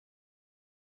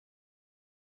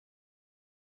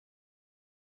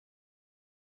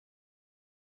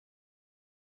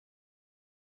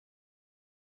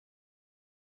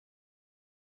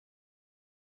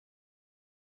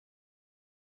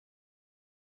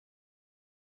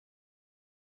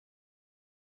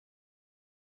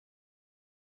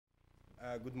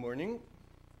Good morning.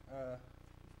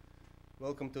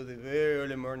 Welcome to the very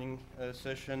early morning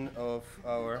session of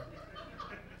our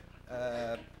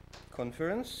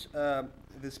conference.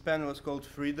 This panel is called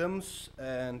Freedoms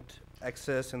and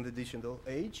Access in the Digital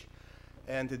Age.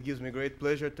 And it gives me great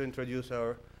pleasure to introduce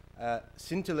our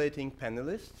scintillating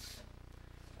panelists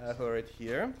who are right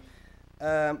here.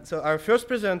 So our first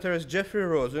presenter is Jeffrey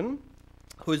Rosen,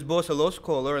 who is both a law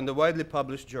scholar and a widely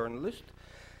published journalist.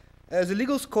 As a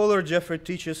legal scholar, Jeffrey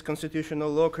teaches constitutional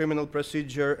law, criminal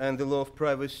procedure, and the law of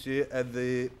privacy at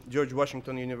the George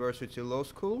Washington University Law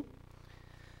School.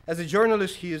 As a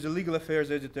journalist, he is a legal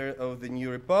affairs editor of the New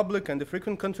Republic and a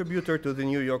frequent contributor to the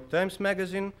New York Times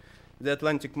Magazine, the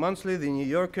Atlantic Monthly, the New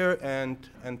Yorker, and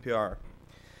NPR.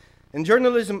 In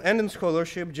journalism and in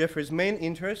scholarship, Jeffrey's main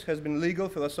interest has been legal,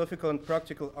 philosophical, and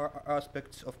practical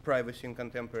aspects of privacy in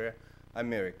contemporary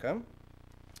America.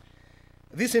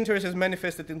 This interest is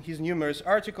manifested in his numerous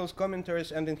articles,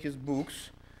 commentaries, and in his books.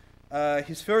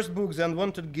 His first book, The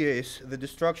Unwanted Gaze, The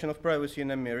Destruction of Privacy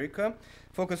in America,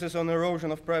 focuses on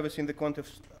erosion of privacy in the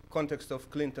context of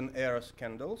Clinton-era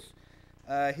scandals.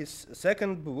 His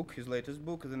second book, his latest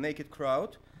book, The Naked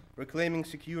Crowd, Reclaiming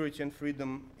Security and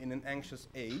Freedom in an Anxious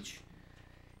Age,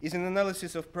 is an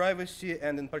analysis of privacy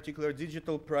and in particular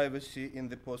digital privacy in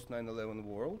the post-9/11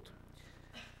 world.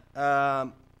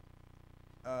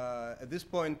 At this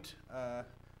point,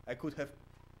 I could have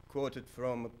quoted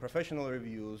from professional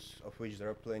reviews, of which there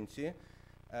are plenty,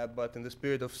 but in the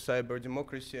spirit of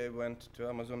cyber-democracy, I went to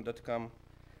Amazon.com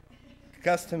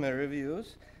customer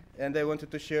reviews, and I wanted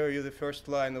to share you the first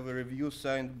line of a review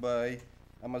signed by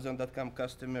Amazon.com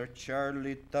customer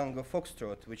Charlie Tango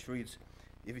Foxtrot, which reads,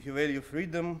 "If you value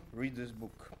freedom, read this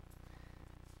book."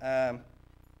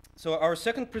 So our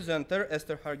second presenter,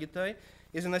 Eszter Hargittai,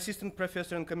 is an assistant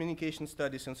professor in communication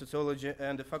studies and sociology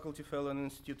and a faculty fellow in the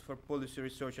Institute for Policy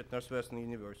Research at Northwestern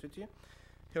University.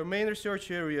 Her main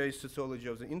research area is sociology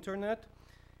of the internet.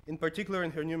 In particular,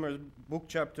 in her numerous book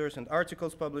chapters and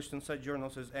articles published in such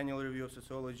journals as Annual Review of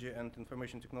Sociology and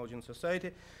Information Technology and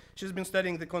Society, she's been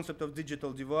studying the concept of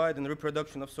digital divide and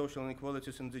reproduction of social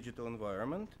inequalities in digital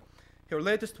environment. Her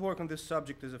latest work on this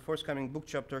subject is a forthcoming book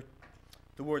chapter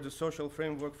towards a social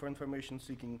framework for information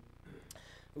seeking,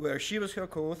 where she, with her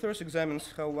co-authors,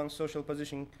 examines how one's social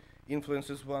position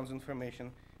influences one's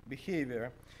information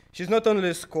behavior. She's not only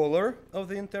a scholar of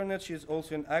the internet, she is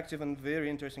also an active and very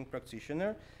interesting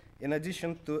practitioner. In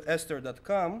addition to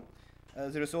Eszter.com,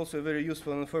 there is also a very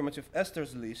useful and informative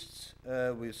Eszter's lists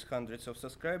with hundreds of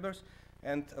subscribers,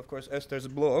 and of course Eszter's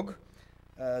blog.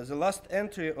 The last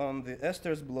entry on the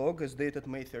Eszter's blog is dated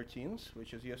May 13th,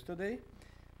 which is yesterday,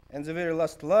 and the very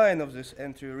last line of this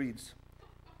entry reads,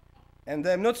 "And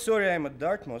I'm not sorry I'm at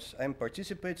Dartmouth, I'm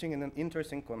participating in an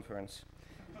interesting conference."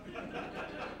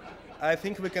 I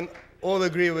think we can all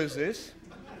agree with this.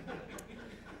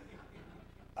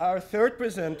 Our third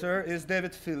presenter is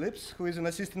David Phillips, who is an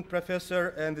assistant professor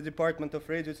in the Department of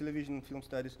Radio, Television, and Film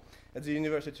Studies at the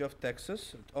University of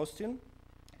Texas at Austin.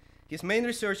 His main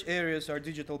research areas are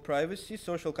digital privacy,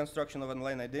 social construction of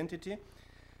online identity,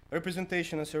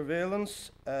 representation and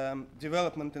surveillance,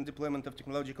 development and deployment of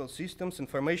technological systems,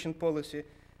 information policy,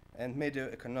 and media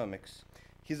economics.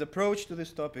 His approach to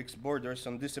these topics borders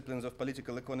on disciplines of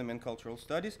political economy and cultural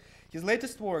studies. His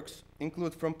latest works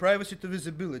include From Privacy to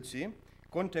Visibility,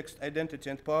 Context, Identity,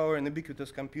 and Power in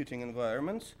Ubiquitous Computing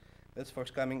Environments, that's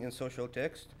forthcoming in Social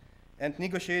Text, and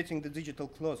Negotiating the Digital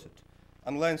Closet,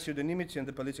 Online Pseudonymity and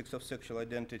the Politics of Sexual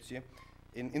Identity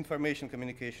in Information,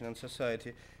 Communication, and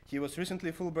Society. He was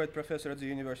recently Fulbright professor at the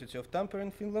University of Tampere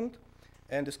in Finland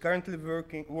and is currently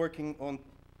working on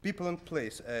People and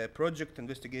Place, a project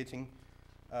investigating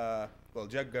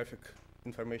geographic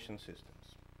information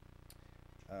systems.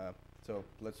 So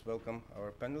let's welcome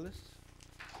our panelists.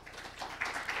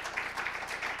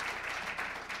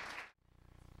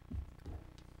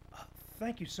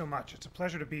 Thank you so much. It's a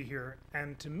pleasure to be here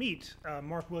and to meet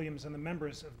Mark Williams and the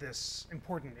members of this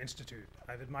important institute.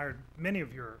 I've admired many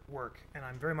of your work, and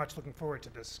I'm very much looking forward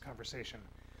to this conversation.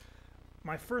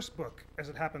 My first book, as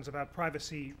it happens, about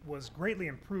privacy was greatly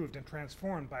improved and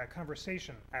transformed by a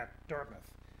conversation at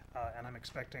Dartmouth, and I'm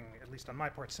expecting, at least on my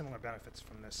part, similar benefits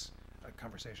from this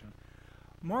conversation.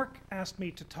 Mark asked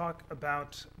me to talk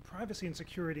about privacy and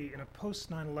security in a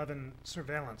post-9/11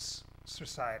 surveillance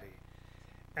society.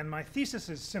 And my thesis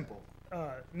is simple,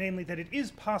 namely that it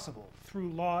is possible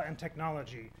through law and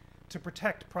technology to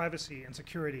protect privacy and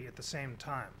security at the same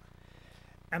time.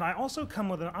 And I also come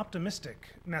with an optimistic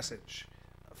message,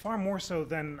 far more so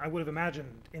than I would have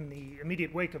imagined in the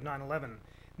immediate wake of 9/11,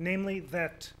 namely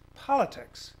that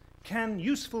politics can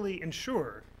usefully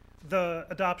ensure the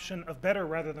adoption of better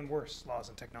rather than worse laws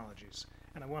and technologies.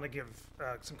 And I want to give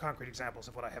some concrete examples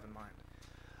of what I have in mind.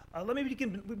 Let me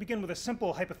begin with a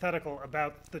simple hypothetical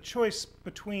about the choice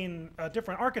between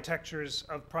different architectures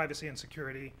of privacy and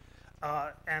security.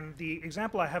 And the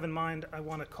example I have in mind I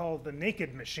want to call the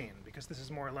naked machine, because this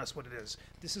is more or less what it is.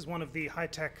 This is one of the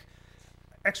high-tech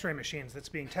X-ray machines that's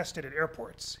being tested at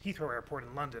airports. Heathrow Airport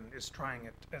in London is trying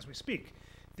it as we speak.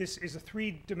 This is a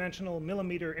three-dimensional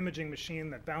millimeter imaging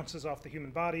machine that bounces off the human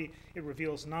body. It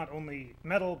reveals not only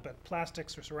metal, but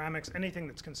plastics or ceramics, anything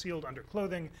that's concealed under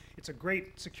clothing. It's a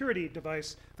great security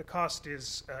device. The cost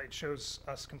is it shows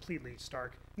us completely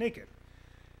stark naked.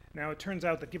 Now, it turns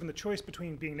out that given the choice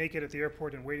between being naked at the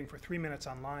airport and waiting for 3 minutes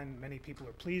online, many people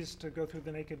are pleased to go through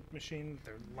the naked machine.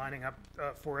 They're lining up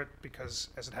for it because,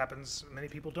 as it happens, many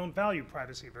people don't value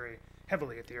privacy very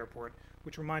heavily at the airport,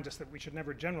 which reminds us that we should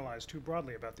never generalize too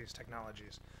broadly about these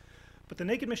technologies. But the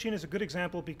naked machine is a good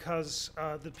example because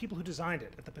the people who designed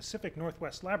it at the Pacific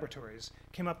Northwest Laboratories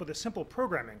came up with a simple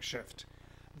programming shift.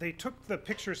 They took the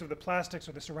pictures of the plastics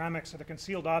or the ceramics or the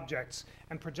concealed objects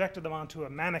and projected them onto a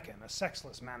mannequin, a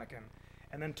sexless mannequin,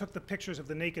 and then took the pictures of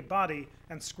the naked body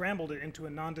and scrambled it into a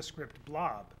nondescript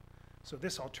blob. So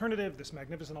this alternative, this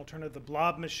magnificent alternative, the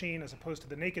blob machine as opposed to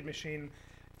the naked machine,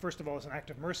 first of all, is an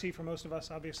act of mercy for most of us,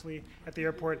 obviously, at the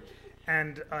airport.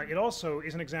 And it also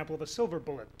is an example of a silver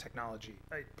bullet technology.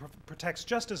 It protects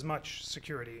just as much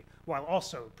security while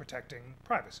also protecting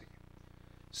privacy.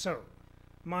 So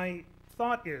my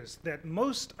thought is that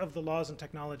most of the laws and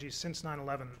technologies since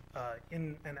 9/11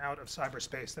 in and out of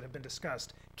cyberspace that have been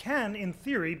discussed can, in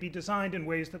theory, be designed in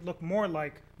ways that look more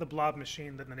like the blob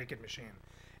machine than the naked machine.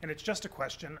 And it's just a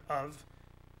question of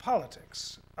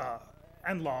politics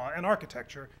and law and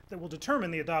architecture that will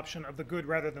determine the adoption of the good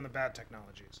rather than the bad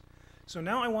technologies. So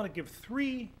now I want to give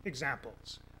 3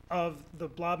 examples of the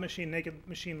blob machine, naked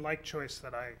machine-like choice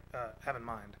that I have in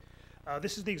mind.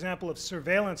 This is the example of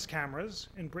surveillance cameras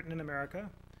in Britain and America.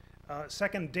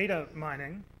 Second, data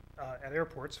mining at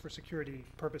airports for security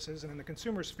purposes and in the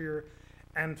consumer sphere.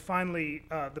 And finally,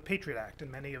 the Patriot Act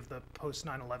and many of the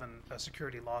post-9/11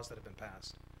 security laws that have been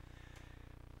passed.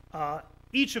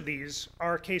 Each of these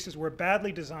are cases where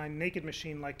badly designed naked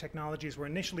machine-like technologies were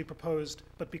initially proposed,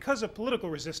 but because of political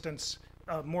resistance,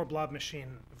 more blob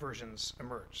machine versions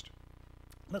emerged.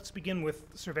 Let's begin with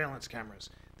surveillance cameras.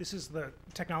 This is the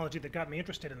technology that got me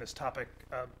interested in this topic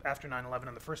after 9/11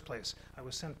 in the first place. I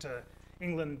was sent to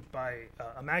England by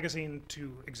a magazine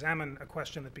to examine a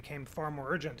question that became far more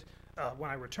urgent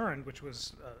when I returned, which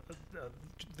was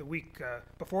the week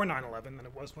before 9/11 than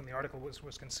it was when the article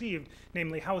was conceived,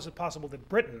 namely, how is it possible that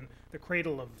Britain, the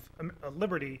cradle of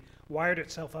liberty, wired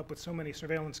itself up with so many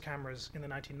surveillance cameras in the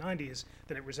 1990s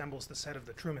that it resembles the set of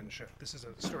the Truman Show? This is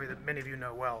a story that many of you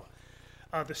know well.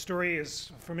 The story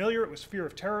is familiar. It was fear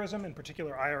of terrorism, in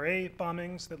particular IRA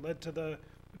bombings, that led to the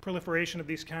proliferation of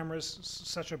these cameras,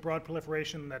 such a broad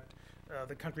proliferation that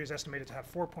the country is estimated to have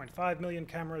 4.5 million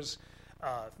cameras.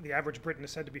 The average Briton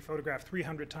is said to be photographed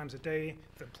 300 times a day.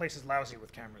 The place is lousy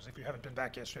with cameras. If you haven't been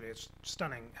back yesterday, it's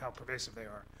stunning how pervasive they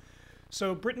are.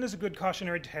 So Britain is a good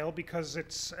cautionary tale because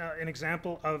it's an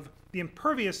example of the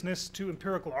imperviousness to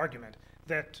empirical argument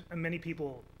that many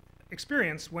people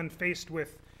experience when faced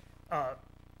with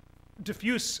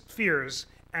diffuse fears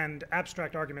and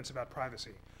abstract arguments about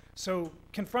privacy. So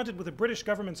confronted with the British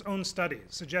government's own studies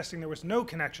suggesting there was no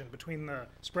connection between the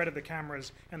spread of the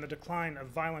cameras and the decline of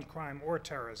violent crime or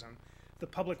terrorism, the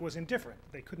public was indifferent.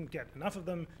 They couldn't get enough of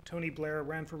them. Tony Blair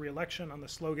ran for re-election on the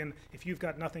slogan, "If you've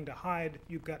got nothing to hide,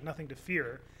 you've got nothing to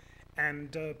fear."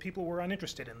 And people were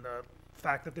uninterested in the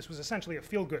fact that this was essentially a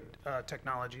feel-good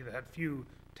technology that had few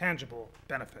tangible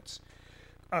benefits.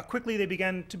 Quickly, they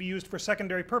began to be used for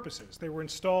secondary purposes. They were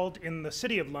installed in the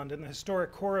city of London, the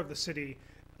historic core of the city,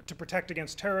 to protect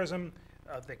against terrorism.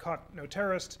 They caught no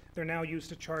terrorists. They're now used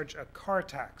to charge a car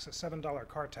tax, a $7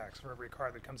 car tax for every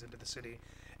car that comes into the city,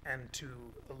 and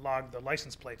to log the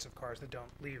license plates of cars that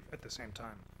don't leave at the same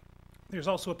time. There's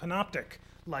also a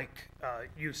panoptic-like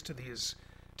use to these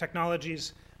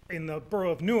technologies in the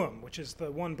borough of Newham, which is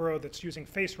the one borough that's using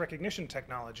face recognition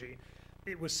technology.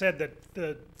 It was said that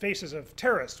the faces of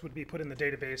terrorists would be put in the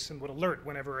database and would alert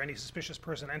whenever any suspicious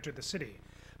person entered the city.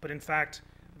 But in fact,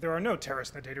 there are no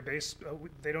terrorists in the database.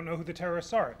 They don't know who the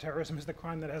terrorists are. Terrorism is the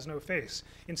crime that has no face.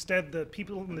 Instead, the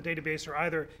people in the database are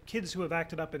either kids who have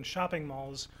acted up in shopping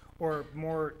malls or,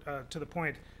 more to the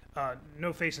point,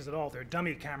 no faces at all. They're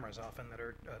dummy cameras often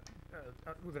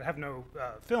that have no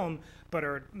film, but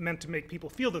are meant to make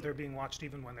people feel that they're being watched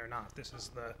even when they're not. This is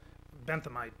the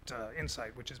Benthamite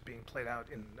insight, which is being played out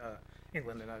in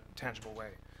England in a tangible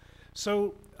way.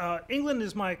 So England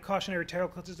is my cautionary tale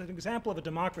because it's an example of a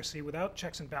democracy without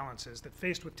checks and balances that,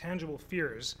 faced with tangible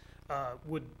fears,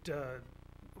 would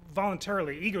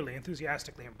voluntarily, eagerly,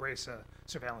 enthusiastically embrace a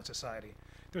surveillance society.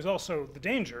 There's also the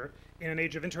danger, in an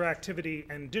age of interactivity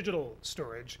and digital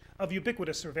storage, of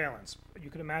ubiquitous surveillance. You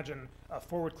could imagine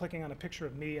forward-clicking on a picture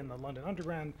of me in the London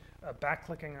Underground,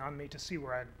 back-clicking on me to see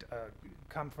where I'd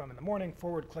come from in the morning,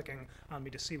 forward-clicking on me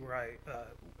to see where I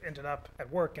ended up at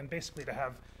work, and basically to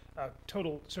have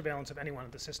total surveillance of anyone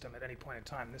in the system at any point in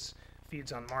time. This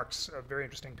feeds on Mark's very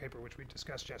interesting paper, which we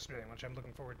discussed yesterday, which I'm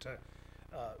looking forward to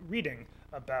reading,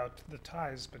 about the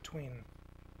ties between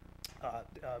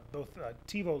both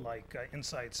TiVo-like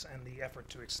insights and the effort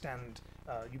to extend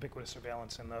ubiquitous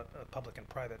surveillance in the public and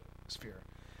private sphere.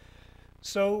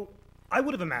 So I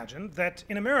would have imagined that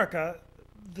in America,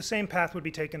 the same path would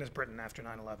be taken as Britain after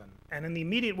 9/11. And in the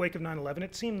immediate wake of 9/11,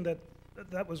 it seemed that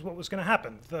that was what was going to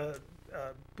happen. The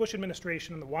Bush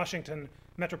administration and the Washington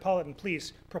Metropolitan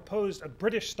Police proposed a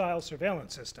British-style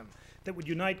surveillance system that would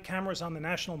unite cameras on the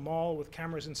National Mall with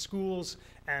cameras in schools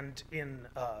and in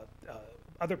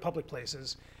other public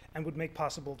places, and would make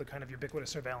possible the kind of ubiquitous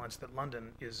surveillance that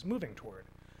London is moving toward.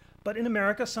 But in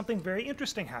America, something very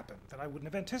interesting happened that I wouldn't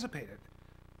have anticipated.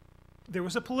 There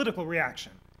was a political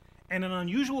reaction, and an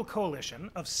unusual coalition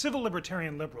of civil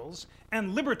libertarian liberals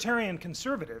and libertarian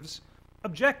conservatives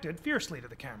objected fiercely to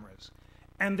the cameras.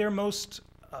 And their most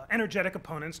energetic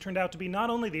opponents turned out to be not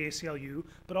only the ACLU,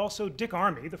 but also Dick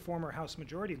Armey, the former House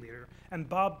Majority Leader, and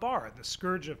Bob Barr, the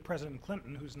scourge of President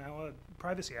Clinton, who's now a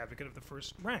privacy advocate of the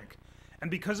first rank.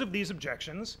 And because of these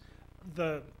objections,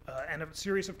 and a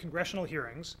series of congressional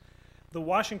hearings, the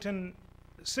Washington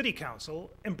City Council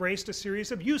embraced a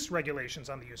series of use regulations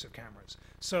on the use of cameras.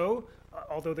 So,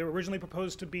 although they were originally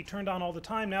proposed to be turned on all the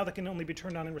time, now they can only be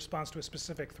turned on in response to a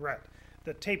specific threat.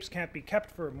 The tapes can't be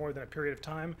kept for more than a period of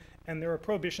time, and there are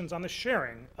prohibitions on the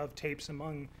sharing of tapes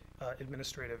among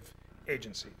administrative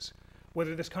agencies.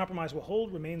 Whether this compromise will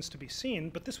hold remains to be seen,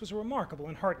 but this was a remarkable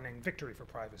and heartening victory for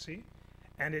privacy,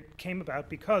 and it came about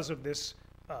because of this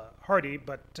hardy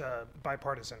but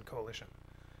bipartisan coalition.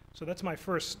 So that's my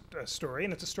first story,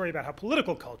 and it's a story about how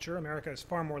political culture, America is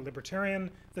far more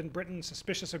libertarian than Britain,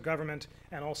 suspicious of government,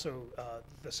 and also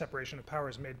the separation of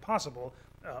powers made possible,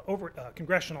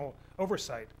 congressional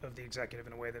oversight of the executive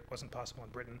in a way that wasn't possible in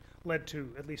Britain, led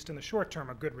to, at least in the short term,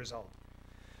 a good result.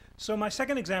 So my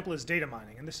second example is data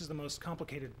mining, and this is the most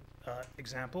complicated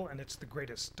example, and it's the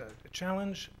greatest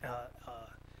challenge,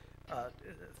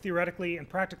 theoretically and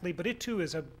practically, but it too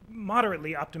is a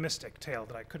moderately optimistic tale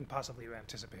that I couldn't possibly have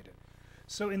anticipated.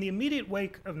 So in the immediate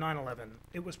wake of 9/11,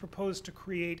 it was proposed to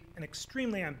create an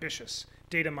extremely ambitious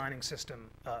data mining system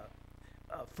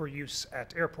for use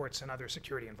at airports and other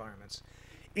security environments.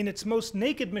 In its most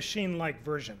naked machine-like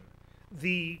version,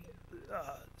 the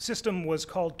system was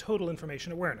called Total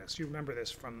Information Awareness. You remember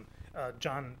this from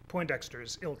John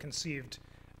Poindexter's ill-conceived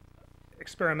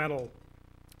experimental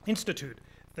institute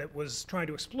that was trying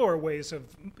to explore ways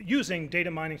of using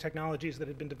data mining technologies that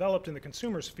had been developed in the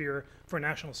consumer sphere for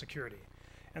national security.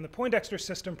 And the Poindexter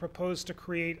system proposed to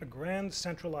create a grand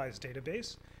centralized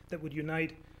database that would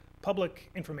unite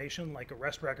public information like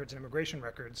arrest records and immigration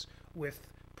records with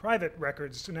private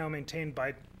records now maintained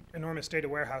by enormous data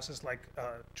warehouses like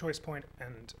ChoicePoint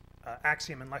and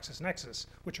Axiom and LexisNexis,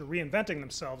 which are reinventing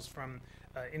themselves from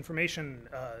information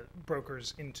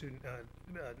brokers into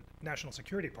national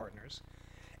security partners.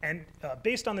 And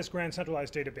based on this grand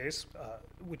centralized database,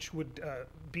 which would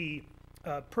be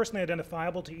personally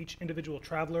identifiable to each individual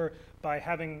traveler by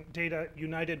having data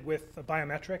united with a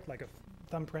biometric, like a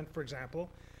thumbprint, for example,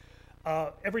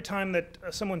 every time that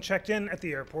someone checked in at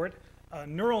the airport,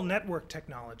 neural network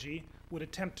technology would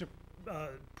attempt to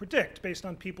predict, based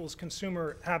on people's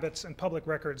consumer habits and public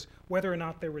records, whether or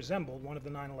not they resembled one of the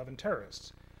 9/11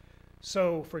 terrorists.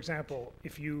 So, for example,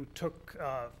 if you took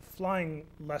flying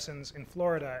lessons in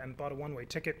Florida and bought a one-way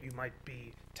ticket, you might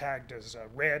be tagged as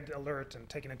red alert and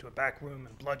taken into a back room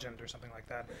and bludgeoned or something like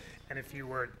that. And if you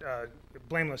were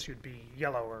blameless, you'd be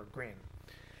yellow or green.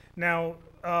 Now,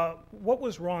 what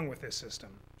was wrong with this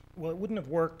system? Well, it wouldn't have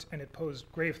worked, and it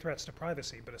posed grave threats to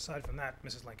privacy. But aside from that,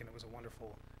 Mrs. Lincoln, it was a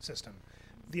wonderful system.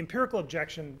 The empirical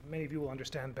objection, many of you will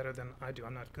understand better than I do.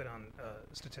 I'm not good on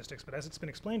statistics, but as it's been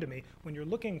explained to me, when you're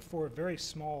looking for very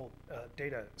small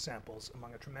data samples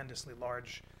among a tremendously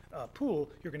large pool,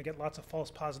 you're going to get lots of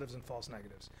false positives and false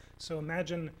negatives. So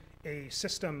imagine a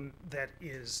system that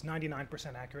is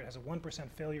 99% accurate, has a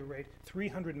 1% failure rate,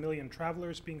 300 million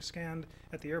travelers being scanned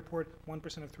at the airport.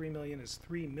 1% of 3 million is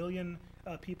 3 million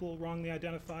people wrongly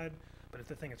identified. But if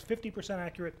the thing is 50%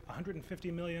 accurate,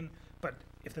 150 million, but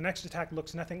if the next attack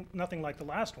looks nothing like the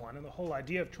last one, and the whole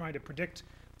idea of trying to predict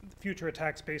future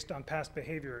attacks based on past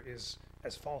behavior is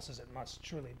as false as it must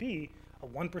surely be, a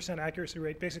 1% accuracy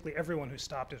rate, basically everyone who's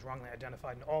stopped is wrongly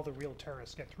identified and all the real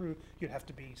terrorists get through, you'd have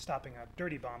to be stopping a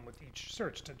dirty bomb with each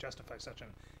search to justify such an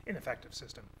ineffective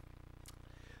system.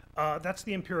 That's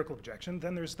the empirical objection.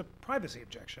 Then there's the privacy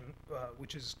objection,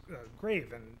 which is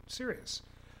grave and serious,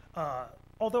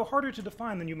 although harder to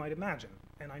define than you might imagine.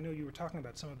 And I know you were talking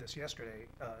about some of this yesterday.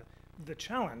 The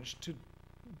challenge to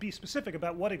be specific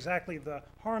about what exactly the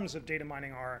harms of data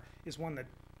mining are is one that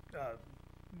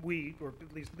we, or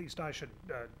at least I, should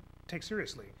take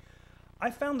seriously. I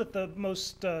found that the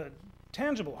most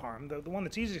tangible harm, the one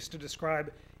that's easiest to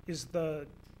describe, is the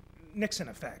Nixon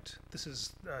effect. This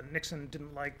is, Nixon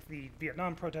didn't like the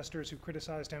Vietnam protesters who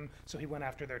criticized him, so he went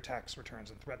after their tax returns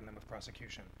and threatened them with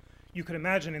prosecution. You could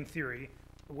imagine, in theory,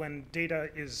 when data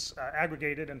is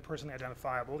aggregated and personally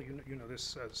identifiable, you know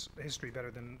this as history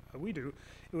better than we do,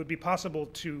 it would be possible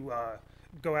to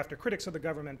go after critics of the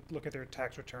government, look at their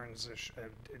tax returns,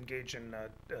 engage in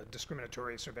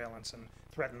discriminatory surveillance, and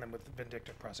threaten them with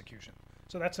vindictive prosecution.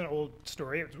 So that's an old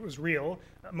story. It was real.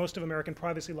 Most of American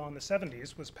privacy law in the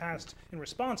 70s was passed in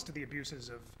response to the abuses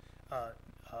of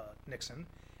Nixon,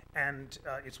 and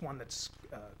it's one that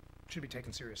should be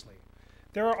taken seriously.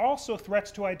 There are also threats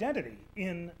to identity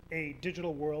in a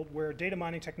digital world where data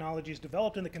mining technologies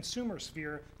developed in the consumer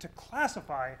sphere to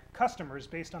classify customers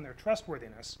based on their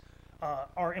trustworthiness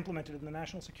are implemented in the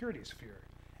national security sphere.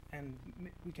 And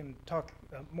we can talk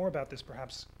more about this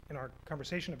perhaps in our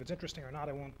conversation. If it's interesting or not,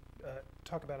 I won't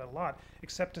talk about it a lot,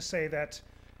 except to say that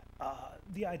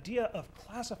the idea of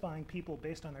classifying people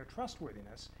based on their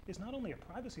trustworthiness is not only a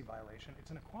privacy violation,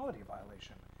 it's an equality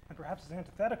violation. And perhaps it's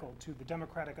antithetical to the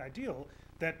democratic ideal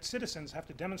that citizens have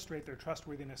to demonstrate their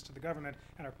trustworthiness to the government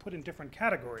and are put in different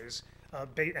categories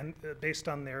based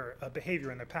on their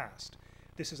behavior in the past.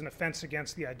 This is an offense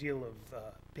against the ideal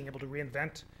of being able to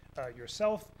reinvent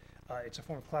yourself. It's a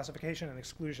form of classification and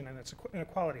exclusion, and it's an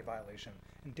equality violation.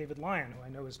 And David Lyon, who I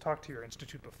know has talked to your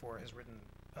institute before, has written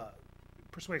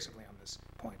persuasively on this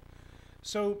point.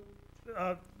 So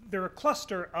there are a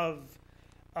cluster of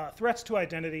threats to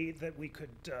identity that we could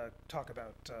talk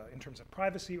about in terms of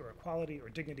privacy or equality or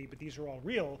dignity, but these are all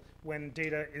real when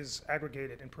data is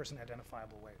aggregated in person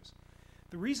identifiable ways.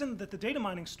 The reason that the data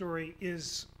mining story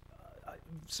is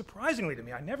surprisingly to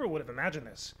me, I never would have imagined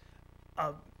this,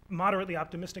 a moderately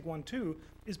optimistic one too,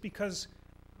 is because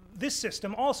this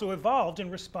system also evolved in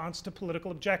response to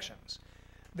political objections.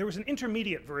 There was an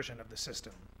intermediate version of the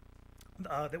system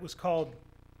that was called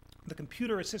the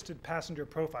Computer-Assisted Passenger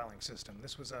Profiling System.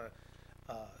 This was a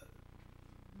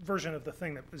version of the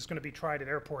thing that is going to be tried at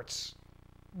airports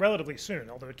relatively soon,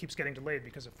 although it keeps getting delayed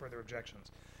because of further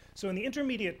objections. So in the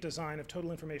intermediate design of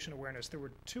total information awareness, there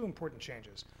were two important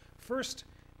changes. First,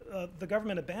 the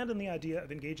government abandoned the idea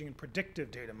of engaging in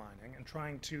predictive data mining and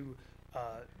trying to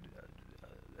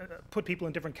put people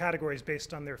in different categories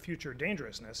based on their future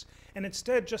dangerousness, and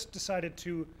instead just decided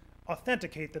to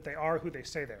authenticate that they are who they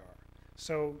say they are.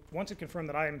 So once it confirmed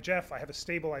that I am Jeff, I have a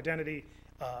stable identity,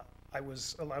 I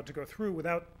was allowed to go through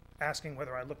without asking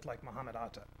whether I looked like Muhammad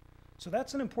Atta. So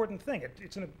that's an important thing.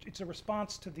 It's a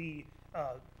response to the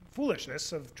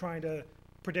foolishness of trying to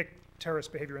predict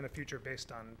terrorist behavior in the future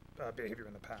based on behavior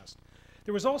in the past.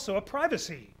 There was also a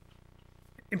privacy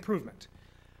improvement.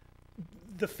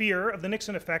 The fear of the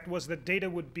Nixon effect was that data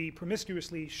would be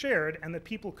promiscuously shared and that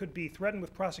people could be threatened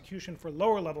with prosecution for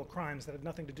lower level crimes that had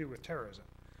nothing to do with terrorism.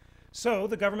 So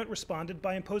the government responded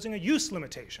by imposing a use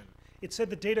limitation. It said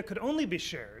that data could only be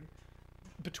shared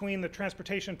between the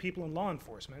transportation people and law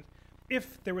enforcement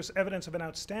if there was evidence of an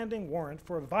outstanding warrant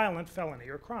for a violent felony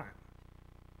or crime.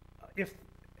 If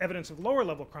evidence of lower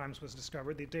level crimes was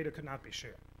discovered, the data could not be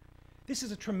shared. This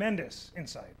is a tremendous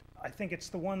insight. I think it's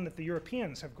the one that the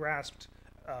Europeans have grasped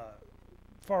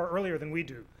far earlier than we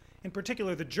do. In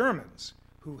particular, the Germans,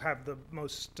 who have the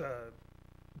most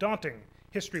daunting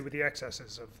history with the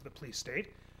excesses of the police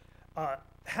state,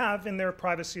 have in their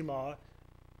privacy law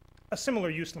a similar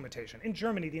use limitation. In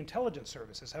Germany, the intelligence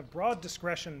services have broad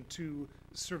discretion to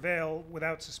surveil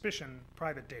without suspicion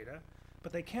private data,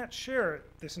 but they can't share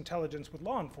this intelligence with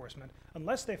law enforcement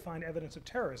unless they find evidence of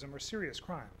terrorism or serious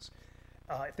crimes.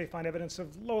 If they find evidence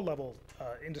of low-level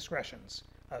indiscretions,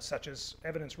 such as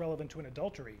evidence relevant to an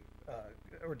adultery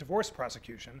or divorce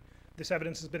prosecution, this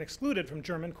evidence has been excluded from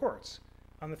German courts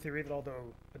on the theory that although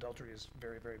adultery is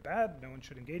very, very bad, no one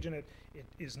should engage in it, it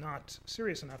is not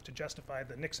serious enough to justify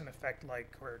the Nixon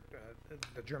effect-like, or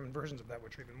the German versions of that,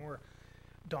 which are even more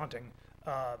daunting,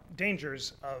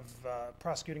 dangers of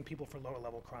prosecuting people for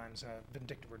lower-level crimes in a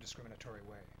vindictive or discriminatory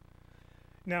way.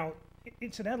 Now,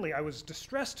 incidentally, I was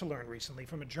distressed to learn recently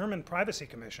from a German privacy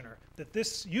commissioner that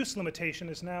this use limitation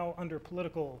is now under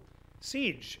political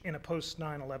siege in a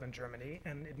post-9/11 Germany,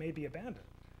 and it may be abandoned.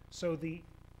 So the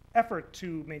effort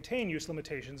to maintain use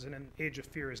limitations in an age of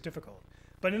fear is difficult.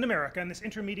 But in America, in this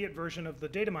intermediate version of the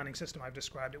data mining system I've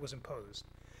described, it was imposed.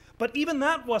 But even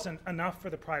that wasn't enough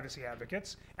for the privacy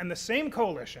advocates, and the same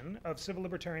coalition of civil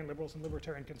libertarian liberals and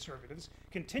libertarian conservatives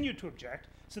continued to object,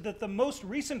 so that the most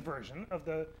recent version of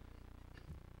the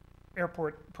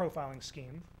airport profiling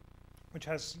scheme, which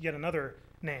has yet another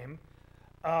name,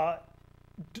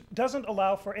 doesn't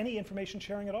allow for any information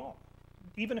sharing at all.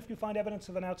 Even if you find evidence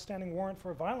of an outstanding warrant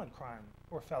for a violent crime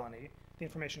or felony, the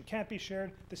information can't be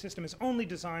shared. The system is only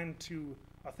designed to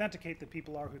authenticate that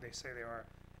people are who they say they are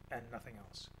and nothing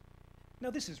else. Now,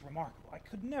 this is remarkable. I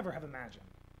could never have imagined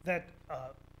that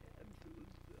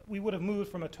we would have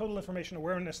moved from a total information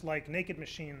awareness like naked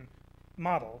machine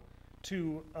model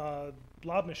to a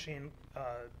blob machine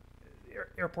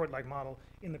airport-like model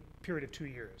in the period of 2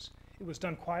 years. It was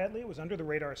done quietly. It was under the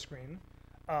radar screen,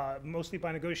 mostly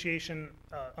by negotiation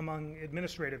among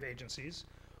administrative agencies.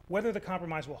 Whether the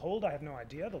compromise will hold, I have no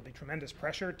idea. There'll be tremendous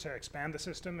pressure to expand the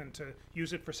system and to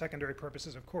use it for secondary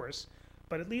purposes, of course.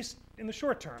 But at least in the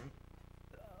short term,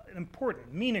 an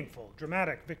important, meaningful,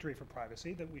 dramatic victory for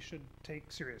privacy that we should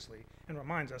take seriously and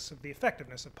reminds us of the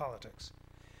effectiveness of politics.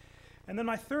 And then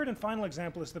my third and final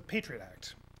example is the Patriot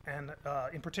Act, and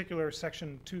in particular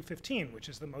Section 215, which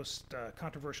is the most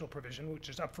controversial provision, which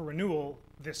is up for renewal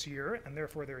this year, and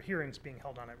therefore there are hearings being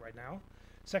held on it right now.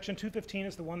 Section 215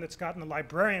 is the one that's gotten the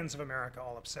librarians of America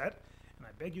all upset. And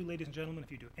I beg you, ladies and gentlemen,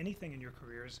 if you do anything in your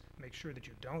careers, make sure that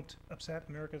you don't upset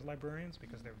America's librarians,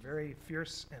 because they're very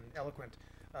fierce and eloquent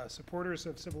supporters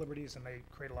of civil liberties, and they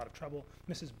create a lot of trouble.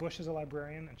 Mrs. Bush is a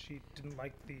librarian, and she didn't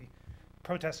like the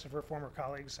protests of her former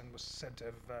colleagues and was said to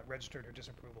have registered her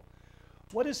disapproval.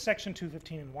 What is Section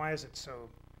 215, and why is it so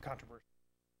controversial?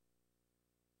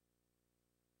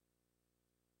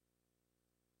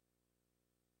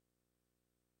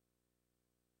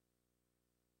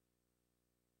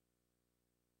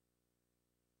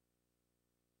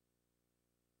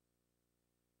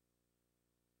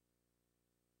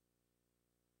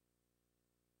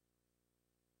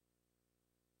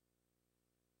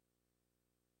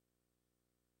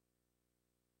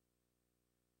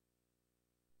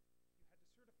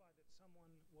 That someone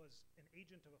was an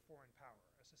agent of a foreign power,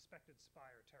 a suspected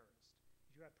spy or terrorist.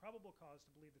 If you had probable cause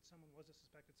to believe that someone was a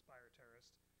suspected spy or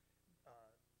terrorist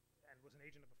and was an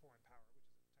agent of a foreign power, which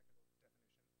is a technical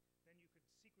definition, then you could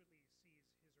secretly seize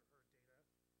his or her data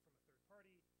from a third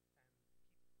party and keep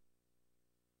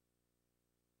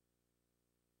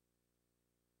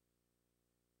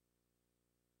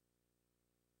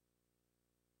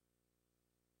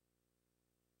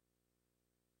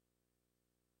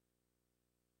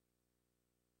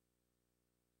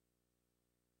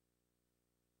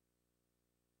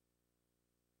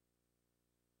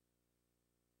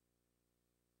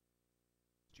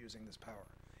using this power,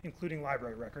 including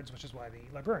library records, which is why the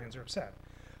librarians are upset.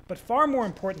 But far more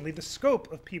importantly, the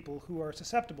scope of people who are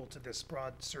susceptible to this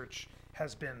broad search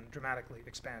has been dramatically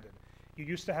expanded. You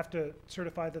used to have to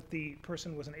certify that the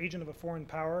person was an agent of a foreign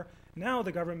power. Now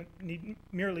the government need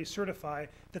merely certify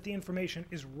that the information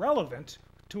is relevant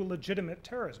to a legitimate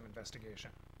terrorism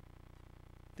investigation.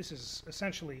 This is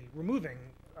essentially removing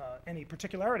any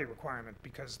particularity requirement,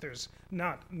 because there's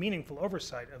not meaningful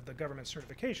oversight of the government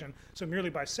certification. So merely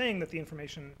by saying that the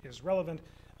information is relevant,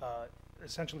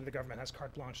 essentially the government has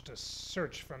carte blanche to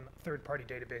search from third-party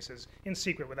databases in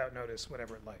secret without notice,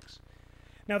 whatever it likes.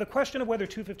 Now, the question of whether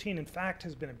 215 in fact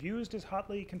has been abused is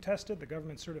hotly contested. The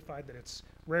government certified that it's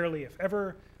rarely, if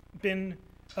ever, been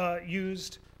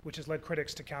used, which has led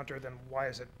critics to counter, then why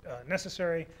is it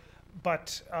necessary?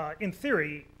 But in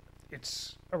theory,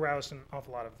 it's aroused an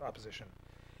awful lot of opposition.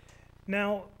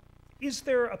 Now, is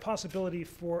there a possibility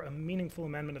for a meaningful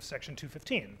amendment of Section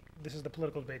 215? This is the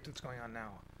political debate that's going on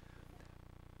now.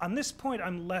 On this point,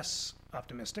 I'm less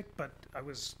optimistic, but I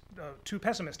was too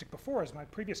pessimistic before, as my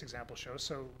previous example shows,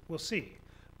 so we'll see.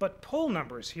 But poll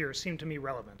numbers here seem to me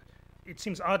relevant. It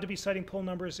seems odd to be citing poll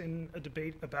numbers in a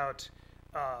debate about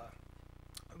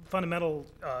fundamental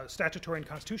statutory and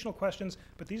constitutional questions,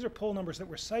 but these are poll numbers that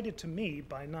were cited to me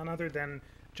by none other than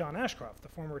John Ashcroft, the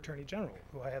former Attorney General,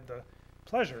 who I had the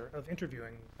pleasure of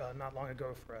interviewing not long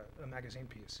ago for a magazine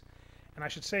piece. And I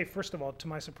should say, first of all, to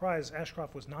my surprise,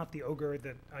 Ashcroft was not the ogre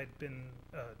that I'd been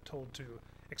told to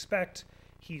expect.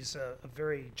 He's a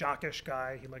very jockish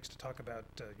guy. He likes to talk about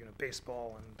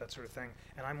baseball and that sort of thing.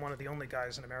 And I'm one of the only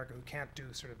guys in America who can't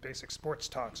do sort of basic sports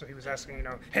talk. So he was asking,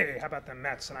 hey, how about the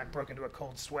Mets? And I broke into a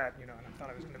cold sweat, and I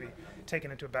thought I was going to be taken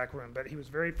into a back room. But he was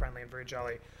very friendly and very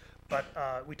jolly. But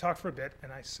we talked for a bit,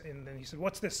 and then he said,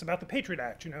 "What's this about the Patriot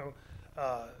Act?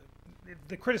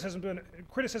 The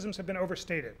criticisms have been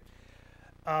overstated."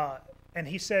 And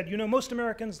he said, most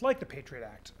Americans like the Patriot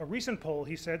Act. A recent poll,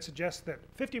 he said, suggests that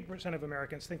 50% of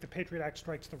Americans think the Patriot Act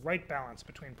strikes the right balance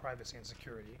between privacy and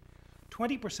security.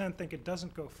 20% think it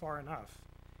doesn't go far enough,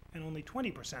 and only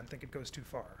 20% think it goes too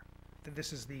far. That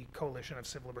this is the coalition of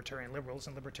civil libertarian liberals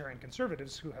and libertarian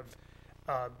conservatives who have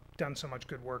done so much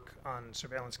good work on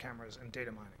surveillance cameras and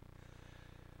data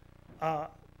mining.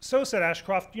 So said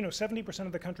Ashcroft, 70%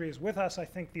 of the country is with us. I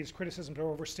think these criticisms are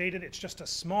overstated. It's just a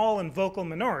small and vocal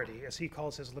minority, as he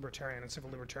calls his libertarian and civil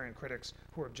libertarian critics,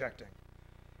 who are objecting.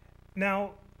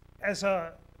 Now, as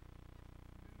a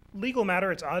legal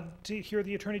matter, it's odd to hear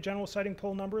the Attorney General citing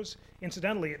poll numbers.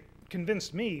 Incidentally, it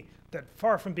convinced me that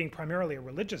far from being primarily a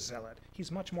religious zealot,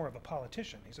 he's much more of a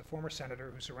politician. He's a former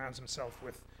senator who surrounds himself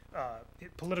with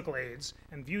political aides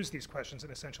and views these questions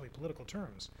in essentially political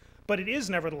terms. But it is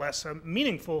nevertheless a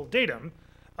meaningful datum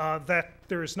that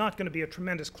there's not going to be a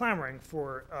tremendous clamoring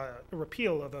for a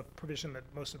repeal of a provision that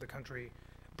most of the country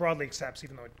broadly accepts,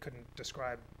 even though it couldn't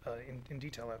describe in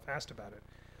detail if asked about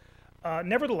it.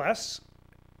 Nevertheless,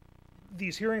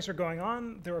 these hearings are going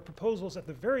on. There are proposals at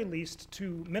the very least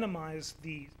to minimize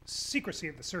the secrecy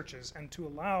of the searches and to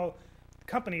allow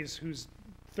companies whose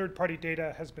third-party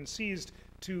data has been seized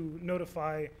to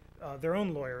notify their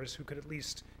own lawyers, who could at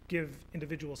least give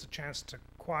individuals a chance to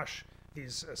quash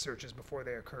these searches before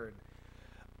they occurred.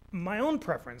 My own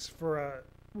preference for a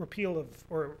repeal of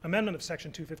or amendment of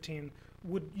Section 215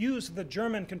 would use the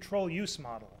German control use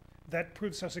model that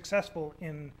proved so successful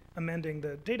in amending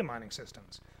the data mining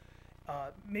systems.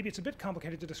 Maybe it's a bit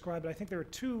complicated to describe, but I think there are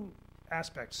two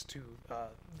aspects to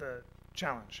the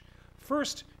challenge.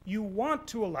 First, you want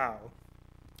to allow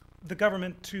the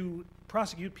government to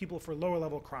prosecute people for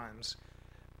lower-level crimes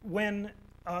when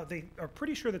they are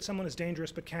pretty sure that someone is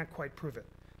dangerous but can't quite prove it.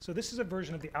 So this is a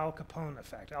version of the Al Capone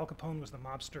effect. Al Capone was the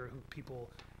mobster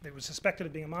they was suspected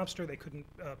of being a mobster. They couldn't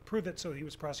prove it, so he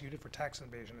was prosecuted for tax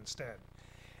evasion instead.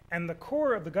 And the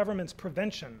core of the government's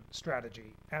prevention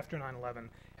strategy after 9/11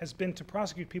 has been to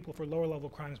prosecute people for lower-level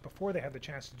crimes before they have the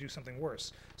chance to do something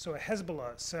worse. So a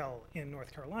Hezbollah cell in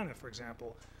North Carolina, for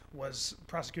example, was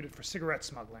prosecuted for cigarette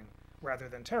smuggling rather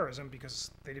than terrorism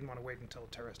because they didn't want to wait until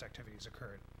terrorist activities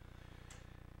occurred.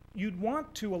 You'd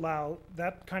want to allow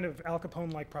that kind of Al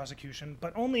Capone-like prosecution,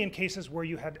 but only in cases where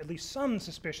you had at least some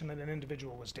suspicion that an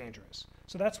individual was dangerous.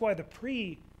 So that's why the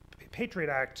pre-Patriot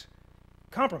Act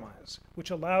compromise,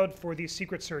 which allowed for these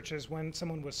secret searches when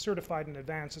someone was certified in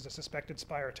advance as a suspected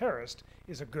spy or terrorist,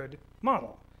 is a good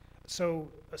model. So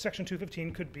Section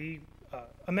 215 could be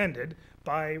amended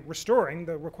by restoring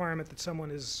the requirement that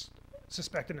someone is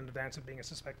suspected in advance of being a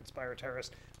suspected spy or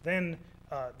terrorist. Then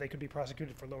they could be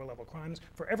prosecuted for lower-level crimes.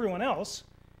 For everyone else,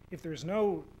 if there's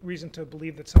no reason to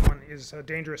believe that someone is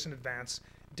dangerous in advance,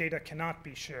 data cannot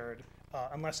be shared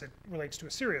unless it relates to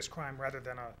a serious crime rather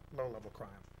than a low-level crime.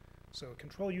 So a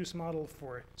control use model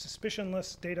for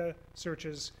suspicionless data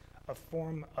searches, a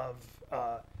form of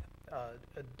a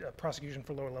prosecution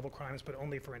for lower level crimes, but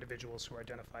only for individuals who are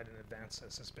identified in advance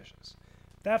as suspicious.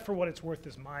 That, for what it's worth,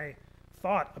 is my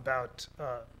thought about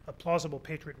a plausible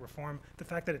Patriot reform. The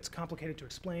fact that it's complicated to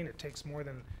explain, it takes more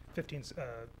than 15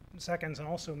 seconds, and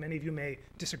also many of you may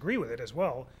disagree with it as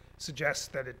well, suggests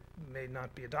that it may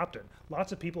not be adopted.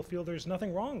 Lots of people feel there's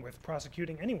nothing wrong with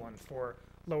prosecuting anyone for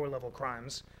lower level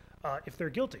crimes if they're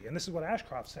guilty. And this is what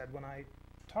Ashcroft said when I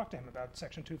talked to him about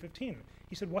Section 215.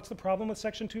 He said, what's the problem with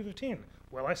Section 215?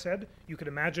 Well, I said, you could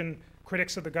imagine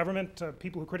critics of the government,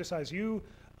 people who criticize you,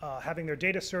 having their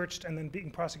data searched and then being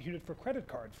prosecuted for credit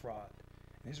card fraud.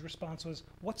 And his response was,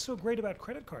 what's so great about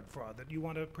credit card fraud that you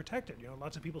want to protect it? You know,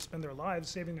 lots of people spend their lives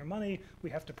saving their money. We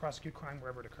have to prosecute crime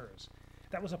wherever it occurs.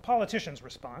 That was a politician's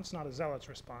response, not a zealot's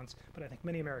response, but I think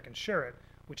many Americans share it,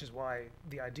 which is why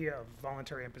the idea of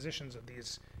voluntary impositions of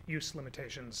these use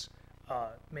limitations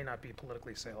may not be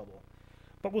politically saleable.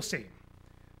 But we'll see.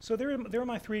 So there are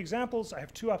my three examples. I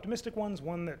have two optimistic ones,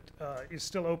 one that is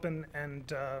still open,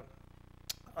 and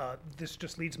this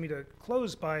just leads me to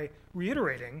close by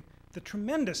reiterating the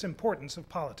tremendous importance of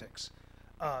politics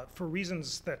for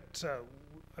reasons that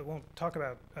I won't talk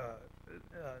about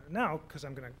now because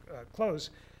I'm going to close.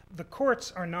 The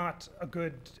courts are not a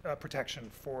good protection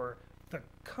for the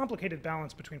complicated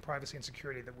balance between privacy and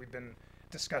security that we've been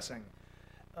discussing.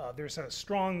 There's a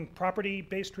strong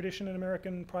property-based tradition in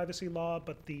American privacy law,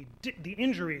 but the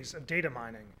injuries of data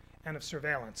mining and of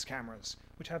surveillance cameras,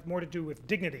 which have more to do with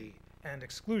dignity and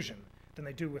exclusion than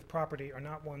they do with property, are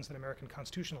not ones that American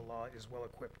constitutional law is well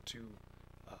equipped to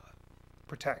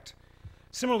protect.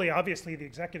 Similarly, obviously, the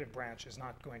executive branch is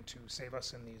not going to save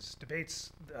us in these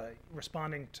debates.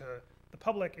 Responding to the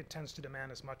public, it tends to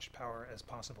demand as much power as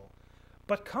possible.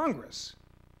 But Congress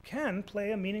can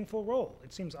play a meaningful role.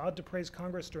 It seems odd to praise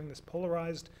Congress during this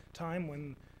polarized time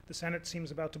when the Senate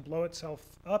seems about to blow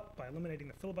itself up by eliminating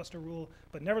the filibuster rule,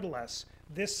 but nevertheless,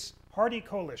 this hardy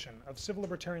coalition of civil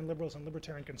libertarian liberals and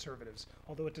libertarian conservatives,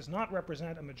 although it does not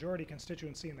represent a majority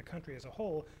constituency in the country as a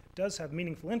whole, does have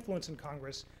meaningful influence in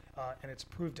Congress, and it's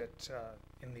proved it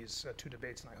in these two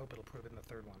debates, and I hope it'll prove it in the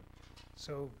third one.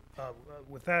 So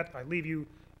with that, I leave you.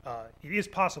 It is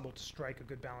possible to strike a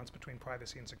good balance between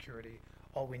privacy and security.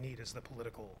 All we need is the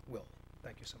political will.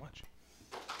 Thank you so much.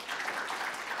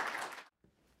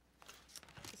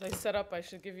 As I set up, I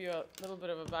should give you a little bit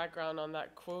of a background on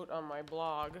that quote on my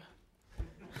blog.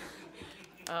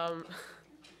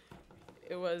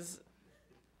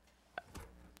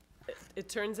 It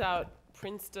turns out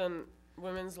Princeton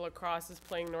women's lacrosse is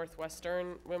playing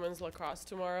Northwestern women's lacrosse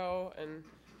tomorrow, and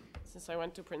since I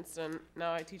went to Princeton,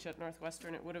 now I teach at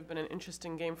Northwestern, it would have been an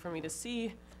interesting game for me to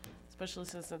see, especially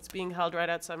since it's being held right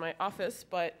outside my office,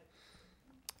 but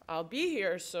I'll be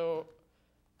here, so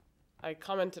I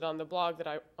commented on the blog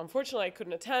that unfortunately I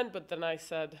couldn't attend, but then I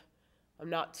said, I'm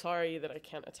not sorry that I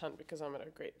can't attend because I'm at a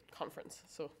great conference.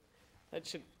 So that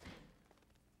should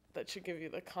give you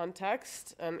the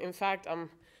context. And in fact, I'm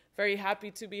very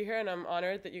happy to be here, and I'm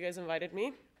honored that you guys invited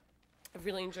me. I've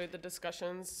really enjoyed the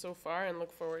discussions so far and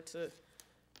look forward to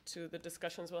the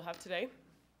discussions we'll have today.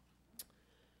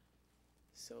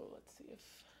 So let's see if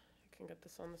I can get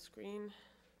this on the screen.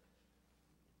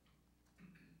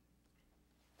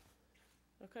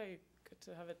 Okay, good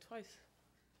to have it twice.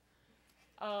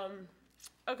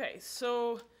 Okay,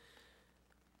 so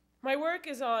my work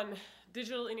is on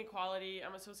digital inequality.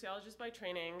 I'm a sociologist by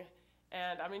training,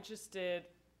 and I'm interested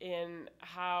in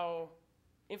how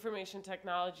information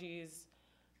technologies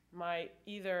might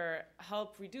either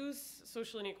help reduce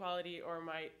social inequality or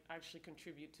might actually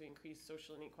contribute to increased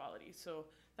social inequality. So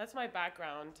that's my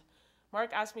background.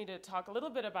 Mark asked me to talk a little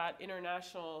bit about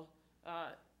international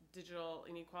digital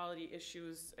inequality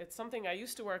issues. It's something I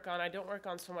used to work on. I don't work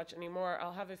on so much anymore.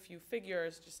 I'll have a few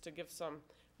figures just to give some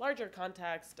larger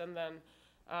context, and then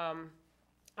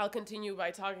I'll continue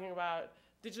by talking about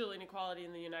digital inequality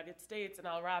in the United States, and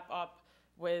I'll wrap up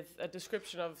with a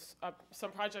description of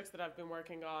some projects that I've been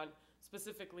working on,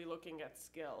 specifically looking at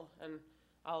skill. And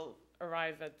I'll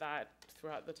arrive at that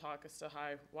throughout the talk as to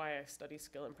why I study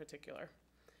skill in particular.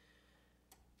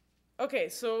 Okay,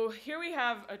 so here we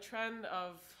have a trend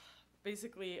of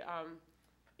basically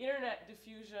internet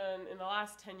diffusion in the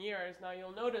last 10 years. Now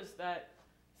you'll notice that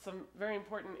some very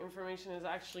important information is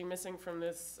actually missing from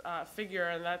this figure,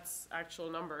 and that's actual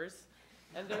numbers.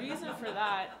 And the reason for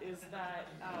that is that,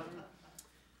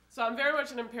 so I'm very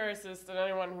much an empiricist, and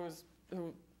anyone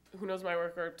who knows my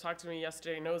work or talked to me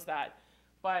yesterday knows that.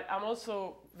 But I'm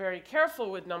also very careful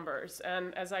with numbers,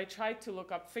 and as I tried to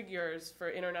look up figures for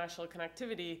international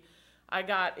connectivity, I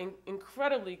got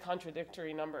incredibly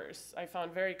contradictory numbers. I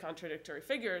found very contradictory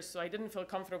figures, so I didn't feel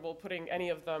comfortable putting any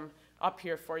of them up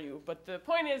here for you. But the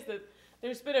point is that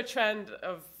there's been a trend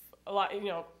of a lot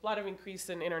of increase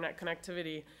in internet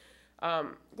connectivity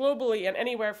globally, and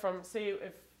anywhere from, say,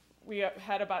 if we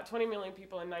had about 20 million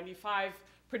people in 95,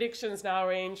 predictions now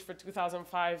range for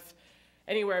 2005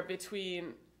 anywhere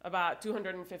between about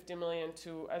 250 million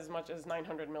to as much as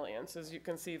 900 million. So as you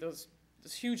can see, this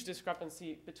huge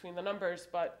discrepancy between the numbers,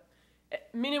 but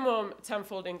minimum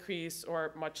tenfold increase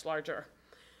or much larger.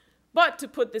 But to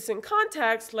put this in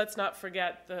context, let's not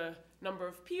forget the number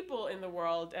of people in the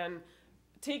world, and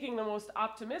taking the most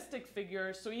optimistic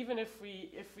figures, so even if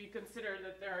we consider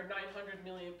that there are 900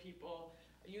 million people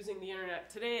using the internet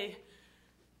today,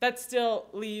 that still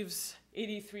leaves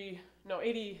 87%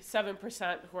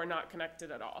 who are not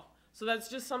connected at all. So that's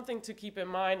just something to keep in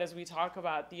mind as we talk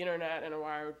about the internet and a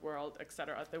wired world, et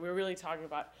cetera, that we're really talking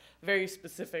about a very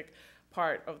specific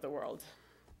part of the world.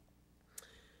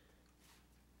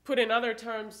 Put in other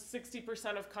terms,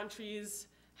 60% of countries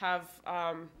have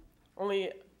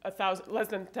only less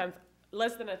than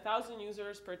 1,000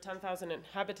 users per 10,000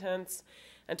 inhabitants,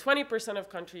 and 20% of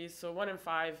countries, so 1 in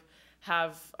 5,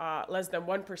 have less than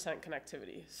 1%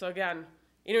 connectivity. So again,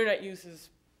 internet use is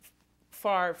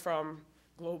far from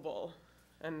global,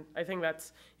 and I think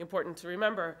that's important to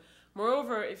remember.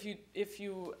 Moreover, if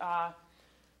you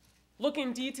look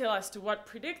in detail as to what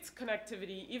predicts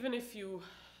connectivity, even if you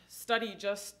study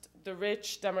just the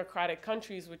rich democratic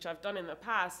countries, which I've done in the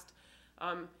past,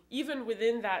 even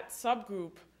within that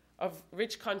subgroup of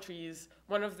rich countries,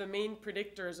 one of the main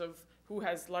predictors of who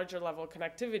has larger level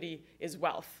connectivity is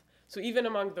wealth. So even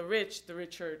among the rich, the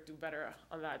richer do better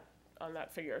on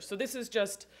that figure. So this is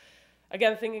just,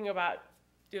 again, thinking about,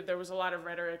 there was a lot of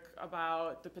rhetoric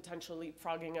about the potential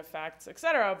leapfrogging effects, et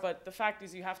cetera, but the fact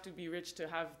is you have to be rich to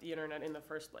have the internet in the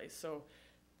first place. So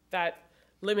that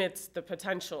limits the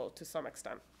potential to some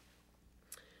extent.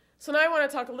 So now I want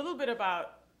to talk a little bit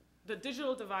about the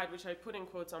digital divide, which I put in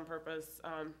quotes on purpose,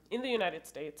 in the United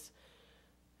States.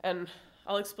 And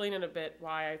I'll explain in a bit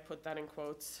why I put that in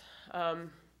quotes.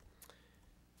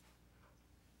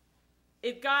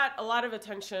 It got a lot of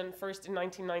attention first in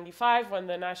 1995 when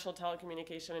the National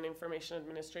Telecommunication and Information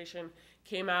Administration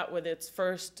came out with its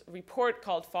first report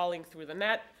called Falling Through the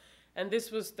Net. And this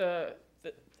was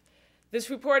this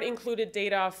report included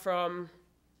data from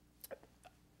a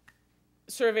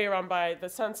survey run by the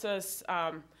census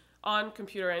on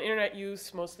computer and internet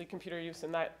use, mostly computer use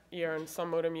in that year and some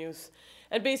modem use,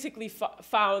 and basically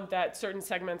found that certain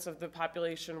segments of the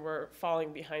population were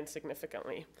falling behind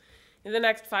significantly. In the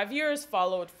next 5 years,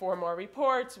 followed 4 more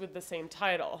reports with the same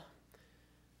title.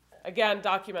 Again,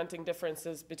 documenting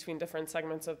differences between different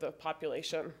segments of the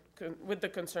population with the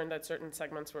concern that certain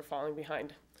segments were falling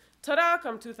behind. Ta-da,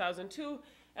 come 2002,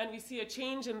 and we see a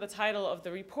change in the title of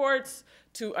the reports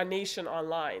to A Nation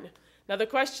Online. Now the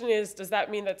question is, does that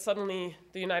mean that suddenly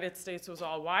the United States was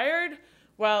all wired?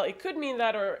 Well, it could mean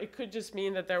that, or it could just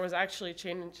mean that there was actually a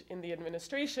change in the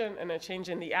administration and a change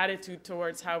in the attitude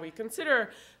towards how we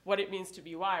consider what it means to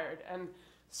be wired. And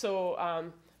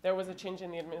so there was a change in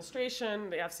the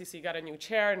administration. The FCC got a new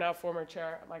chair, now former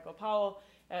chair Michael Powell.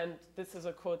 And this is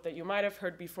a quote that you might have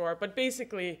heard before. But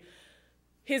basically,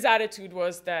 his attitude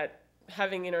was that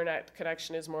having internet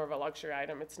connection is more of a luxury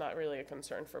item. It's not really a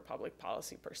concern for public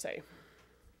policy per se.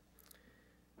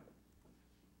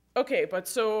 OK, but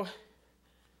so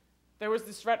there was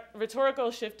this rhetorical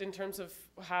shift in terms of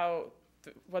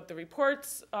what the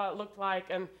reports looked like.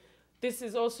 And this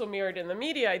is also mirrored in the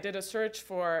media. I did a search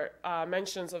for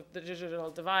mentions of the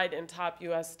digital divide in top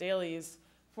US dailies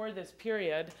for this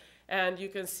period. And you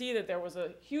can see that there was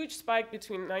a huge spike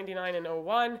between 99 and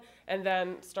 01. And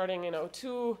then starting in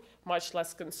 02, much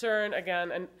less concern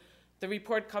again. And the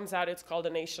report comes out, it's called A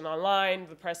Nation Online.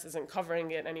 The press isn't covering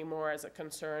it anymore as a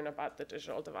concern about the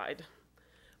digital divide.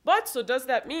 But so does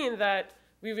that mean that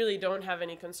we really don't have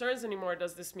any concerns anymore?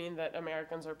 Does this mean that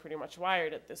Americans are pretty much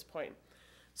wired at this point?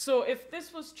 So if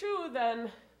this was true,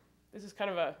 then this is kind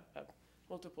of a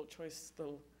multiple choice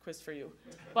little quiz for you.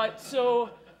 But so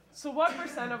what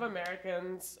 % of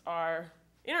Americans are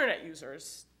internet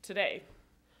users today?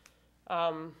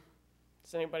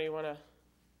 Does anybody want to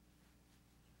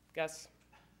guess?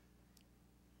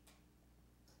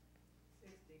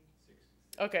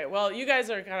 Okay, well, you guys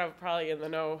are kind of probably in the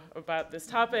know about this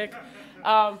topic.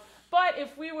 But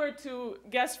if we were to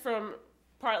guess from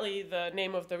partly the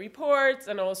name of the reports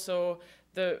and also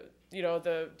the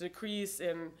decrease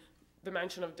in the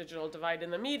mention of digital divide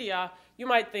in the media, you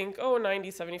might think, oh,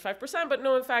 90, 75%. But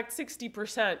no, in fact,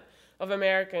 60% of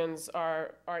Americans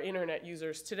are internet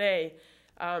users today.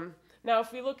 Now,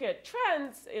 if we look at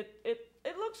trends,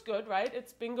 it looks good, right?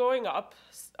 It's been going up,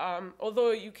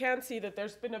 although you can see that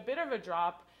there's been a bit of a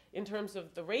drop in terms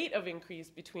of the rate of increase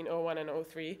between 01 and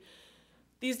 03.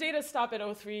 These data stop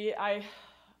at 03.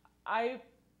 I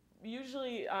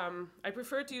usually, I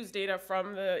prefer to use data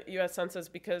from the US Census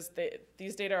because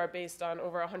these data are based on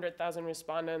over 100,000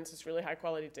 respondents. It's really high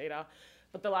quality data.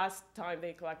 But the last time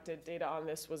they collected data on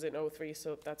this was in 03,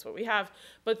 so that's what we have.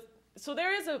 But so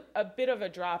there is a bit of a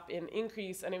drop in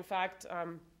increase, and in fact,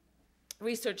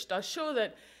 research does show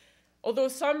that although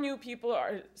some new people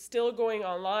are still going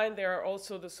online, there are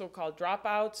also the so-called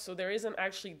dropouts, so there isn't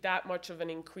actually that much of an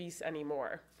increase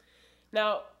anymore.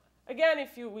 Now, again,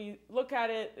 if we look at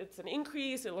it, it's an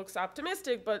increase, it looks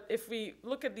optimistic, but if we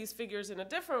look at these figures in a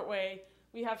different way,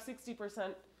 we have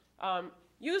 60%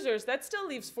 users. That still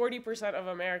leaves 40% of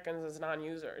Americans as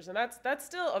non-users, and that's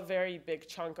still a very big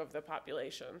chunk of the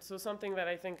population. So something that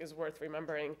I think is worth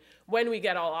remembering when we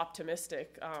get all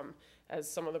optimistic, as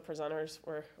some of the presenters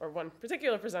were, or one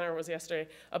particular presenter was yesterday,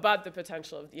 about the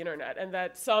potential of the internet, and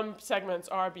that some segments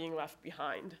are being left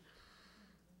behind.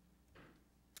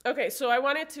 Okay, so I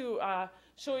wanted to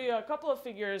show you a couple of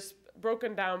figures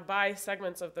broken down by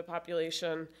segments of the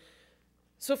population.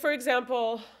 So for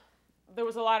example, there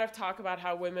was a lot of talk about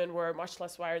how women were much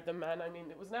less wired than men. I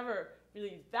mean, it was never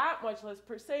really that much less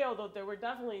per se, although there were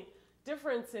definitely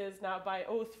differences. Now by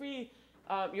 03,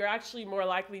 you're actually more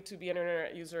likely to be an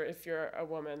internet user if you're a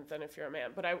woman than if you're a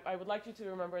man. But I would like you to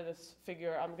remember this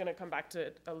figure. I'm going to come back to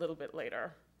it a little bit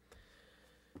later.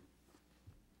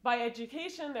 By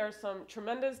education, there are some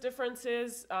tremendous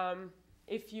differences.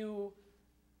 If you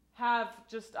have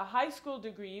just a high school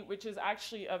degree, which is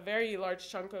actually a very large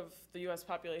chunk of the US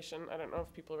population, I don't know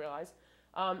if people realize,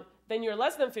 then you're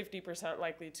less than 50%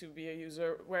 likely to be a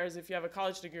user, whereas if you have a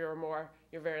college degree or more,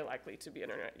 you're very likely to be an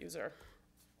internet user.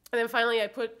 And then finally, I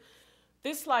put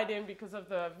this slide in because of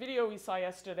the video we saw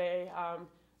yesterday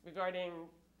regarding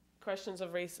questions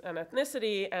of race and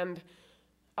ethnicity. And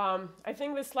I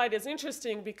think this slide is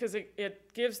interesting because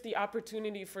it gives the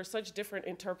opportunity for such different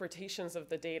interpretations of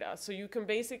the data. So you can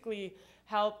basically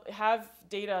have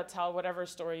data tell whatever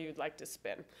story you'd like to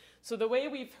spin. So the way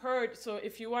we've heard, so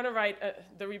if you want to write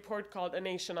the report called A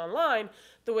Nation Online,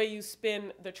 the way you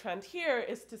spin the trend here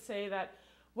is to say that,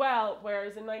 well,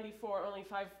 whereas in '94 only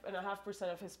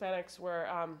 5.5% of Hispanics were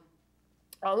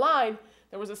online,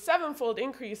 there was a 7-fold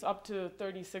increase up to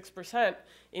 36%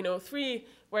 in '03,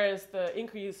 whereas the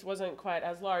increase wasn't quite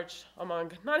as large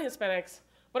among non-Hispanics.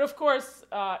 But of course,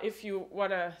 if you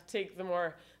want to take the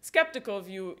more skeptical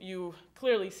view, you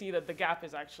clearly see that the gap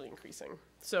is actually increasing.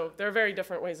 So there are very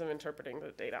different ways of interpreting the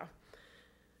data.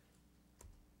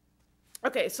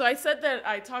 Okay, so I said that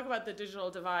I talk about the digital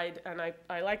divide, and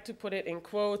I like to put it in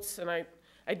quotes, and I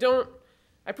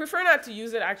prefer not to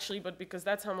use it actually, but because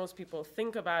that's how most people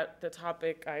think about the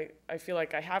topic, I feel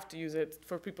like I have to use it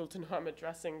for people to know I'm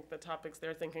addressing the topics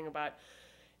they're thinking about.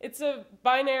 It's a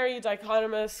binary,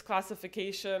 dichotomous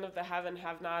classification of the have and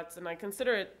have-nots, and I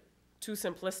consider it too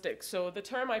simplistic. So the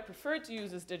term I prefer to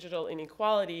use is digital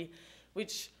inequality,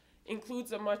 which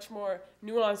includes a much more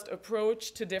nuanced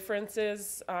approach to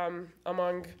differences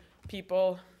among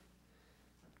people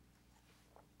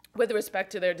with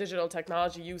respect to their digital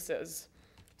technology uses.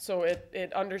 So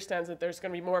it understands that there's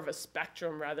going to be more of a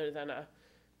spectrum rather than a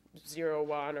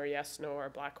 0-1 or yes-no or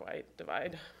black-white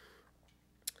divide.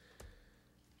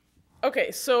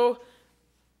 Okay, so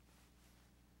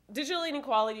digital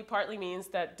inequality partly means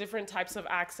that different types of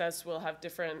access will have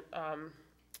different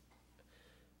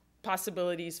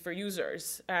possibilities for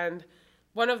users. And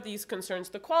one of these concerns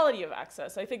the quality of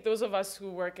access. I think those of us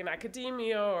who work in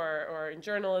academia or in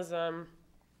journalism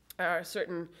or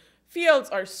certain fields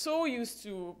are so used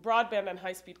to broadband and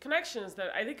high-speed connections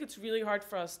that I think it's really hard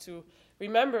for us to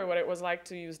remember what it was like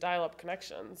to use dial-up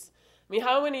connections. I mean,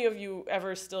 how many of you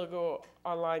ever still go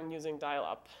online using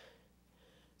dial-up?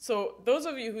 So those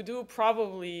of you who do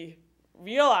probably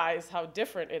realize how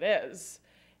different it is.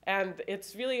 And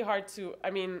it's really hard to, I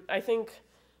mean, I think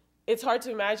it's hard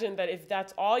to imagine that if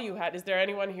that's all you had, is there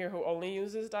anyone here who only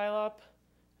uses dial-up?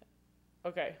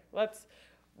 Okay,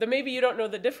 then maybe you don't know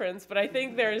the difference, but I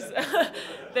think there's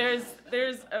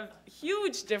there's a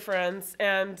huge difference.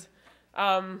 And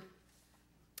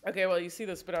okay, well, you see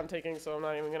the spit I'm taking, so I'm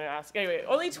not even going to ask. Anyway,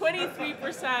 only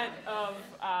 23%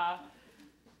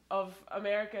 of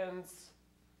Americans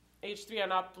age 3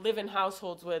 and up live in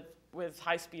households with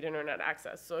high-speed internet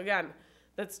access. So again,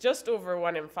 that's just over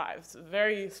 1 in 5. It's a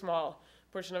very small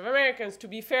portion of Americans. To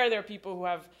be fair, there are people who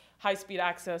have high-speed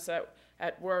access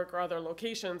at work or other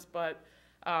locations, but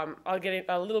I'll get in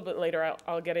a little bit later.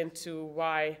 I'll get into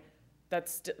why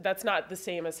that's not the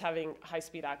same as having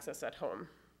high-speed access at home.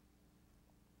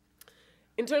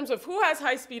 In terms of who has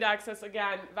high-speed access,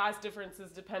 again, vast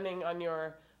differences depending on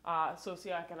your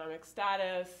socioeconomic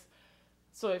status.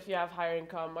 So if you have higher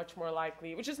income, much more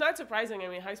likely, which is not surprising. I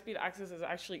mean, high-speed access is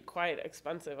actually quite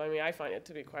expensive. I mean, I find it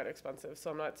to be quite expensive,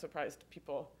 so I'm not surprised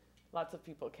lots of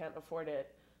people can't afford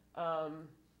it.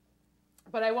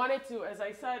 But I wanted to, as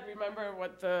I said, remember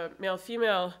what the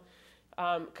male-female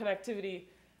connectivity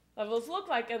levels look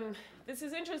like. And this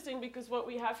is interesting because what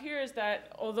we have here is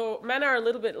that although men are a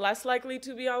little bit less likely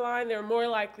to be online, they're more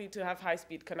likely to have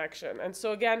high-speed connection. And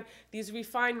so again, these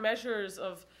refined measures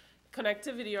of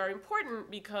connectivity are important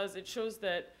because it shows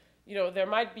that there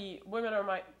might be women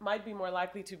might be more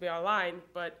likely to be online,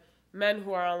 but men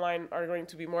who are online are going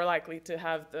to be more likely to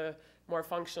have the more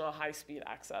functional high-speed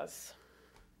access.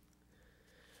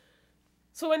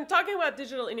 So when talking about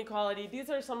digital inequality, these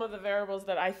are some of the variables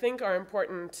that I think are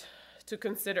important to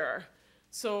consider.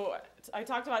 So I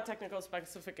talked about technical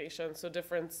specification, so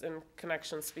difference in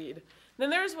connection speed. Then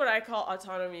there's what I call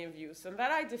autonomy of use, and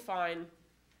that I define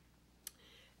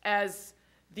as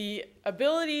the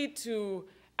ability to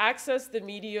access the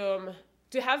medium,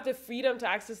 to have the freedom to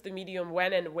access the medium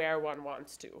when and where one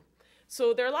wants to.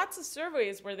 So there are lots of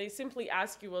surveys where they simply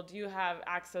ask you, well, do you have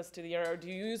access to the internet, or do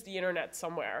you use the internet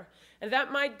somewhere? And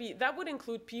that would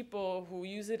include people who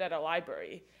use it at a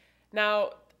library.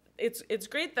 Now, it's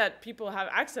great that people have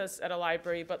access at a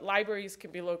library, but libraries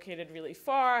can be located really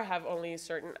far, have only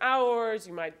certain hours,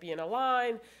 you might be in a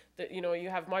line, that, you know, you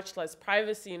have much less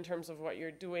privacy in terms of what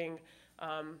you're doing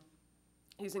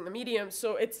using the medium.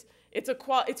 So it's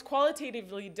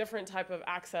qualitatively different type of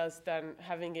access than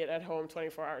having it at home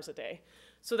 24 hours a day.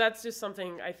 So that's just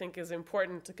something I think is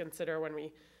important to consider when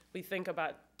we think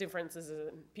about differences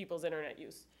in people's internet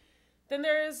use. Then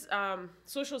there is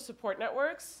social support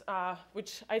networks,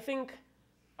 which I think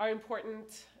are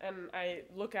important and I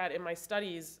look at in my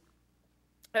studies.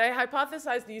 And I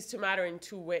hypothesize these to matter in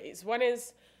two ways. One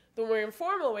is the more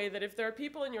informal way that if there are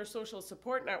people in your social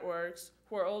support networks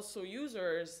who are also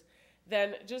users,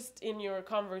 then just in your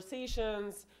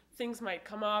conversations, things might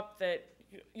come up that,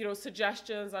 you know,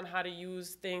 suggestions on how to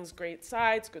use things, great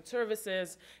sites, good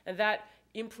services, and that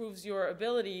improves your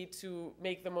ability to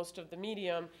make the most of the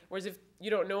medium. Whereas if you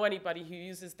don't know anybody who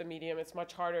uses the medium, it's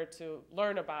much harder to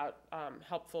learn about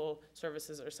helpful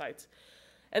services or sites.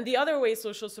 And the other way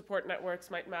social support networks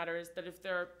might matter is that if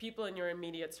there are people in your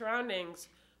immediate surroundings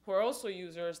who are also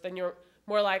users, then you're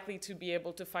more likely to be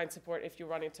able to find support if you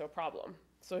run into a problem.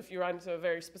 So if you run into a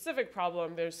very specific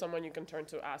problem, there's someone you can turn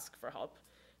to ask for help.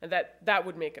 And that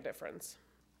would make a difference.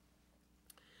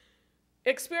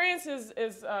 Experience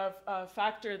is a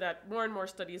factor that more and more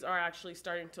studies are actually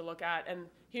starting to look at. And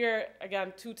here,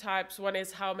 again, two types. One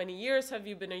is how many years have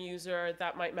you been a user?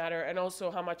 That might matter. And also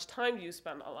how much time do you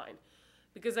spend online?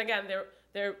 Because again,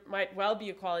 there might well be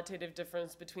a qualitative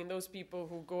difference between those people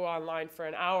who go online for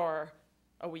an hour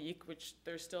a week, which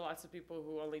there's still lots of people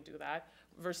who only do that,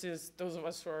 versus those of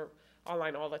us who are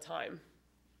online all the time.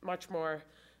 Much more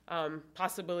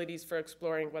possibilities for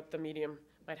exploring what the medium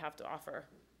might have to offer.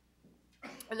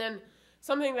 And then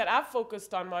something that I've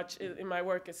focused on much in my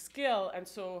work is skill. And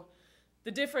so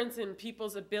the difference in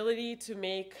people's ability to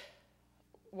make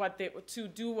to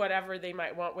do whatever they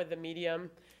might want with the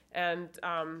medium. And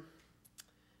I'm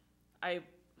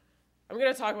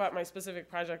going to talk about my specific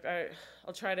project.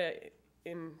 I'll try to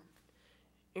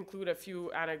include a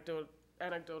few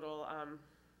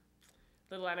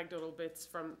little anecdotal bits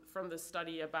from the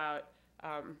study about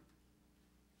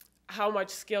how much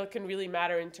skill can really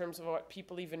matter in terms of what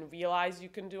people even realize you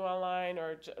can do online.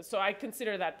 So I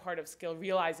consider that part of skill,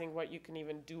 realizing what you can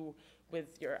even do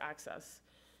with your access.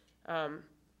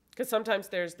 Because sometimes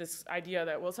there's this idea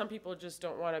that, well, some people just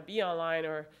don't want to be online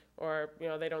or you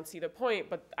know, they don't see the point,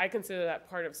 but I consider that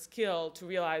part of skill to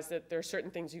realize that there are certain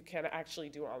things you can actually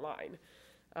do online.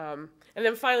 And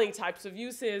then finally, types of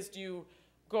uses. Do you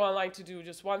go online to do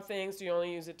just one thing? Do you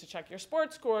only use it to check your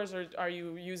sports scores, or are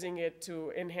you using it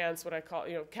to enhance what I call,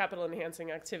 you know, capital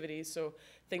enhancing activities? So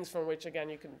things from which, again,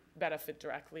 you can benefit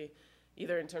directly,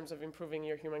 either in terms of improving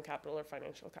your human capital or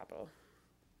financial capital.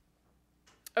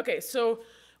 Okay, so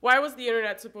why was the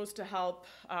internet supposed to help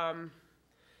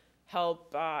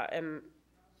and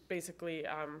basically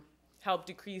help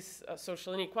decrease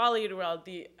social inequality? Well,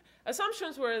 the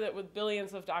assumptions were that with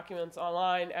billions of documents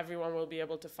online, everyone will be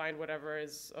able to find whatever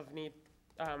is of need.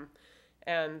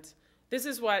 And this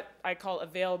is what I call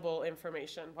available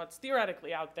information. What's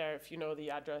theoretically out there, if you know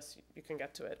the address, you can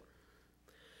get to it.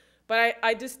 But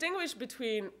I distinguish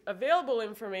between available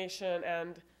information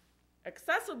and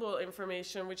accessible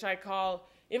information, which I call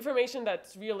information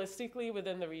that's realistically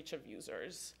within the reach of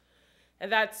users.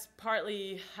 And that's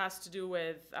partly has to do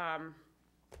with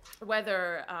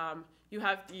whether you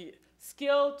have the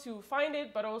skill to find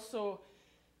it, but also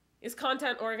is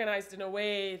content organized in a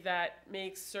way that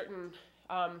makes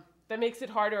it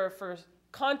harder for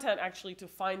content actually to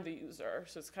find the user.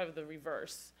 So it's kind of the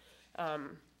reverse.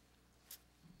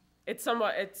 It's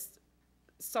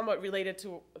somewhat related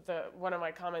to one of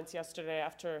my comments yesterday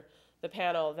after the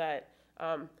panel that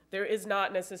there is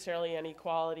not necessarily any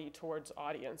equality towards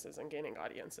audiences and gaining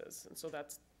audiences. And so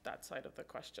that's that side of the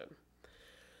question.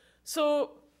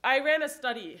 So I ran a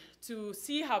study to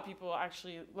see how people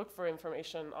actually look for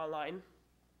information online.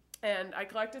 And I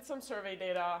collected some survey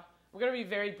data. I'm going to be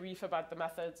very brief about the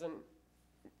methods, and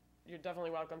you're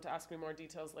definitely welcome to ask me more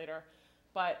details later.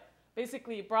 But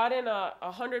basically brought in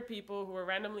 100 people who were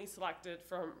randomly selected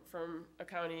from a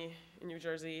county in New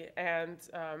Jersey. And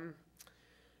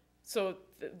so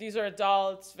these are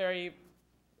adults, very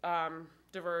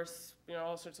diverse, you know,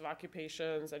 all sorts of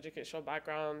occupations, educational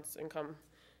backgrounds, income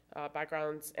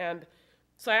backgrounds. And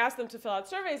so I asked them to fill out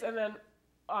surveys and then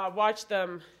watch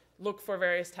them look for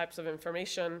various types of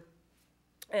information.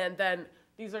 And then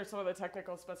these are some of the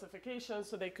technical specifications,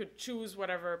 so they could choose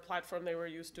whatever platform they were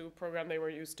used to, program they were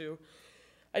used to.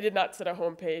 I did not set a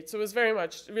home page, so it was very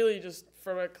much really just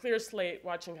from a clear slate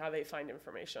watching how they find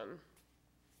information.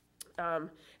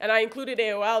 And I included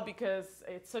AOL because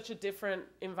it's such a different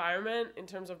environment in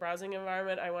terms of browsing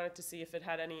environment. I wanted to see if it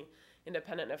had any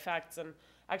independent effects. And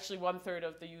actually 1/3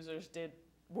 of the users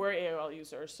were AOL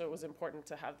users, so it was important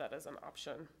to have that as an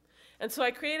option. And so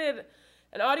I created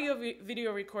an audio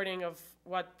video recording of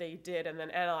what they did and then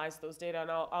analyzed those data.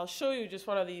 And I'll show you just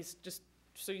one of these just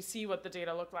so you see what the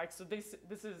data look like. So this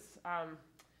is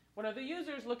one of the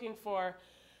users looking for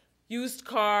used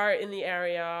car in the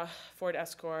area, Ford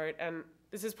Escort. And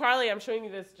this is partly, I'm showing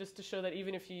you this just to show that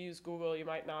even if you use Google, you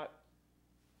might not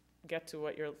get to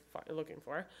what you're looking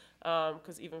for.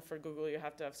 Because even for Google, you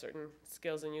have to have certain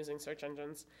skills in using search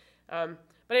engines.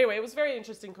 But anyway, it was very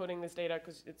interesting coding this data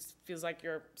because it feels like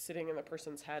you're sitting in the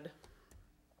person's head.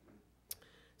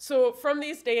 So from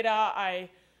these data,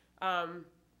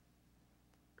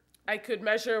 I could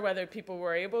measure whether people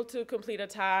were able to complete a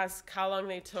task, how long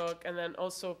they took, and then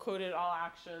also coded all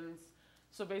actions.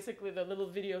 So basically, the little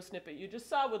video snippet you just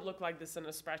saw would look like this in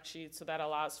a spreadsheet, so that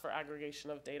allows for aggregation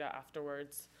of data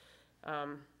afterwards.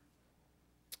 So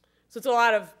it's a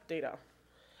lot of data.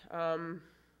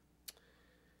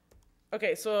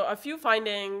 Okay, so a few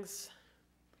findings.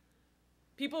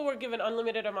 People were given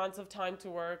unlimited amounts of time to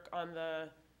work on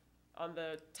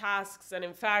the tasks, and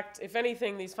in fact, if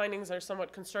anything, these findings are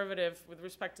somewhat conservative with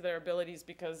respect to their abilities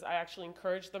because I actually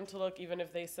encouraged them to look even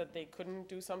if they said they couldn't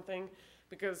do something,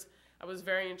 because I was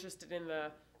very interested in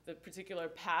the particular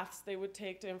paths they would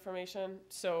take to information.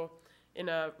 So in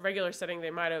a regular setting,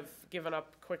 they might have given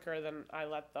up quicker than I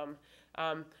let them.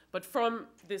 But from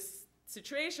this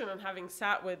situation and having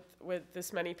sat with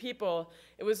this many people,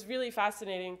 it was really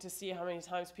fascinating to see how many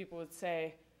times people would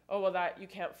say, oh, well, you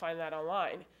can't find that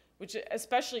online. Which,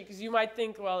 especially because you might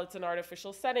think, well, it's an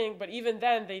artificial setting, but even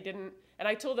then they didn't, and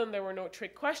I told them there were no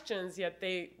trick questions, yet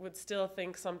they would still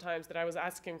think sometimes that I was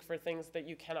asking for things that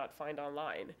you cannot find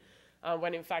online,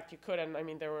 when in fact you could, and I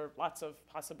mean, there were lots of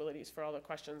possibilities for all the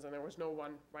questions, and there was no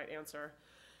one right answer.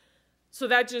 So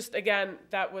that just, again,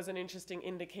 that was an interesting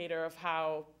indicator of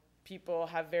how people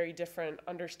have very different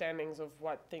understandings of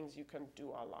what things you can do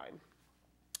online.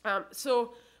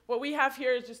 So what we have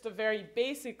here is just a very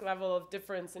basic level of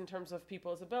difference in terms of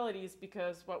people's abilities,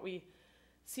 because what we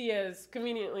see is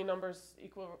conveniently numbers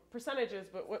equal percentages,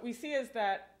 but what we see is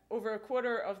that over a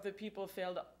quarter of the people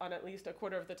failed on at least a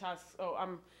quarter of the tasks. Oh,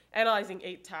 I'm analyzing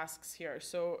 8 tasks here.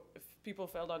 So if people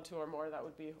failed on 2 or more, that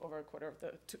would be over a quarter of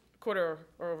the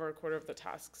over a quarter of the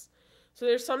tasks. So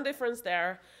there's some difference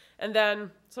there. And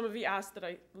then some of you asked that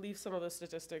I leave some of the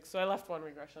statistics, so I left one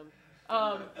regression.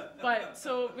 But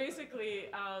so basically,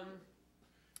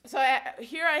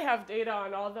 here I have data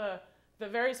on all the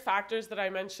various factors that I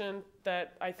mentioned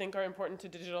that I think are important to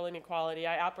digital inequality.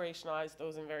 I operationalized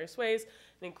those in various ways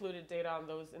and included data on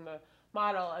those in the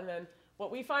model. And then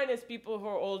what we find is people who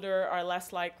are older are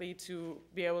less likely to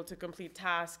be able to complete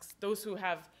tasks. Those who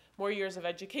have more years of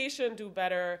education do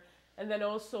better. And then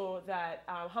also that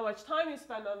how much time you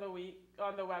spend on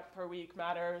the web per week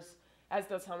matters, as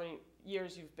does how many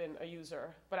years you've been a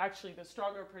user. But actually, the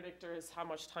stronger predictor is how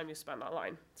much time you spend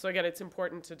online. So again, it's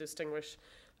important to distinguish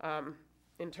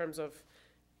in terms of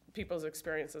people's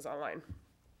experiences online.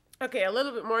 Okay, a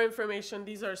little bit more information.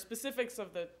 These are specifics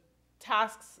of the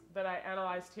tasks that I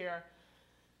analyzed here.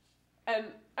 And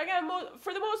again,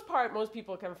 for the most part, most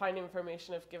people can find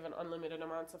information if given unlimited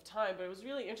amounts of time. But it was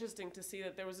really interesting to see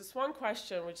that there was this one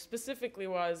question which specifically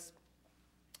was,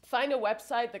 find a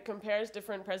website that compares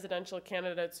different presidential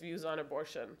candidates' views on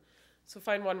abortion. So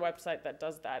find one website that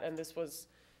does that. And this was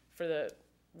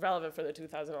relevant for the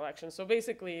 2000 election. So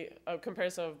basically, a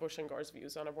comparison of Bush and Gore's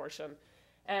views on abortion.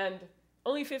 And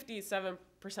only 57%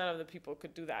 of the people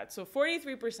could do that. So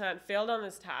 43% failed on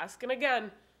this task. And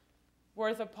again,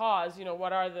 worth a pause,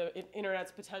 what are the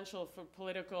internet's potential for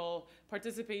political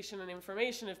participation and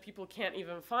information if people can't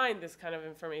even find this kind of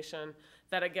information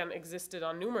that, again, existed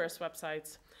on numerous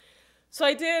websites. So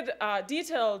I did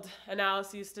detailed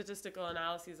analyses, statistical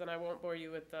analyses, and I won't bore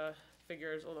you with the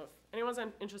figures, although if anyone's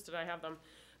interested, I have them.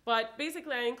 But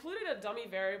basically, I included a dummy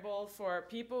variable for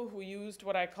people who used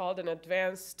what I called an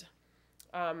advanced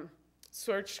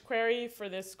search query for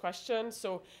this question.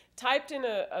 So typed in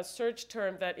a search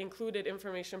term that included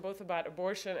information both about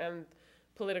abortion and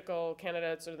political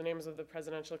candidates or the names of the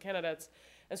presidential candidates.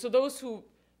 And so those who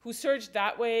searched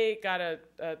that way got a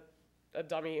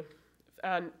dummy.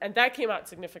 And that came out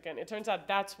significant. It turns out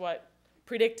that's what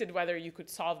predicted whether you could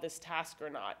solve this task or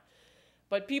not.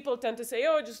 But people tend to say,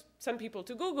 oh, just send people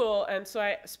to Google. And so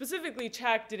I specifically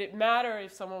checked, did it matter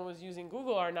if someone was using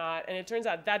Google or not? And it turns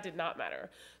out that did not matter.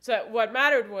 So what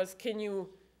mattered was, can you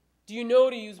do you know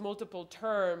to use multiple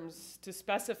terms to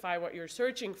specify what you're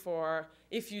searching for?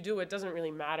 If you do, it doesn't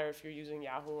really matter if you're using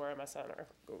Yahoo or MSN or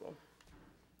Google.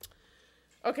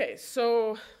 Okay,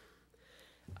 so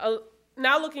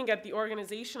now looking at the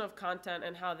organization of content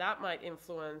and how that might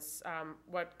influence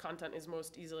what content is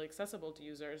most easily accessible to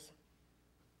users.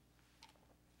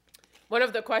 One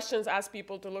of the questions asked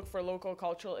people to look for local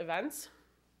cultural events.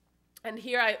 And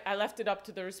here I left it up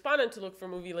to the respondent to look for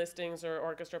movie listings or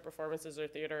orchestra performances or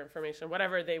theater information,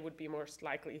 whatever they would be most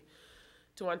likely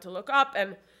to want to look up.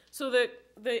 And so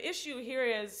the issue here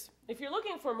is, if you're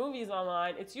looking for movies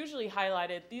online, it's usually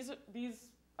highlighted. These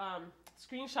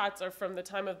screenshots are from the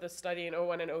time of the study in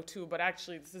 01 and 02, but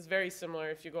actually this is very similar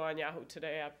if you go on Yahoo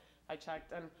today. I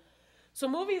checked. And so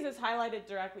movies is highlighted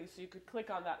directly, so you could click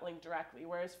on that link directly.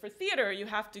 Whereas for theater, you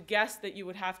have to guess that you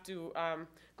would have to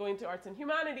go into arts and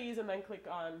humanities and then click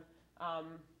on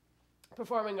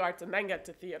performing arts and then get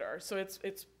to theater. So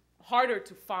it's harder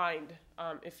to find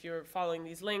if you're following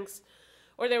these links.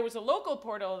 Or there was a local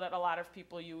portal that a lot of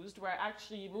people used where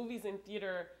actually movies in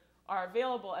theater are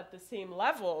available at the same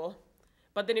level.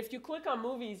 But then if you click on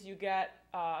movies, you get,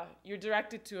 you're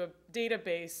directed to a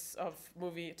database of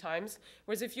movie times.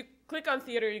 Whereas if you click on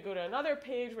theater, you go to another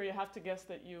page where you have to guess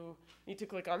that you need to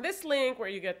click on this link, where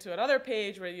you get to another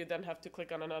page where you then have to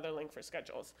click on another link for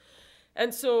schedules.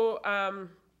 And so,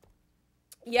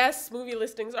 yes, movie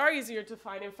listings are easier to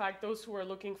find. In fact, those who are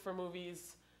looking for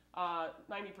movies,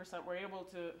 90% were able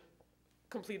to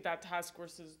complete that task,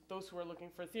 versus those who were looking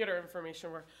for theater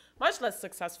information were much less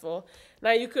successful.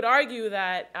 Now, you could argue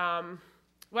that,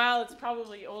 well, it's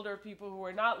probably older people who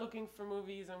are not looking for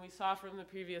movies, and we saw from the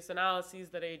previous analyses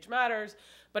that age matters.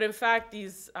 But in fact,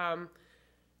 these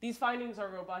findings are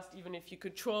robust even if you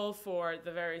control for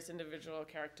the various individual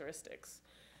characteristics.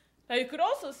 Now, you could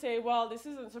also say, well, this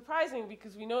isn't surprising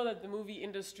because we know that the movie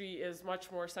industry is much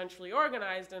more centrally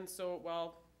organized, and so,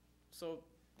 well, so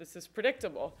this is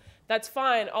predictable. That's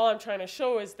fine. All I'm trying to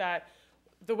show is that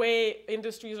the way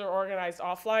industries are organized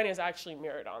offline is actually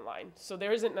mirrored online. So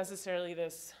there isn't necessarily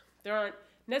there aren't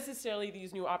necessarily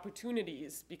these new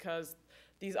opportunities because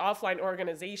these offline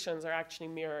organizations are actually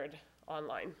mirrored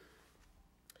online.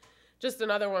 Just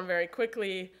another one very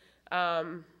quickly.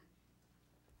 How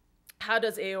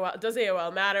does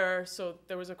AOL matter? So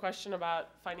there was a question about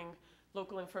finding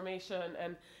local information,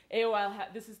 and AOL,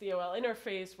 this is the AOL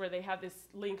interface where they have this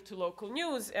link to local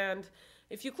news, and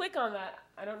if you click on that,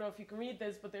 I don't know if you can read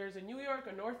this, but there's a New York,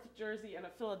 a North Jersey, and a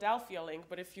Philadelphia link,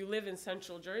 but if you live in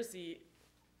Central Jersey,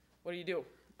 what do?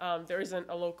 There isn't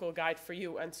a local guide for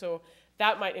you, and so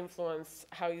that might influence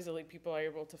how easily people are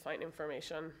able to find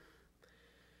information.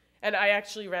 And I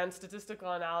actually ran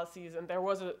statistical analyses, and there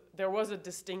was a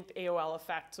distinct AOL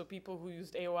effect, so people who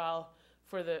used AOL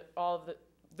for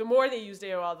the more they used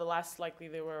AOL, the less likely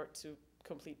they were to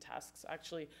complete tasks,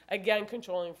 actually. Again,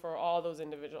 controlling for all those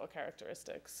individual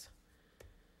characteristics.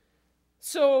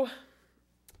 So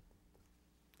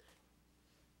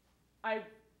I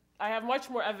have much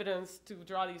more evidence to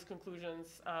draw these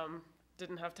conclusions.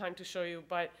 Didn't have time to show you,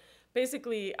 but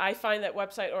basically I find that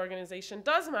website organization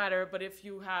does matter, but if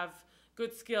you have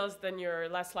good skills, then you're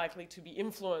less likely to be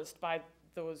influenced by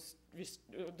those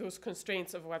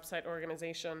constraints of website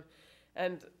organization.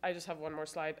 And I just have one more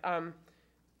slide.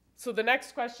 So the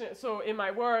next question, so in my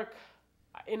work,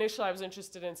 initially I was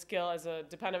interested in skill as a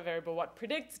dependent variable, what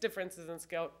predicts differences in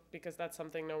skill, because that's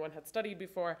something no one had studied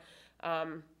before.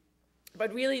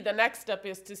 But really the next step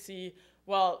is to see,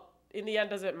 well, in the end,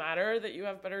 does it matter that you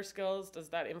have better skills? Does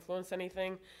that influence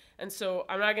anything? And so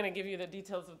I'm not going to give you the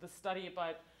details of the study,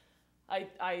 but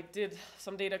I did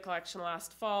some data collection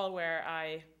last fall where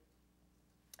I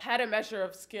had a measure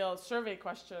of skill survey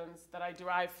questions that I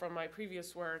derived from my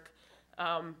previous work,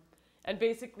 and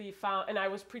basically found, and I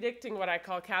was predicting what I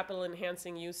call capital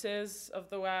enhancing uses of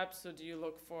the web. So do you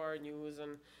look for news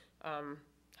and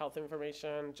health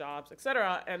information, jobs,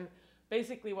 etc. And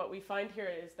basically what we find here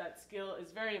is that skill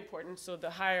is very important. So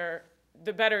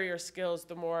the better your skills,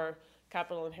 the more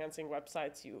capital enhancing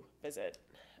websites you visit.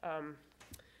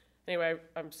 Anyway,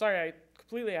 I'm sorry I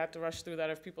completely had to rush through that.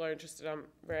 If people are interested, I'm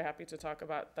very happy to talk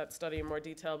about that study in more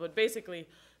detail. But basically,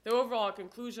 the overall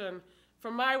conclusion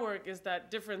from my work is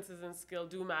that differences in skill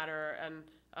do matter, and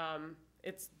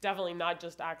it's definitely not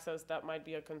just access that might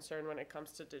be a concern when it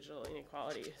comes to digital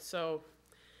inequality. So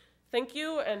thank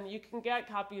you, and you can get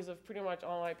copies of pretty much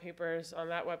all my papers on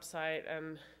that website,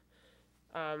 and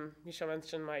Misha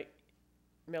mentioned my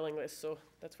mailing list, so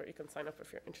that's where you can sign up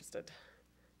if you're interested.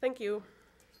 Thank you.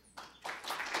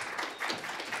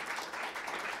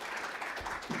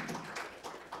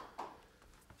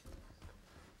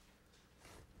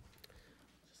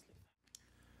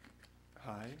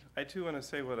 I too want to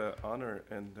say what an honor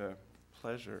and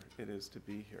pleasure it is to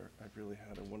be here. I've really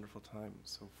had a wonderful time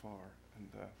so far, and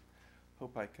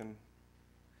hope I can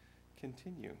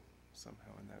continue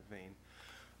somehow in that vein.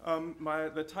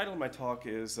 The title of my talk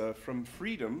is From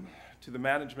Freedom to the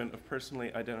Management of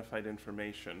Personally Identified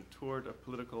Information Toward a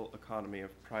Political Economy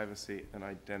of Privacy and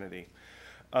Identity.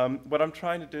 What I'm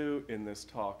trying to do in this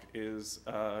talk is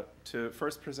to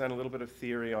first present a little bit of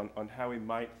theory on how we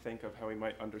might think of, how we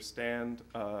might understand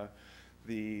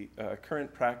the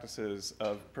current practices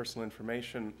of personal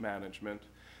information management,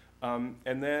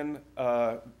 and then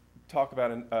talk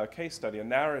about a case study, a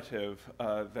narrative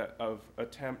of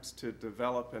attempts to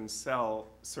develop and sell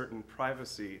certain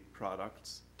privacy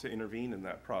products to intervene in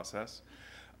that process.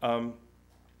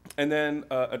 And then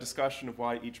a discussion of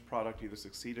why each product either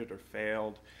succeeded or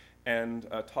failed, and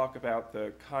talk about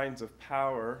the kinds of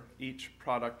power each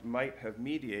product might have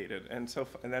mediated. And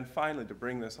then finally, to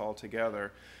bring this all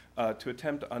together, to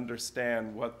attempt to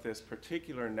understand what this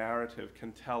particular narrative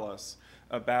can tell us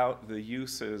about the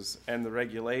uses and the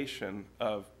regulation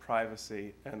of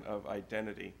privacy and of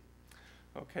identity.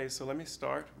 Okay, so let me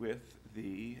start with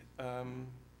the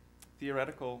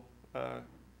theoretical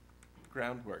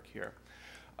groundwork here.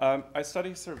 I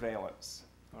study surveillance,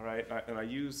 all right, and I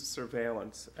use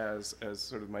surveillance as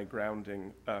sort of my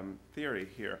grounding theory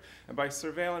here. And by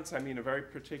surveillance, I mean I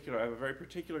have a very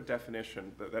particular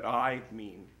definition that I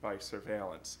mean by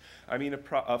surveillance. I mean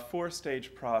a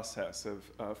four-stage process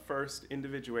of first,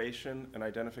 individuation and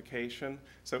identification.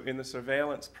 So in the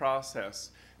surveillance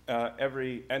process,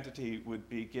 every entity would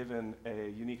be given a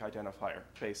unique identifier,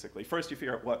 basically. First, you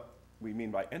figure out what we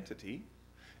mean by entity,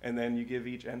 and then you give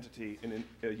each entity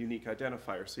a unique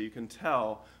identifier. So you can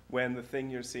tell when the thing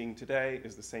you're seeing today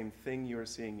is the same thing you were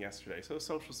seeing yesterday. So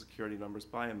social security numbers,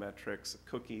 biometrics,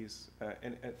 cookies,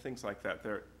 and things like that.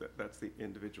 That's the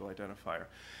individual identifier.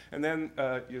 And then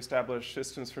you establish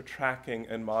systems for tracking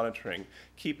and monitoring,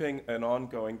 keeping an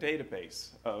ongoing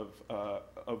database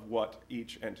of what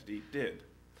each entity did.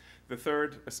 The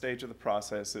third stage of the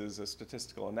process is a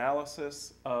statistical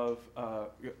analysis of all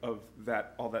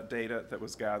that data that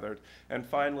was gathered. And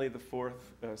finally, the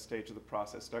fourth stage of the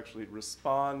process to actually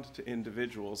respond to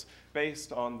individuals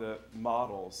based on the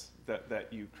models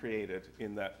that you created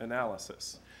in that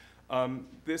analysis.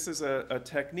 This is a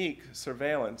technique,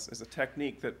 surveillance is a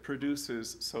technique that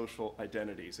produces social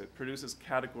identities. It produces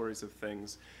categories of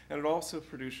things, and it also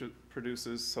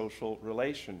produces social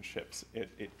relationships.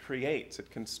 It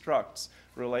constructs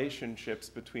relationships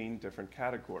between different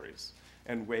categories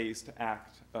and ways to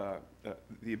act,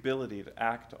 the ability to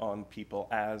act on people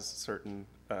as certain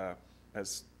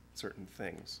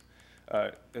things.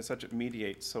 As such, it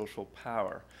mediates social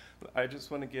power. I just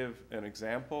want to give an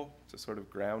example to sort of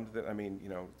ground that. I mean,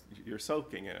 you're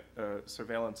soaking in it.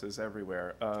 Surveillance is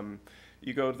everywhere.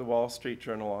 You go to the Wall Street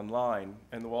Journal online,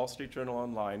 and the Wall Street Journal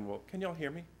online will, can y'all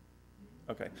hear me?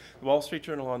 Okay. The Wall Street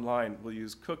Journal online will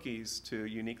use cookies to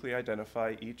uniquely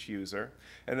identify each user,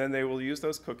 and then they will use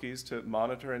those cookies to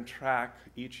monitor and track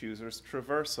each user's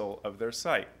traversal of their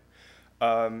site.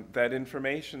 That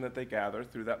information that they gather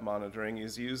through that monitoring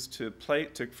is used to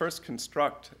first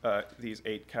construct these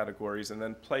 8 categories and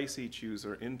then place each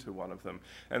user into one of them.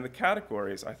 And the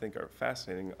categories, I think, are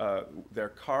fascinating. They're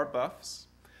car buffs,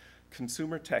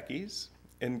 consumer techies,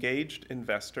 engaged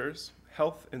investors,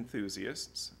 health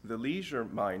enthusiasts, the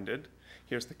leisure-minded.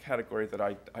 Here's the category that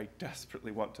I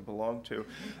desperately want to belong to.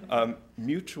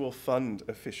 Mutual fund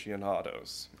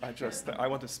aficionados. I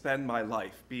want to spend my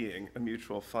life being a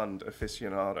mutual fund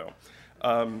aficionado.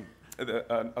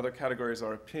 Other categories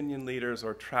are opinion leaders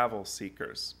or travel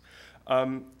seekers.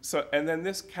 And then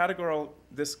this categorical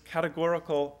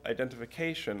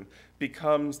identification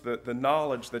becomes the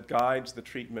knowledge that guides the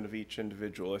treatment of each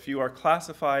individual. If you are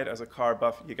classified as a car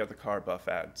buff, you get the car buff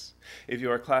ads. If you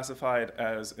are classified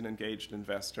as an engaged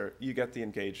investor, you get the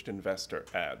engaged investor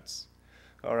ads.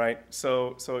 All right,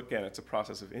 so again, it's a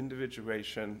process of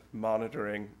individuation,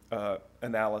 monitoring,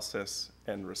 analysis,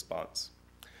 and response.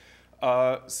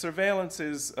 Surveillance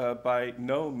is by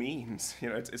no means,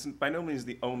 it's by no means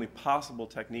the only possible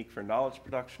technique for knowledge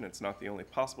production. It's not the only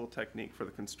possible technique for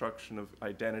the construction of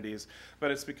identities,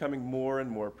 but it's becoming more and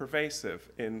more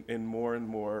pervasive in more and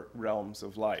more realms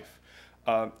of life.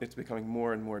 It's becoming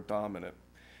more and more dominant.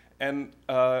 And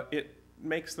it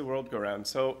makes the world go round.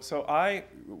 So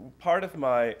part of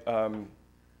my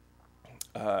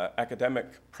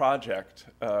academic project,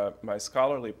 my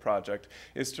scholarly project,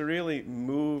 is to really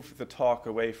move the talk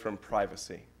away from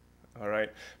privacy. All right,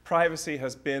 privacy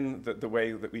has been the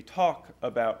way that we talk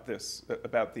about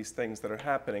these things that are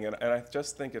happening, and I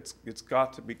just think we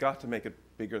got to make it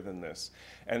bigger than this.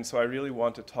 And so I really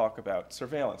want to talk about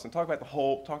surveillance and talk about the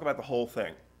whole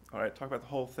thing. All right, talk about the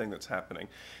whole thing that's happening.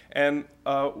 And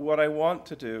what I want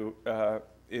to do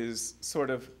is sort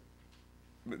of,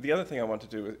 the other thing I want to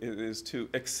do is to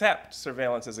accept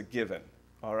surveillance as a given.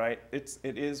 All right, it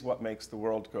is what makes the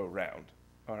world go round.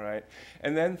 All right,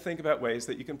 and then think about ways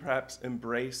that you can perhaps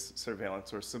embrace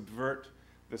surveillance or subvert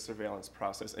the surveillance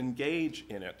process, engage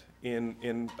in it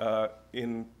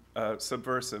in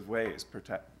subversive ways,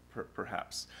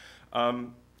 perhaps.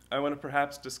 I want to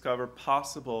perhaps discover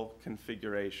possible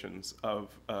configurations of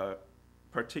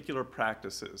particular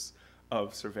practices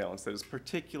of surveillance, that is,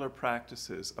 particular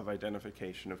practices of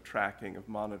identification, of tracking, of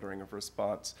monitoring, of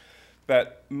response,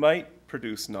 that might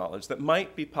produce knowledge, that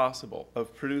might be possible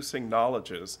of producing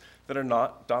knowledges that are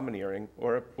not domineering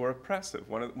or oppressive.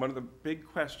 One of the big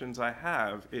questions I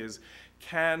have is,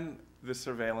 can the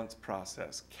surveillance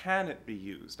process, can it be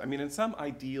used? I mean, in some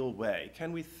ideal way,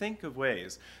 can we think of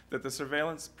ways that the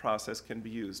surveillance process can be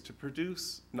used to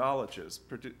produce knowledges,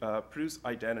 produce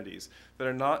identities that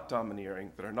are not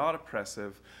domineering, that are not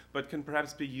oppressive, but can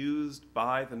perhaps be used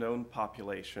by the known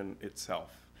population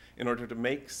itself in order to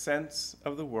make sense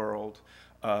of the world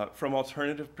from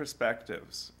alternative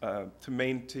perspectives,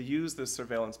 to use this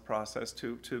surveillance process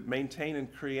to maintain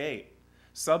and create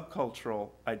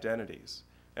subcultural identities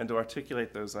and to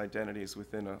articulate those identities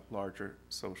within a larger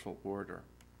social order.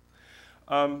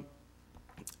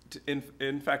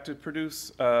 In fact, to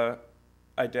produce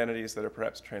identities that are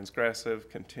perhaps transgressive,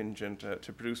 contingent,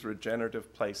 to produce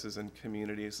regenerative places and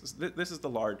communities. This is the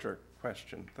larger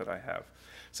question that I have.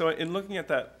 So in looking at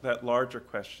that larger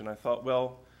question, I thought,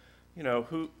 well, you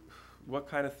know, what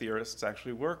kind of theorists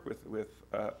actually work with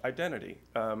identity?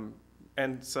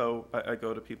 And so I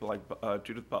go to people like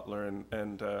Judith Butler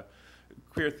and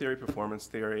queer theory, performance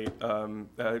theory,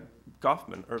 Irving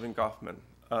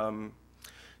Goffman.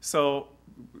 So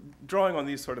drawing on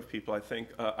these sort of people, I think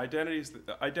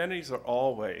identities are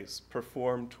always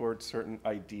performed towards certain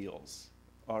ideals.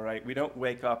 All right, we don't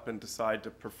wake up and decide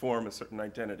to perform a certain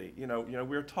identity. You know,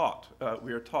 we're taught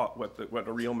what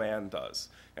a real man does,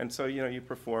 and so you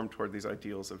perform toward these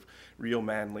ideals of real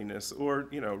manliness or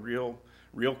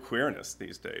real queerness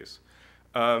these days.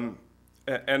 And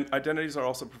identities are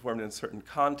also performed in certain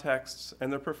contexts, and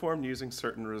they're performed using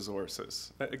certain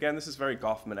resources. Again, this is very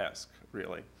Goffman-esque,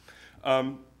 really.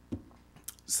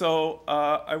 So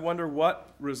I wonder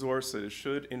what resources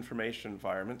should information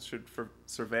environments, should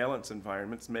surveillance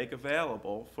environments make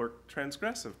available for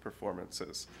transgressive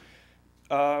performances?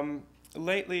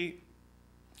 Lately,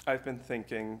 I've been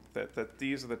thinking that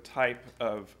these are the type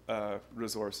of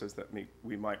resources that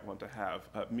we might want to have.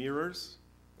 Mirrors,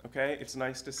 okay? It's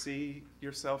nice to see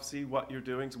yourself, see what you're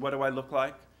doing. So what do I look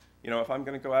like? If I'm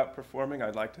going to go out performing,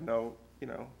 I'd like to know,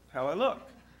 how I look.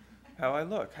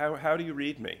 How do you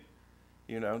read me?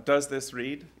 Does this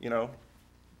read?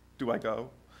 Do I go?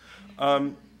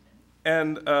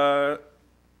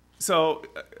 So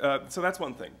that's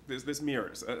one thing. There's this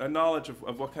mirrors, a knowledge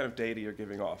of what kind of data you're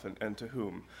giving off and to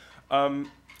whom.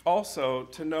 Also,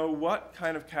 to know what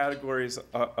kind of categories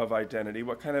of identity,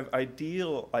 what kind of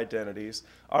ideal identities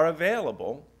are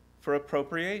available for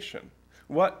appropriation.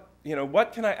 What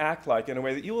can I act like in a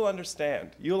way that you will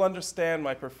understand? You'll understand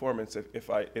my performance if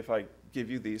I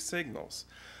give you these signals.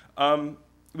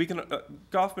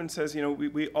 Goffman says,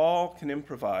 we all can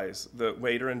improvise the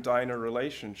waiter and diner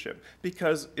relationship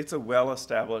because it's a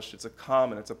well-established, it's a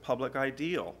common, it's a public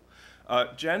ideal.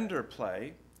 Gender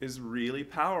play is really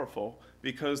powerful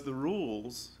because the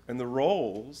rules and the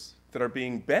roles that are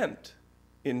being bent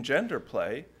in gender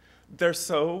play, they're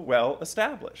so well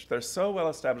established. They're so well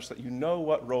established that you know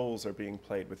what roles are being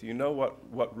played with. You know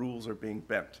what rules are being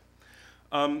bent.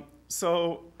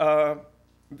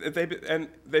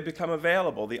 They become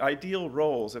available. The ideal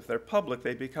roles, if they're public,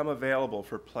 they become available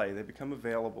for play. They become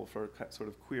available for sort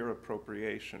of queer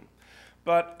appropriation.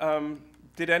 But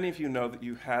did any of you know that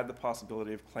you had the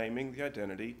possibility of claiming the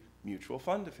identity mutual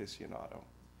fund aficionado?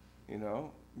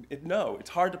 No, it's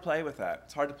hard to play with that.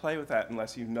 It's hard to play with that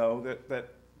unless you know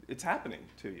that it's happening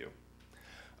to you.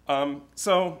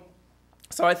 So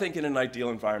I think in an ideal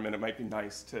environment, it might be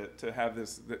nice to have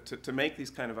this, to make these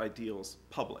kind of ideals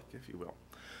public, if you will.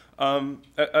 Third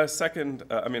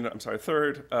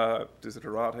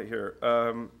desiderata here,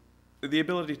 the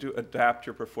ability to adapt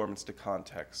your performance to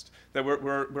context. That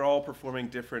we're all performing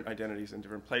different identities in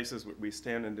different places. We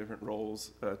stand in different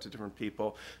roles to different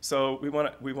people. So we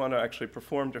want to actually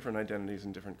perform different identities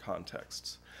in different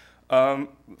contexts.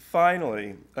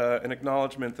 Finally, an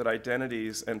acknowledgement that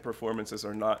identities and performances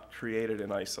are not created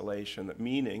in isolation, that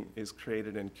meaning is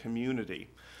created in community.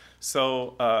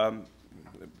 So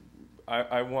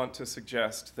I want to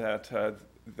suggest that,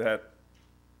 that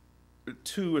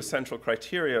two essential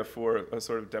criteria for a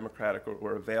sort of democratic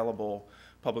or available,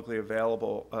 publicly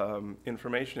available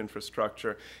information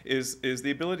infrastructure is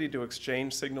the ability to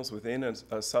exchange signals within a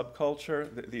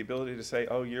subculture, the ability to say,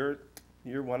 oh, you're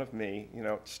one of me, you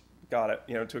know, got it,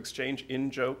 you know, to exchange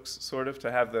in-jokes, sort of,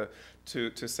 to have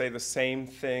to say the same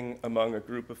thing among a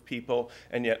group of people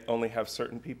and yet only have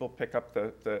certain people pick up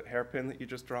the hairpin that you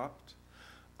just dropped.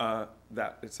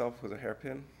 That itself was a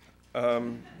hairpin.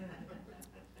 And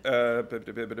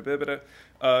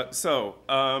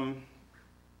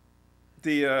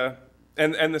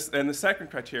the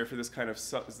second criteria for this kind of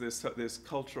this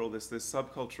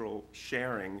subcultural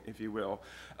sharing, if you will,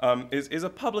 is a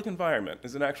public environment,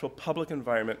 is an actual public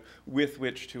environment with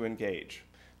which to engage.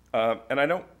 And I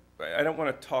don't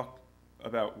want to talk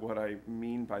about what I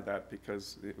mean by that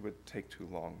because it would take too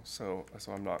long, so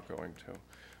I'm not going to.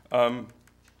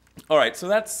 All right, so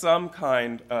that's some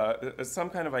kind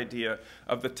of idea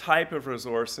of the type of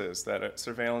resources that a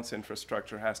surveillance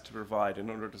infrastructure has to provide in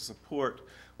order to support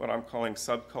what I'm calling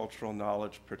subcultural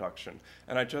knowledge production.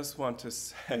 And I just want to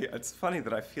say, it's funny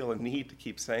that I feel a need to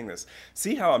keep saying this.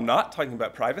 See how I'm not talking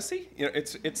about privacy? You know,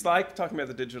 it's like talking about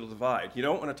the digital divide. You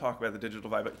don't want to talk about the digital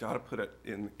divide, but you've got to put it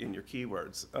in your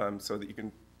keywords so that you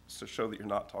can show that you're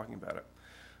not talking about it.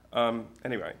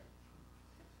 Anyway.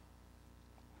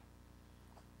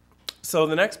 So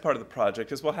the next part of the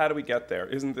project is, well, how do we get there?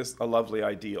 Isn't this a lovely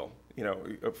ideal? You know,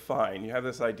 fine, you have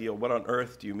this ideal. What on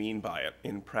earth do you mean by it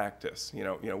in practice? You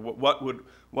know, what would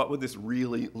this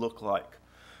really look like?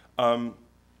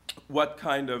 What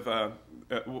kind of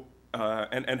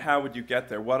and how would you get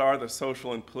there? What are the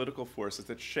social and political forces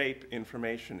that shape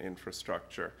information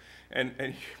infrastructure?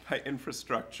 And by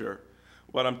infrastructure,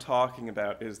 what I'm talking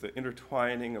about is the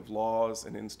intertwining of laws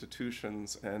and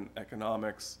institutions and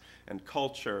economics and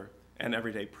culture and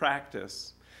everyday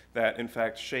practice that, in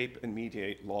fact, shape and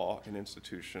mediate law and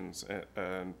institutions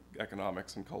and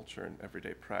economics and culture and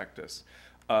everyday practice.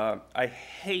 I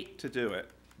hate to do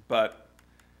it, but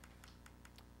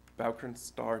Bowker and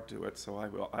Starr do it, so I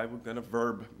will. I'm going to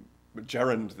verb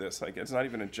gerund this, I guess. It's not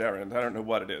even a gerund. I don't know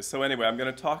what it is. So anyway, I'm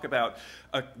going to talk about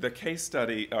the case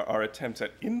study, our attempts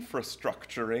at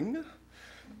infrastructuring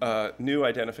new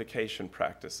identification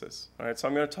practices. All right, so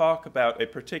I'm going to talk about a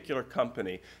particular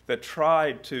company that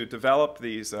tried to develop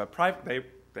these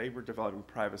they were developing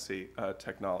privacy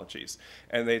technologies,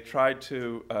 and they tried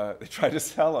to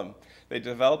sell them. They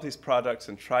developed these products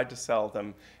and tried to sell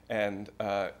them, and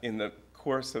in the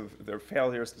course of their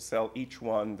failures to sell each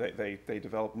one, they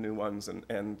developed new ones,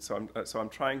 and so I'm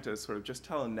trying to sort of just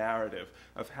tell a narrative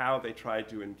of how they tried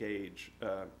to engage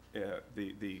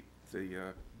the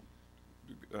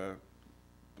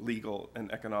legal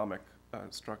and economic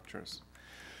structures.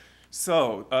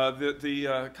 So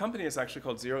the company is actually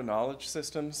called Zero Knowledge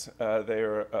Systems. They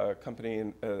are a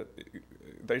company,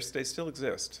 they still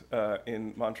exist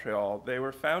in Montreal. They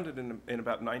were founded in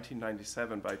about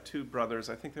 1997 by two brothers.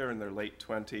 I think they were in their late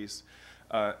 20s.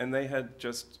 And they had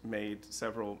just made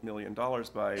several $1 million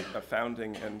by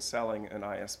founding and selling an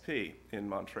ISP in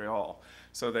Montreal.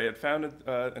 So they had founded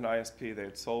an ISP, they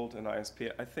had sold an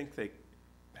ISP. I think they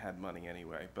had money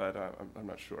anyway, but I'm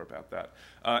not sure about that.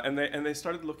 And they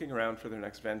started looking around for their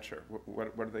next venture.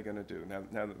 What are they going to do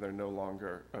now that they're no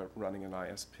longer running an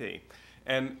ISP?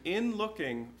 And in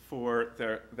looking for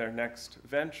their next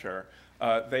venture,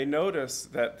 they notice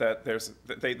that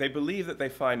they believe that they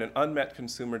find an unmet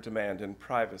consumer demand in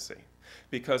privacy,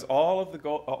 because all of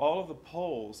the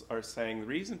polls are saying the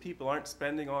reason people aren't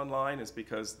spending online is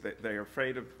because they're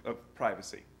afraid of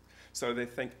privacy. So they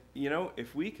think, you know,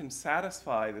 if we can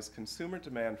satisfy this consumer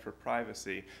demand for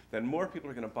privacy, then more people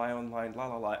are going to buy online, la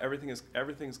la la, everything's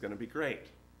going to be great.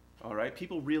 All right?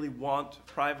 People really want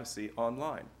privacy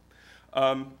online.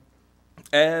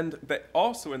 And they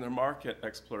also, in their market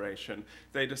exploration,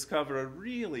 they discover a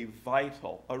really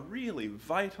vital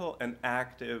and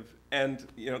active and,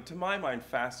 you know, to my mind,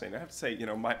 fascinating. I have to say, you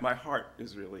know, my heart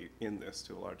is really in this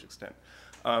to a large extent.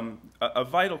 A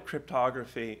vital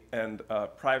cryptography and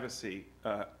privacy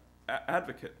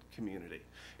advocate community.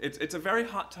 It's a very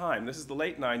hot time. This is the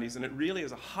late 90s, and it really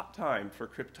is a hot time for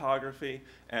cryptography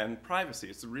and privacy.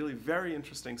 It's really very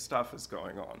interesting stuff is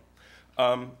going on.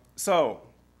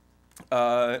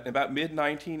 About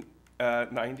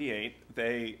mid-1998,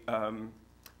 they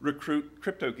recruit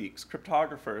crypto geeks,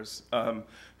 cryptographers,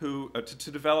 who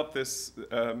to develop this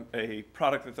a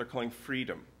product that they're calling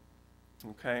Freedom.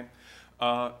 Okay.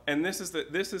 And this is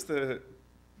the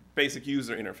basic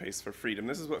user interface for Freedom.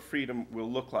 This is what Freedom will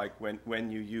look like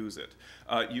when you use it.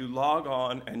 You log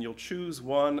on and you'll choose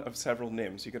one of several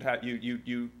NIMs. You could have,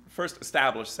 you first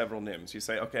establish several NIMs. You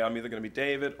say, okay, I'm either going to be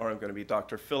David, or I'm going to be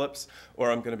Dr. Phillips,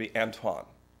 or I'm going to be Antoine.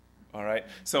 All right?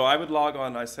 So I would log on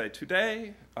and I say,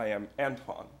 today I am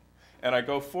Antoine. And I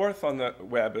go forth on the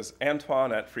web as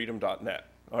Antoine@freedom.net.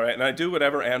 All right? And I do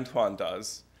whatever Antoine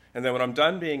does. And then when I'm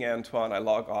done being Antoine, I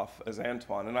log off as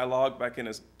Antoine, and I log back in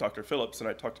as Dr. Phillips, and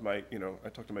I talk to my, I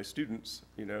talk to my students,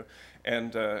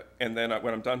 and then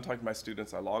when I'm done talking to my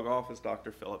students, I log off as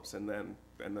Dr. Phillips, and then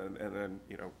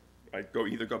I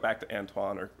either go back to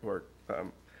Antoine or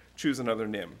choose another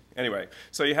NIM. Anyway,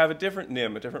 so you have a different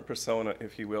NIM, a different persona,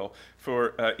 if you will,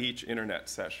 for each internet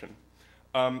session.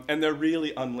 And they're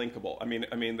really unlinkable. I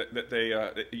mean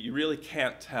that you really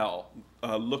can't tell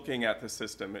looking at the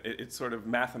system. It's sort of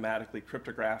mathematically,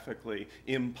 cryptographically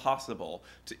impossible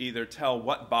to either tell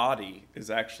what body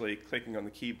is actually clicking on the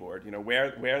keyboard,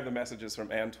 where the messages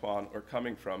from Antoine are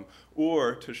coming from,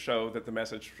 or to show that the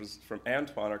messages from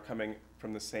Antoine are coming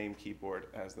from the same keyboard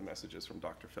as the messages from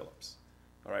Dr. Phillips.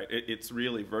 All right, it's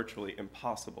really virtually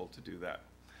impossible to do that.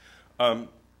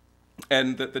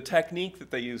 And the technique that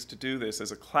they use to do this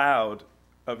is a cloud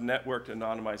of networked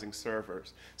anonymizing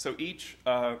servers. So each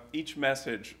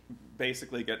message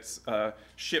basically gets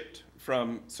shipped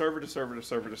from server to server to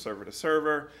server to server to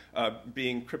server,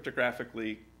 being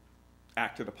cryptographically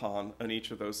acted upon on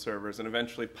each of those servers, and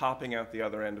eventually popping out the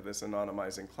other end of this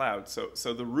anonymizing cloud.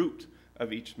 So the root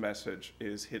of each message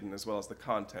is hidden, as well as the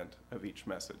content of each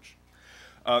message.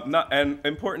 And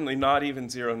importantly, not even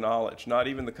Zero Knowledge, not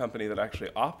even the company that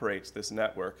actually operates this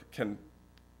network can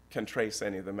trace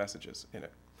any of the messages in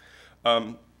it.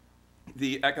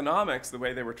 The economics, the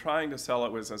way they were trying to sell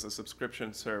it, was as a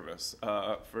subscription service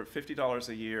for $50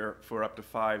 a year for up to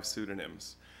 5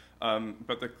 pseudonyms.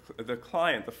 But the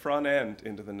client, the front end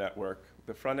into the network,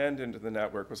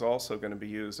 was also going to be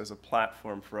used as a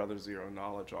platform for other Zero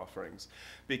Knowledge offerings.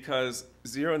 Because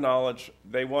Zero Knowledge,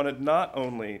 they wanted not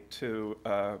only to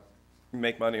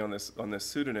make money on this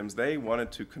pseudonyms, they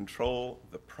wanted to control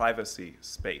the privacy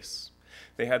space.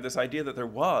 They had this idea that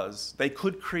they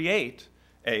could create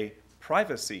a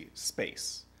privacy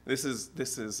space. This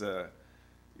is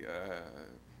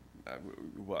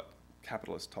what?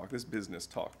 Capitalist talk, this business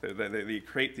talk. They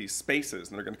create these spaces,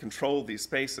 and they're going to control these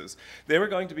spaces. They were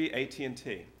going to be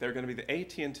AT&T. They're going to be the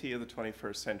AT&T of the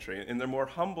 21st century. In their more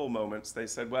humble moments, they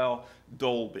said, well,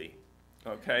 Dolby.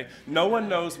 Okay? No one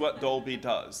knows what Dolby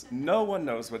does. No one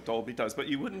knows what Dolby does. But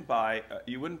you wouldn't buy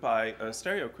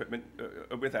stereo equipment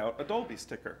without a Dolby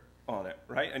sticker on it,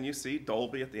 right? And you see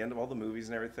Dolby at the end of all the movies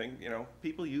and everything.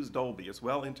 People use Dolby. It's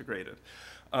well integrated.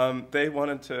 They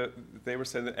were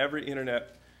saying that every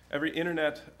internet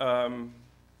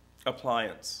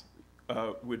appliance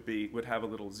would have a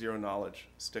little Zero Knowledge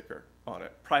sticker on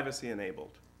it, privacy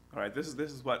enabled. All right, this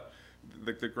is what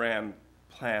the grand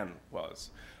plan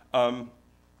was.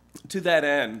 To that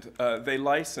end, they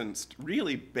licensed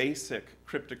really basic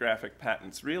cryptographic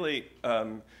patents. Really,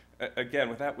 again,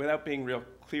 without being real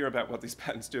clear about what these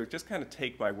patents do, just kind of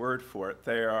take my word for it.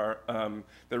 They're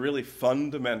really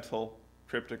fundamental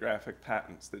cryptographic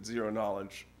patents that Zero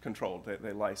Knowledge controlled,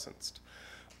 they licensed.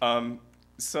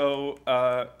 So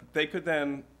they could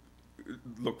then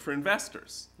look for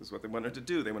investors. This is what they wanted to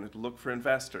do. They wanted to look for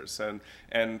investors,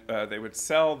 and they would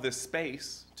sell this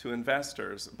space to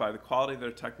investors by the quality of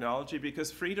their technology,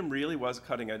 because Freedom really was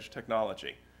cutting-edge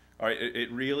technology. All right,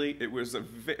 it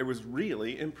was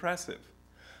really impressive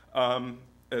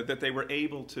that they were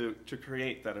able to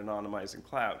create that anonymizing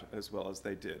cloud as well as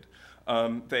they did.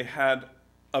 They had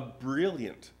a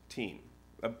brilliant team,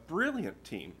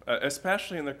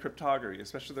 especially in their cryptography.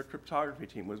 Especially their cryptography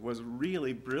team was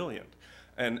really brilliant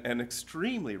and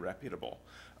extremely reputable.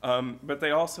 But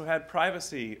they also had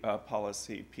privacy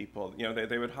policy people.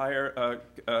 They would hire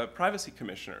privacy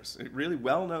commissioners. A really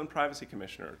well-known privacy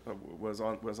commissioner was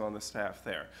on the staff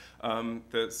there.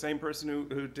 The same person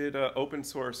who did open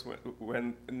source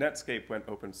when Netscape went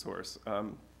open source.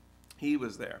 He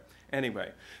was there.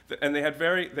 Anyway, and they had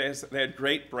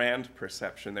great brand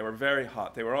perception. They were very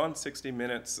hot. They were on 60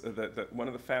 Minutes. One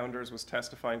of the founders was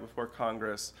testifying before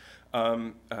Congress. They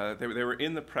were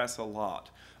in the press a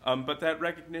lot. But that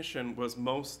recognition was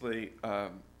mostly,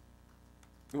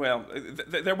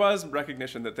 there was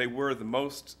recognition that they were the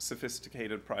most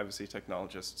sophisticated privacy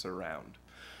technologists around.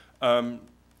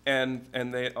 And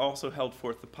they also held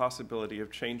forth the possibility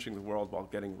of changing the world while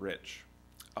getting rich.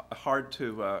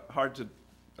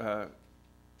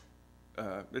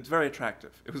 It's very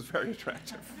attractive. It was very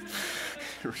attractive.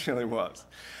 It really was.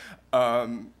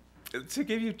 to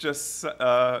give you just,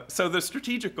 so the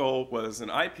strategic goal was an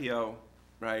IPO,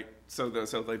 right? So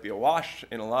they'd be awash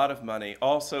in a lot of money.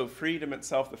 Also, Freedom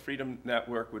itself, the Freedom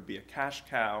Network, would be a cash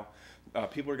cow.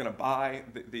 People were going to buy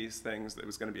these things. It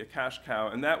was going to be a cash cow,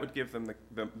 and that would give them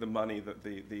the money,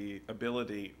 the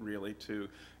ability really to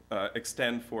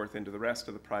extend forth into the rest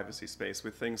of the privacy space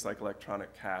with things like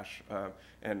electronic cash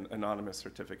and anonymous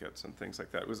certificates and things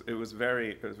like that. It was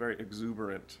very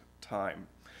exuberant time,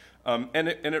 and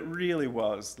it really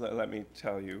was. Let me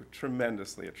tell you,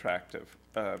 tremendously attractive.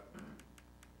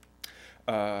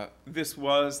 This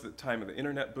was the time of the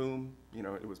internet boom. You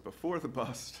know, it was before the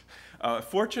bust.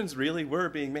 Fortunes really were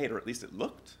being made, or at least it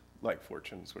looked like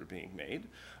fortunes were being made.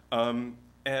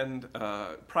 And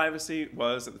privacy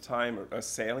was, at the time, a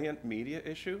salient media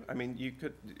issue. I mean,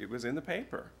 it was in the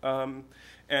paper.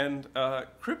 And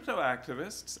crypto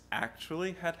activists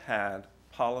actually had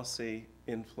policy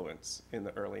influence in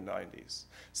the early 90s.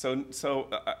 So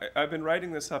I've been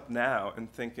writing this up now and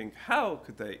thinking, how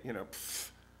could they,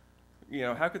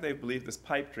 how could they believe this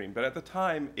pipe dream? But at the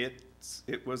time, it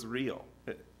was real.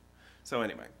 So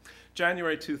anyway,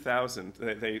 January 2000,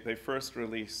 they first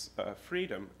release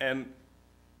Freedom, and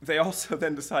they also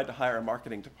then decide to hire a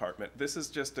marketing department. This is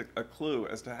just a clue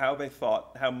as to how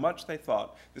much they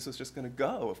thought this was just going to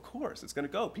go. Of course, it's going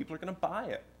to go. People are going to buy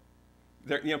it.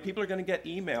 People are going to get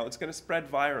email. It's going to spread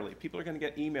virally. People are going to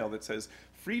get email that says,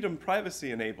 Freedom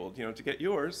Privacy Enabled. To get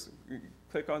yours,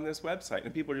 click on this website.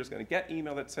 And people are just going to get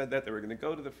email that said that. They were going to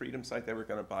go to the Freedom site. They were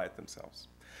going to buy it themselves.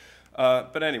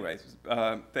 But anyways,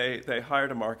 they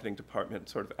hired a marketing department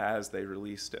sort of as they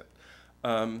released it.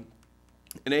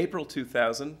 In April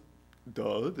 2000,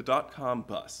 the dot-com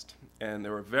bust. And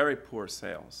there were very poor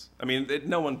sales. I mean,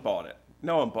 no one bought it.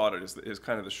 No one bought it is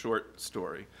kind of the short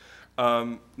story.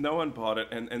 No one bought it,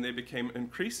 and they became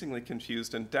increasingly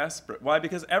confused and desperate. Why?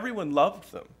 Because everyone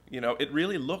loved them. It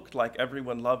really looked like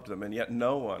everyone loved them, and yet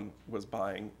no one was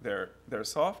buying their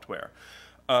software.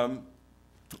 So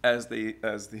they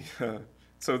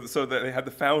had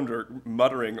the founder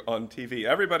muttering on TV,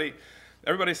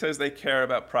 everybody says they care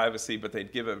about privacy, but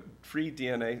they'd give a free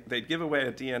DNA, they'd give away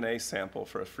a DNA sample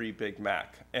for a free Big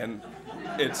Mac. And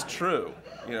it's true,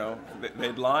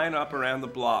 they'd line up around the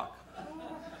block.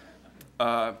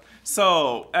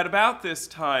 So at about this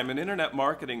time, an internet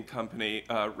marketing company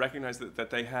recognized that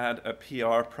they had a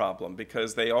PR problem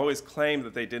because they always claimed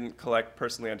that they didn't collect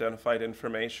personally identified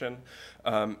information,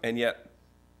 and yet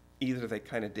either they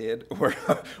kind of did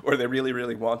or they really,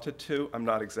 really wanted to. I'm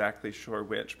not exactly sure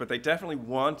which, but they definitely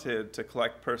wanted to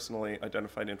collect personally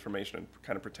identified information and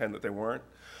kind of pretend that they weren't.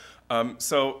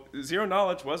 So Zero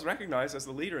Knowledge was recognized as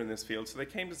the leader in this field, so they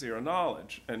came to Zero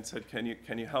Knowledge and said, can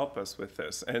you help us with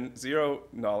this? And Zero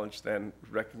Knowledge then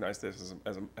recognized this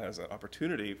as an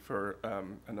opportunity for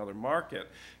another market,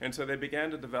 and so they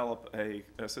began to develop a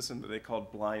system that they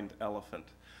called Blind Elephant.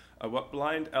 What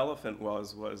Blind Elephant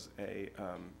was a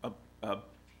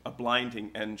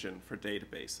blinding engine for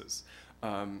databases.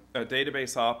 A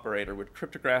database operator would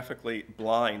cryptographically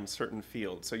blind certain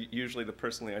fields, so usually the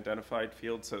personally identified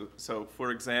field. So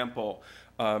for example,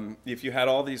 if you had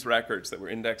all these records that were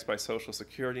indexed by social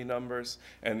security numbers,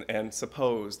 and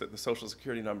suppose that the social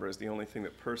security number is the only thing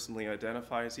that personally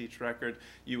identifies each record,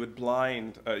 you would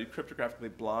you'd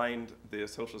cryptographically blind the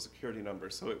social security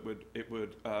number, so it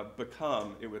would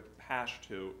hash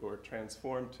to or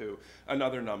transform to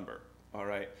another number. All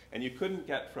right, and you couldn't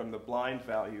get from the blind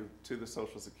value to the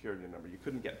social security number. You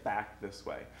couldn't get back this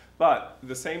way. But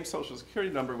the same social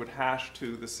security number would hash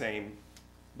to the same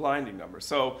blinding number.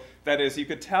 So that is,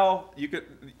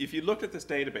 if you looked at this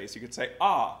database, you could say,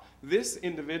 this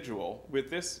individual with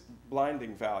this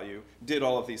blinding value did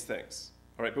all of these things.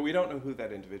 All right, but we don't know who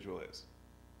that individual is.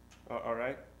 All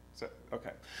right, so,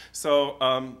 okay. So,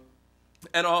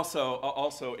 and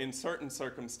also in certain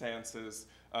circumstances,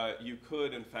 you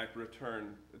could, in fact,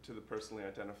 return to the personally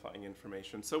identifying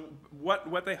information. So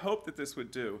what they hoped that this would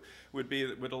do would be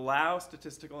that it would allow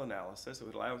statistical analysis. It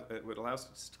would allow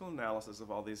statistical analysis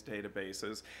of all these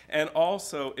databases, and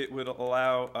also it would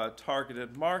allow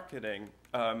targeted marketing.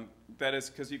 That is,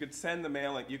 because you could send the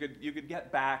mailing, you could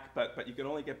get back, but you could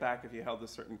only get back if you held a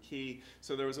certain key.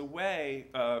 So there was a way,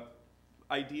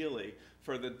 ideally,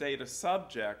 for the data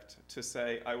subject to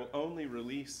say, I will only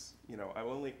release, I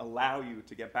will only allow you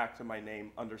to get back to my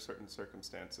name under certain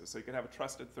circumstances. So you could have a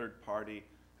trusted third party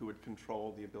who would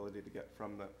control the ability to get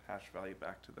from the hash value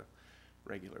back to the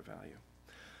regular value.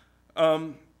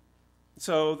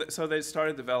 So they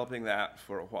started developing that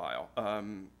for a while.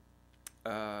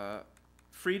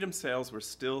 Freedom sales were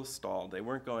still stalled. They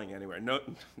weren't going anywhere.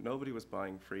 Nobody was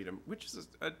buying Freedom, which is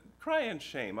a cry and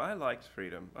shame. I liked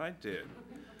Freedom. I did.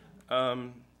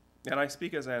 And I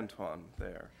speak as Antoine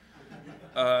there.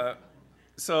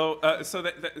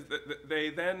 They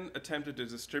then attempted to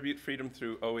distribute freedom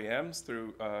through OEMs,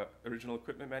 through original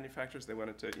equipment manufacturers. They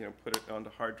wanted to, put it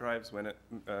onto hard drives when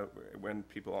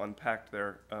people unpacked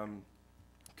their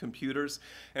computers.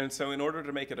 And so in order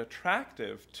to make it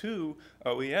attractive to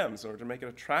OEMs, or to make it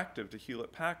attractive to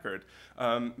Hewlett-Packard,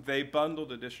 they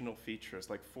bundled additional features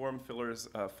like form fillers,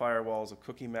 firewalls, a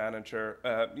cookie manager,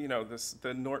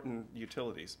 the Norton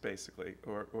utilities, basically,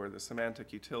 or the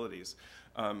semantic utilities.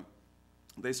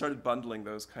 They started bundling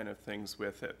those kind of things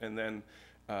with it. And then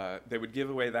they would give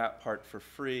away that part for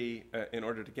free in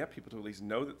order to get people to at least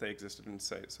know that they existed, and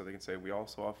say, so they can say, we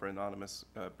also offer anonymous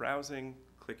browsing.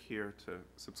 Click here to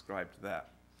subscribe to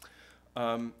that.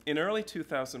 In early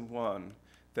 2001,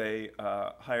 they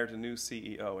hired a new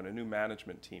CEO and a new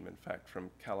management team, in fact, from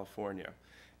California.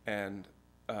 And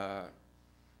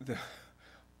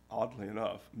oddly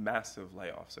enough, massive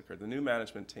layoffs occurred. The new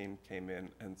management team came in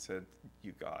and said,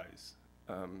 you guys,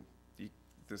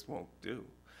 this won't do.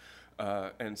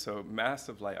 And so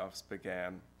massive layoffs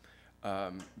began.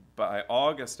 By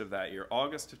August of that year,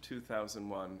 August of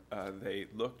 2001, they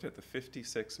looked at the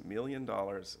 $56 million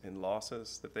in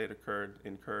losses that they'd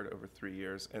incurred over 3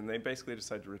 years, and they basically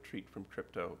decided to retreat from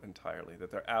crypto entirely,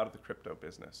 that they're out of the crypto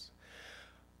business.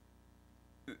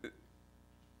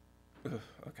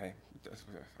 Okay,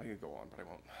 I could go on, but I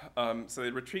won't. So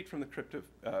they retreat from the crypto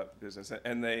business,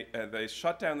 and they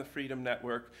shut down the Freedom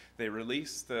Network. They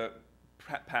released the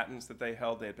patents that they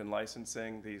held. They had been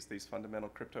licensing these fundamental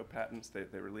crypto patents.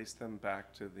 They released them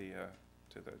back to the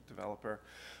developer.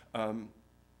 And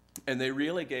they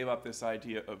really gave up this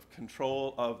idea of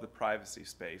control of the privacy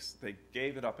space. They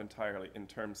gave it up entirely in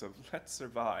terms of, let's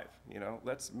survive,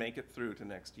 let's make it through to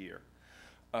next year.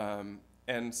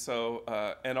 And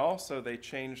also they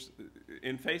changed,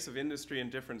 in face of industry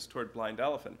indifference toward Blind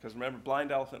Elephant, because remember,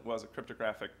 Blind Elephant was a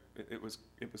cryptographic, it was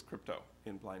crypto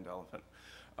in Blind Elephant.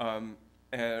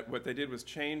 And what they did was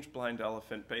change Blind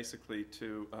Elephant basically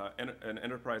to an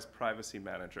enterprise privacy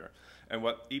manager. And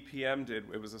what EPM did,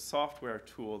 it was a software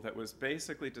tool that was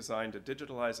basically designed to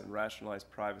digitalize and rationalize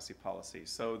privacy policy,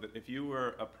 so that if you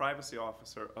were a privacy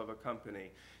officer of a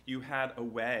company, you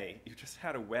just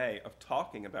had a way of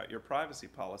talking about your privacy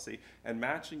policy and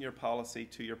matching your policy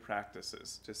to your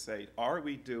practices to say, are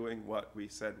we doing what we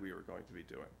said we were going to be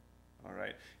doing? All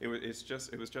right? It was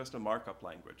just a markup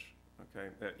language. Okay,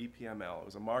 EPML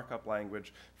was a markup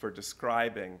language for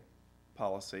describing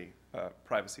privacy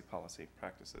policy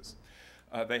practices.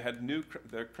 They had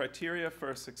their criteria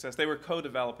for success. They were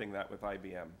co-developing that with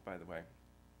IBM, by the way.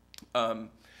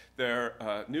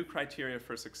 Their new criteria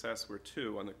for success were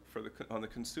two. On the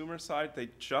consumer side, they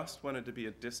just wanted to be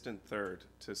a distant third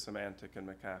to Symantec and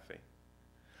McAfee.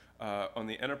 On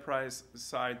the enterprise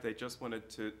side, they just wanted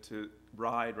to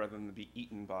ride rather than be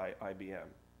eaten by IBM.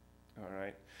 All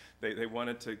right, they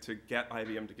wanted to get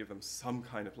IBM to give them some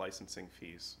kind of licensing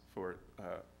fees for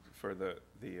the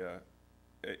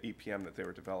EPM that they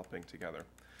were developing together.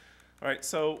 All right,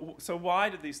 so why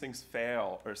did these things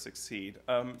fail or succeed?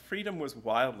 Freedom was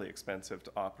wildly expensive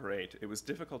to operate. It was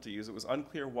difficult to use. It was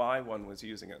unclear why one was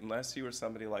using it, unless you were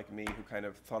somebody like me who kind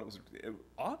of thought it was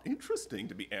interesting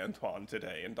to be Antoine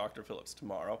today and Dr. Phillips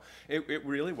tomorrow. It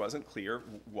really wasn't clear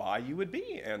why you would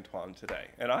be Antoine today.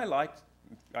 And I liked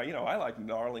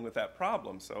gnarling with that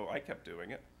problem, so I kept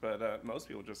doing it. But most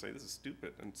people just say, this is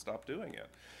stupid, and stop doing it.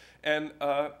 And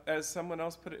as someone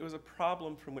else put it, it was a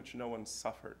problem from which no one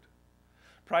suffered.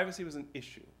 Privacy was an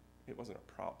issue. It wasn't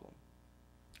a problem.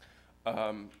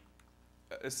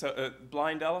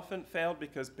 Blind Elephant failed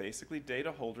because basically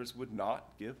data holders would not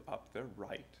give up their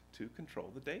right to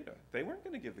control the data. They weren't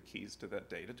going to give the keys to that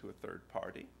data to a third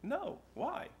party. No.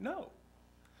 Why? No.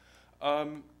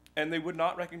 And they would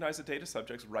not recognize the data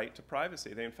subject's right to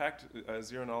privacy. They, in fact,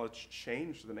 Zero Knowledge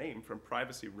changed the name from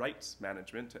Privacy Rights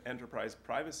Management to Enterprise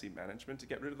Privacy Management to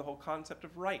get rid of the whole concept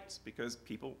of rights, because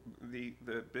people, the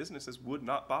businesses would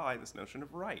not buy this notion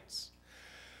of rights.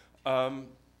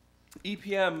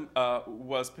 EPM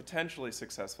was potentially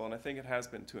successful, and I think it has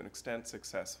been to an extent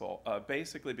successful,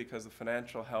 basically because the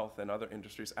financial, health, and other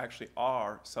industries actually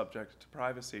are subject to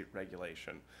privacy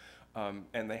regulation.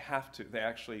 And they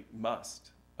actually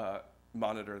must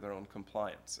monitor their own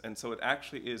compliance. And so it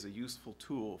actually is a useful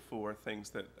tool for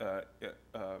things that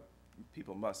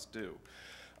people must do.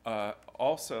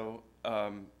 Also,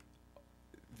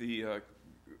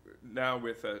 now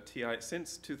with TI,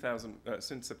 since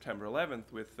September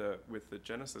 11th, with the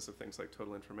genesis of things like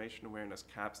total information awareness,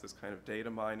 CAPS, this kind of data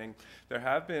mining, there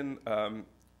have been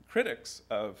critics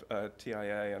of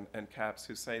TIA and CAPS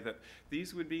who say that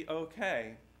these would be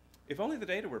okay if only the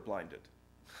data were blinded,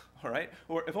 all right?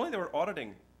 Or if only there were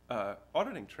auditing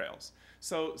trails.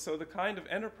 So the kind of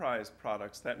enterprise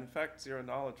products that, in fact, Zero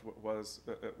Knowledge was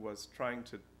trying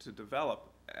to develop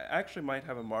actually might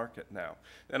have a market now.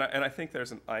 And I think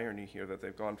there's an irony here that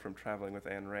they've gone from traveling with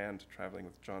Ayn Rand to traveling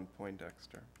with John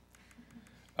Poindexter.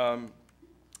 I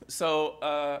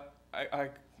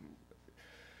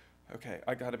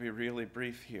got to be really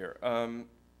brief here. To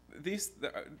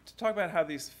talk about how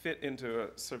these fit into a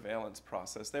surveillance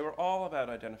process, they were all about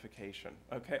identification,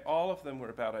 okay? All of them were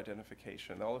about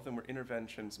identification. All of them were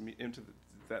interventions into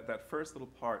that first little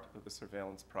part of the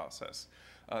surveillance process.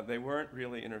 They weren't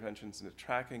really interventions into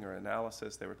tracking or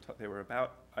analysis. They were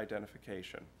about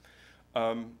identification.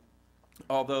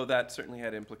 Although that certainly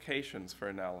had implications for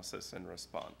analysis and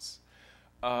response.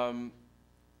 I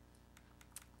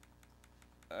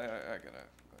gotta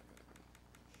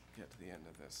get to the end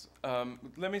of this.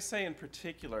 Let me say in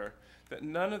particular that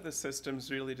none of the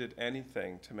systems really did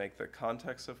anything to make the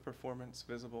context of performance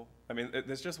visible. I mean,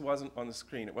 this just wasn't on the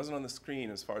screen. It wasn't on the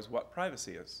screen as far as what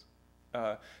privacy is.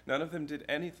 None of them did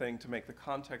anything to make the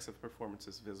context of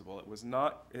performances visible. It was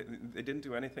not, they didn't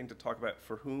do anything to talk about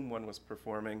for whom one was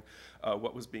performing,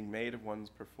 what was being made of one's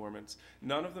performance.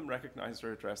 None of them recognized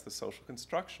or addressed the social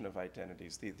construction of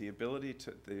identities, the ability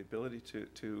to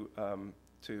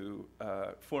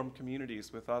form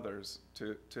communities with others,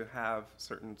 to have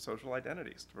certain social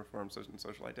identities, to perform certain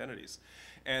social identities.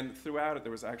 And throughout it,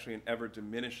 there was actually an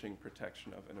ever-diminishing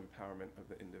protection of an empowerment of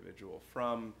the individual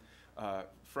from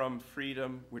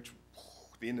freedom, which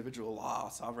the individual law,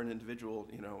 sovereign individual,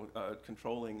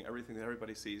 controlling everything that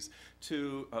everybody sees,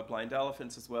 to blind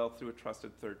elephants as well, through a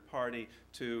trusted third party,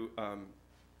 to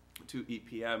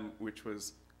EPM, which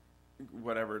was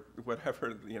whatever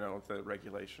the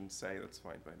regulations say, that's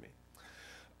fine by me.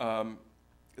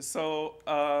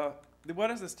 What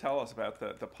does this tell us about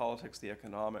the politics, the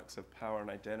economics of power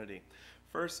and identity?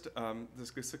 First,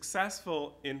 the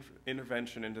successful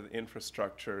intervention into the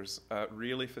infrastructures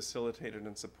really facilitated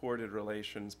and supported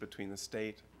relations between the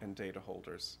state and data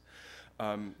holders.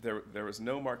 There was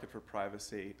no market for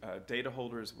privacy. Data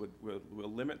holders will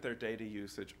limit their data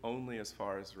usage only as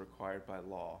far as required by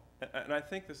law. And I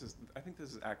think this is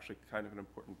actually kind of an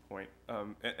important point.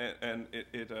 And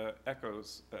it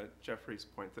echoes Jeffrey's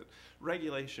point that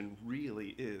regulation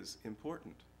really is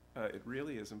important. It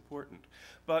really is important.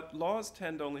 But laws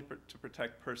tend only to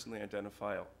protect personally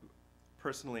identifiable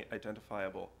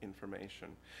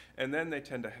information. And then they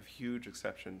tend to have huge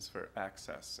exceptions for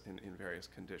access in various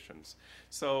conditions.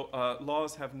 So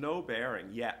laws have no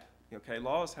bearing yet. Okay,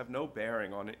 laws have no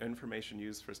bearing on information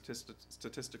used for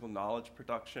statistical knowledge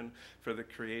production, for the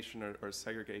creation or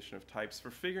segregation of types, for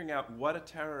figuring out what a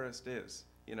terrorist is.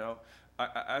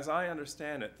 As I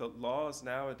understand it, the laws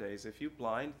nowadays, if you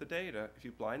blind the data,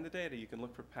 you can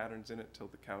look for patterns in it till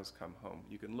the cows come home.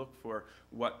 You can look for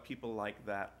what people like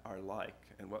that are like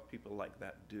and what people like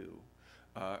that do,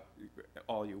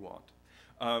 all you want.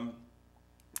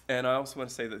 And I also want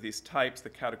to say that these types, the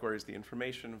categories, the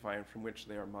information environment from which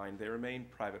they are mined, they remain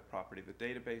private property. The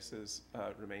databases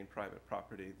remain private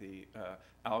property. The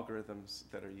algorithms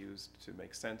that are used to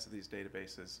make sense of these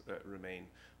databases remain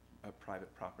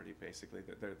private property, basically.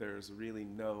 There's really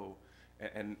no,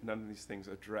 and none of these things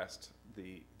addressed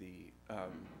a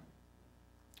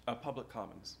public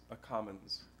commons, a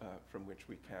commons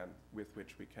with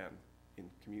which we can, in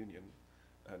communion,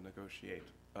 negotiate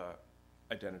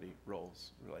identity,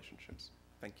 roles, relationships.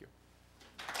 Thank you.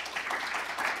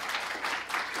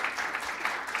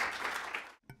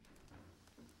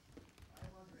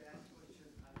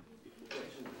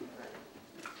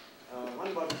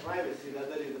 One about privacy, the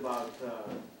other is about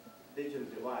digital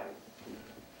divide.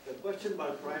 The question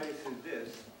about privacy is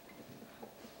this: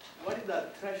 what is the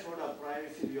threshold of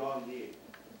privacy we all need?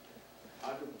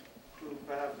 Or to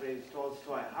paraphrase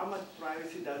Tolstoy, how much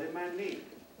privacy does a man need?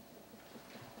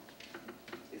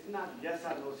 It's not yes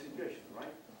or no situation,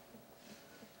 right?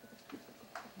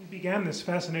 We began this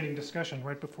fascinating discussion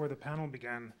right before the panel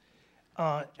began.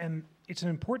 And it's an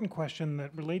important question that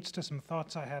relates to some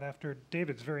thoughts I had after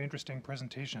David's very interesting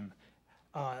presentation.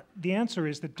 The answer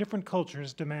is that different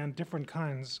cultures demand different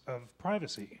kinds of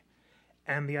privacy.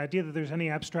 And the idea that there's any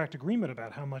abstract agreement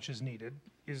about how much is needed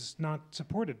is not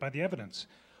supported by the evidence.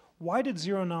 Why did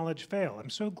Zero Knowledge fail? I'm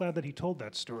so glad that he told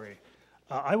that story.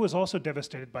 I was also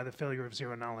devastated by the failure of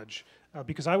Zero Knowledge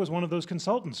because I was one of those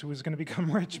consultants who was going to become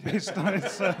rich based on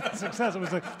its success. It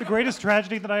was the greatest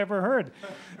tragedy that I ever heard.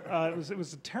 It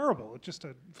was terrible, just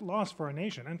a loss for our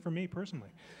nation and for me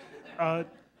personally.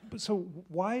 So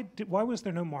why was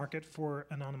there no market for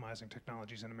anonymizing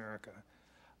technologies in America?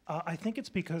 I think it's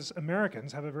because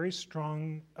Americans have a very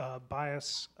strong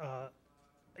bias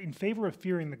in favor of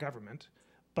fearing the government,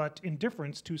 but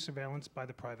indifference to surveillance by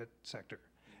the private sector.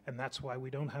 And that's why we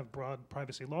don't have broad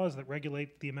privacy laws that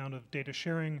regulate the amount of data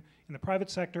sharing in the private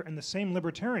sector. And the same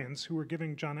libertarians who are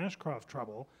giving John Ashcroft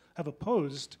trouble have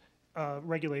opposed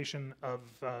regulation of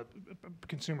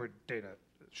consumer data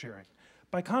sharing.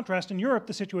 By contrast, in Europe,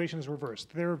 the situation is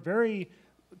reversed. They're very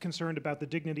concerned about the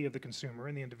dignity of the consumer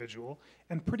and the individual,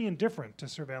 and pretty indifferent to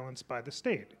surveillance by the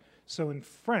state. So in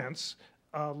France,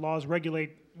 laws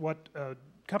regulate what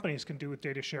companies can do with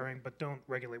data sharing, but don't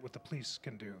regulate what the police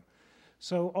can do.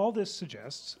 So all this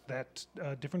suggests that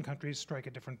different countries strike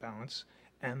a different balance,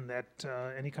 and that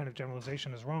any kind of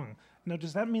generalization is wrong. Now,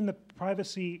 does that mean that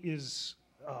privacy is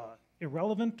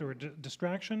irrelevant or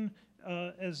distraction,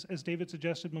 as David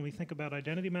suggested when we think about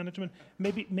identity management?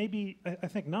 Maybe I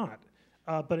think not.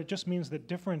 But it just means that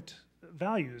different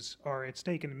values are at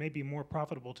stake, and it may be more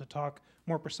profitable to talk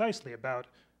more precisely about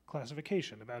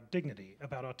classification, about dignity,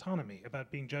 about autonomy, about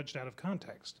being judged out of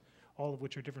context, all of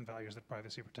which are different values that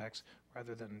privacy protects,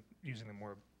 rather than using the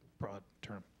more broad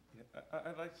term. Yeah,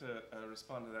 I'd like to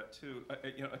respond to that too.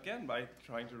 Again, by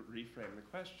trying to reframe the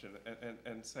question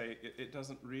and say it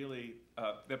doesn't really.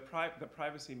 The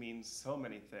privacy means so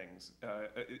many things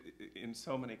in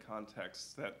so many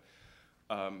contexts that.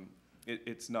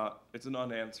 It's an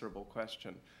unanswerable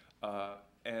question,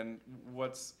 and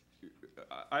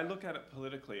I look at it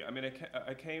politically. I mean,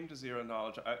 I came to Zero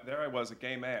Knowledge. There I was, a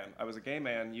gay man. I was a gay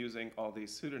man using all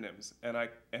these pseudonyms,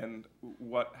 and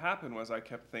what happened was I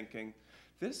kept thinking,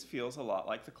 this feels a lot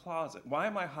like the closet. Why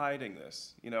am I hiding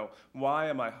this? Why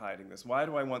am I hiding this? Why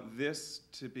do I want this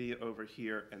to be over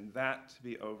here and that to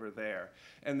be over there?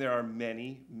 And there are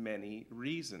many, many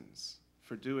reasons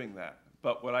for doing that.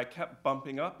 But what I kept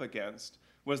bumping up against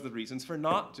was the reasons for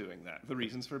not doing that, the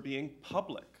reasons for being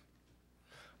public.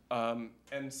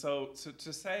 And so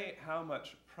to say how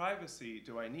much privacy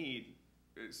do I need,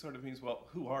 it sort of means, well,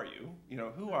 who are you?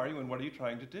 Who are you and what are you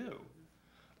trying to do?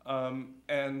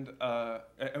 And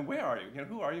where are you?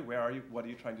 Who are you, where are you, what are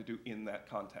you trying to do in that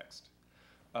context?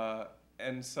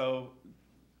 And so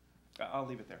I'll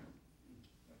leave it there.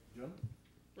 John?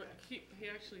 Well, he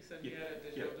actually said he had a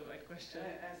digital divide question.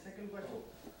 Second question.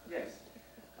 Yes.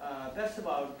 That's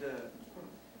about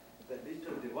the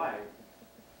digital divide.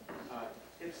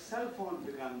 If cell phone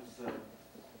becomes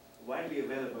widely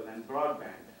available and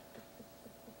broadband,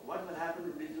 what will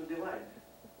happen to digital divide?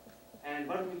 And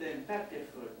what will the impact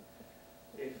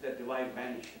if the divide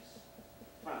vanishes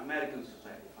from American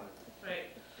society?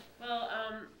 Right. Well,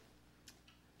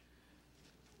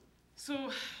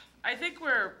 so I think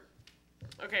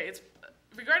it's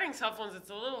regarding cell phones,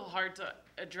 it's a little hard to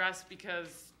address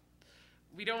because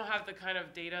we don't have the kind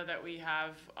of data that we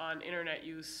have on internet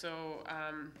use. So,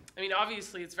 I mean,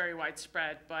 obviously it's very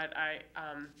widespread, but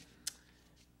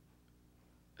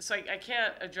so I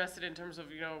can't address it in terms of,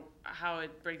 how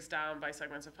it breaks down by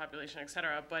segments of population, et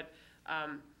cetera. But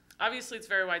obviously it's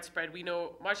very widespread. We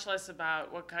know much less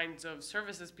about what kinds of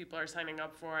services people are signing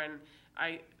up for, and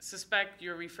I suspect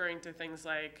you're referring to things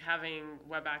like having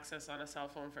web access on a cell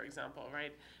phone, for example,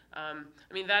 right? I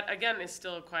mean, that, again, is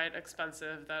still quite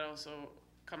expensive. That also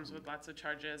comes with lots of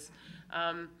charges.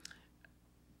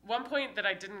 One point that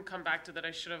I didn't come back to that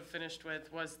I should have finished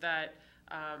with was that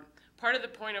part of the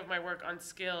point of my work on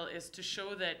skill is to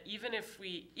show that even if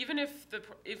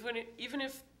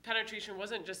penetration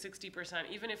wasn't just 60%,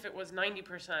 even if it was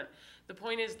 90%, the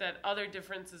point is that other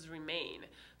differences remain.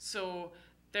 So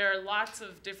there are lots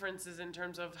of differences in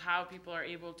terms of how people are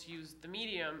able to use the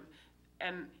medium,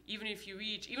 and even if you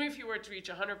were to reach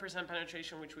 100%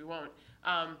 penetration, which we won't,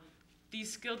 these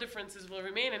skill differences will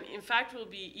remain, and in fact will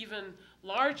be even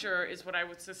larger, is what I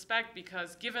would suspect,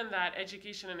 because given that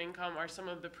education and income are some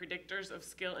of the predictors of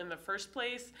skill in the first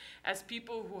place, as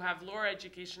people who have lower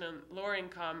education and lower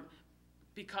income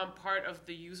become part of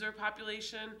the user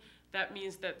population, that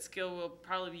means that skill will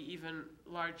probably be even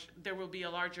large. There will be a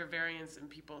larger variance in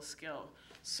people's skill.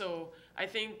 So I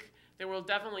think there will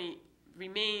definitely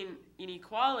remain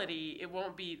inequality. It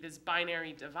won't be this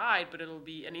binary divide, but it'll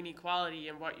be an inequality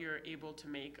in what you're able to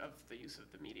make of the use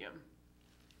of the medium.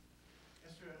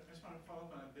 Eszter, I just want to follow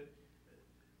up on a bit.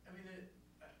 I mean,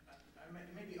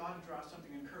 it may be odd to draw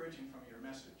something encouraging from your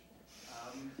message,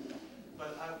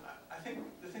 but I think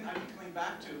the thing I keep coming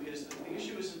back to is that the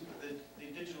issue isn't the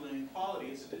digital inequality,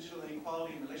 it's the digital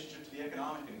inequality in relationship to the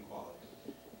economic inequality.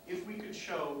 If we could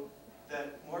show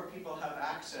that more people have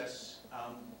access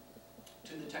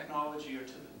to the technology or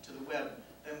to the web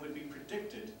than would be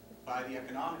predicted by the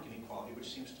economic inequality,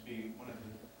 which seems to be one of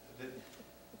the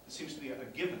seems to be a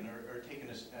given or taken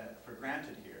as, for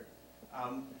granted here,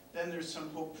 then there's some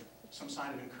hope, some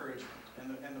sign of encouragement.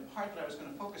 And the part that I was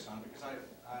going to focus on, because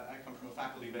I come from a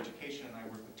faculty of education and I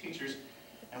work with teachers,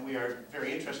 and we are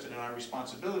very interested in our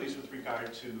responsibilities with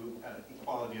regard to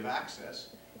equality of access.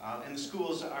 And the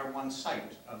schools are one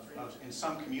site of, in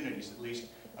some communities at least,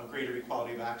 of greater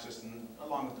equality of access, and,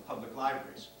 along with the public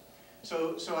libraries.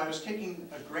 So I was taking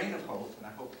a grain of hope, and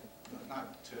I hope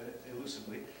not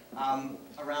elusively,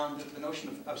 around the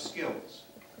notion of skills.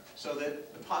 So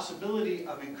that the possibility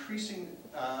of increasing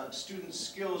students'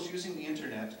 skills using the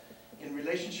internet in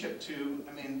relationship to,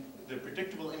 I mean, the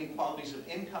predictable inequalities of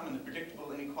income and the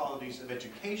predictable inequalities of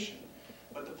education,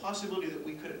 but the possibility that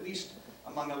we could at least,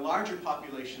 among a larger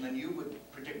population than you would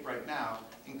predict right now,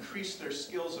 increase their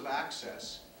skills of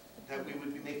access, that we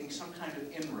would be making some kind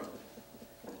of inroad.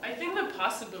 I think the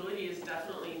possibility is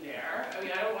definitely there. I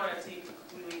mean, I don't want to take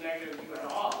a completely negative view at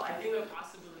all. I think the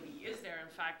possibility is there.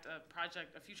 In fact,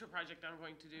 a future project I'm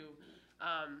going to do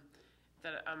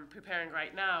that I'm preparing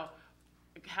right now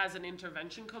has an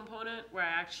intervention component where I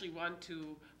actually want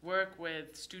to work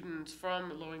with students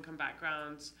from low-income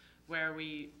backgrounds where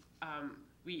we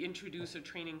introduce a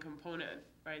training component,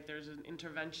 right? There's an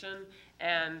intervention,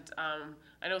 and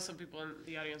I know some people in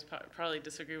the audience probably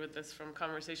disagree with this from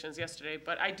conversations yesterday,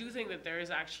 but I do think that there is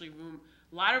actually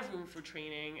a lot of room for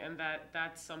training, and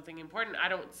that's something important. I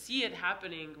don't see it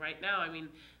happening right now. I mean,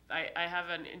 I have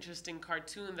an interesting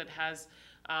cartoon that has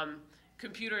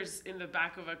computers in the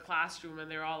back of a classroom, and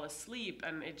they're all asleep,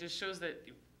 and it just shows that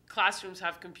classrooms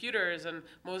have computers, and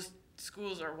most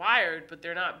schools are wired, but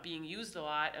they're not being used a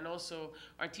lot. And also,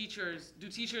 do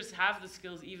teachers have the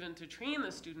skills even to train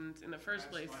the students in the first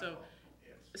place?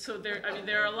 So there, I mean,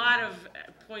 there are a lot of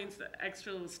points,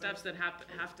 extra little steps that have to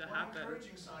happen. One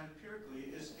encouraging sign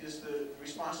empirically is the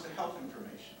response to health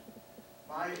information.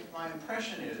 My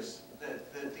impression is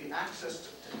that the access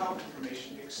to health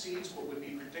information exceeds what would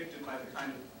be predicted by the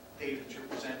kind of data that you're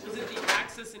presenting. Was it the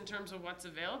access in terms of what's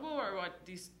available, or what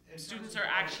these students are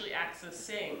actually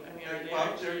accessing? I mean,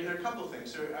 there are a couple of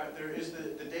things. There is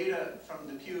the data from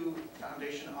the Pew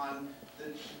Foundation on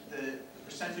the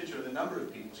percentage or the number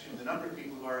of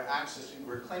people, who are accessing,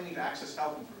 who are claiming to access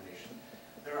health information.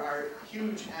 There are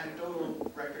huge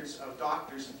anecdotal records of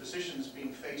doctors and physicians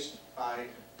being faced by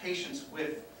patients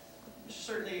with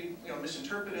certainly,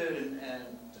 misinterpreted and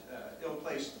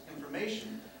ill-placed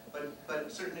information,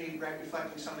 but certainly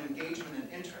reflecting some engagement and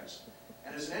interest.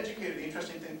 And as an educator, the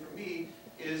interesting thing for me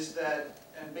is that,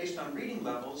 and based on reading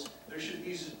levels, there should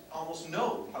be almost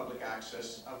no public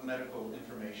access of medical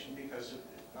information because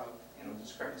of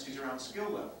discrepancies around skill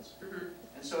levels. Mm-hmm.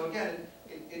 And so again,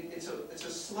 it's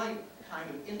a slight kind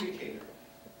of indicator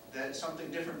that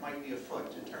something different might be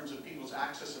afoot in terms of people's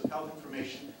access of health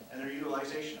information and their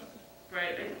utilization of it.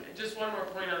 Right. Just one more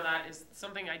point on that is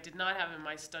something I did not have in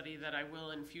my study that I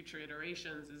will in future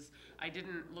iterations is I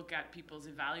didn't look at people's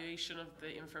evaluation of the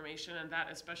information, and that,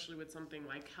 especially with something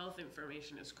like health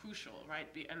information, is crucial, right?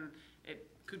 And it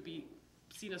could be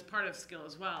seen as part of skill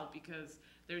as well, because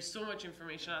there's so much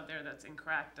information out there that's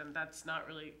incorrect, and that's not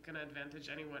really going to advantage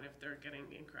anyone if they're getting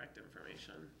the incorrect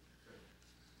information.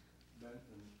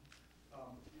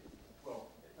 Well,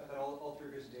 I thought all three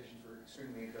presentations were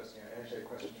extremely interesting. I actually had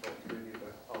questions for all three of you,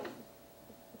 but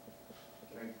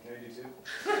can I do two?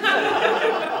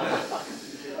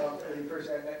 I mean, first,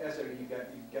 Eszter, you've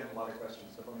gotten a lot of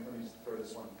questions, but let me just throw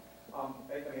this one.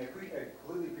 I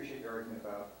completely appreciate your argument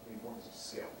about the importance of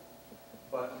skill,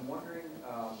 but I'm wondering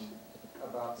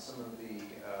about some of the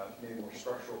maybe more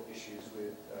structural issues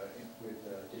with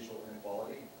digital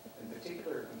inequality. In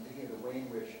particular, I'm thinking of the way in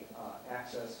which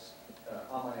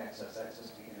online access to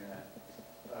the internet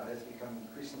has become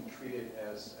increasingly treated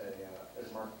as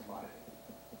a market commodity.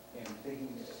 And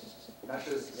thinking, I'm not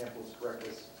sure this example is correct,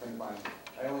 this friend of mine,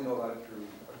 I only know about it through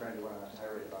a friend who went on a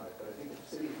tirade about it, but I think the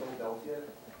city of Philadelphia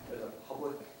has a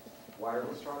public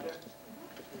wireless project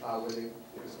where it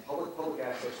was a public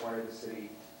access wireless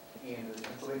city, and the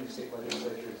Pennsylvania State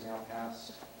Legislature has now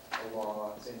passed a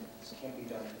law saying this can't be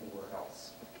done anywhere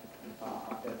else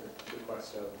at the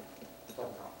request of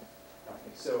telecom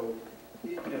companies. So,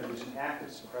 there's an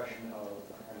active suppression of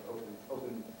kind of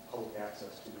open public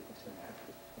access to the net.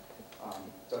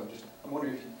 So I'm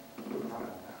wondering if you would comment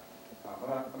on that.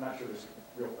 I'm not sure there's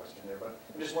a real question there, but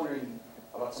I'm just wondering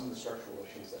about some of the structural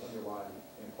issues that underlie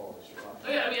inequalities you're talking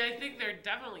about. Yeah, I mean, I think there are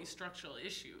definitely structural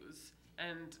issues,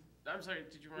 and I'm sorry,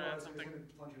 did you want to add something? I was going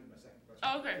to plunge into my second question.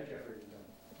 Oh, okay.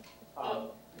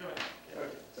 Go ahead.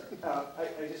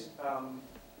 Okay, sorry.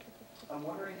 I'm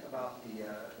wondering about the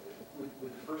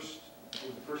with the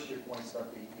first year points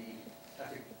about the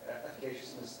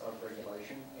efficaciousness of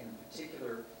regulation, in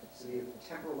particular, so the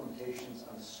temporal limitations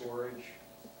on storage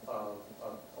of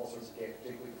all sorts of data,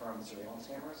 particularly from surveillance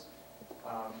cameras.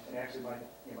 And actually, my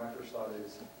first thought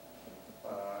is,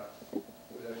 it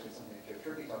was actually something that Joe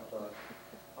Turkey talked about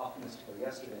optimistically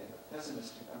yesterday, but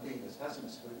pessimistic. I'm being this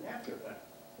pessimistic with an after effect.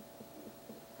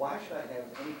 Why should I have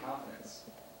any confidence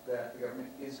that the government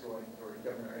is going, or the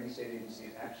government or any state agency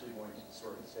is actually going to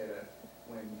store this data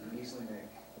when you can easily make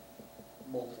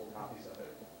multiple copies of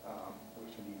it,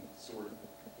 which can be stored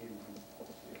in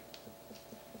multiple fields?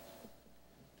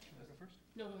 Should I go first?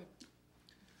 No, go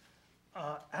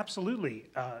ahead. Absolutely.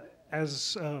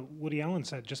 As Woody Allen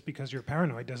said, just because you're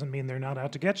paranoid doesn't mean they're not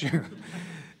out to get you.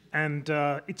 And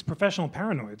it's professional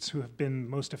paranoids who have been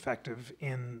most effective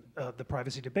in the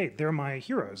privacy debate. They're my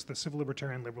heroes. The civil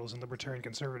libertarian liberals and libertarian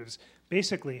conservatives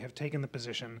basically have taken the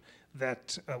position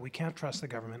that we can't trust the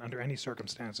government under any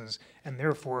circumstances, and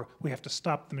therefore we have to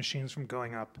stop the machines from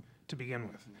going up to begin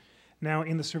with. Now,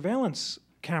 in the surveillance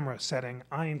camera setting,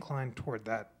 I incline toward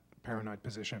that paranoid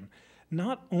position,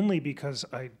 not only because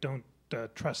I don't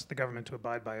trust the government to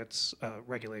abide by its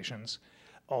regulations,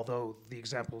 although the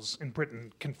examples in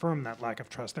Britain confirm that lack of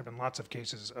trust. There have been lots of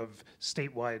cases of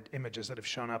statewide images that have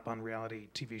shown up on reality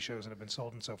TV shows and have been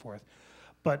sold and so forth.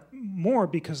 But more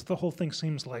because the whole thing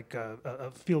seems like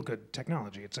a feel-good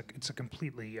technology. It's a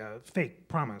completely fake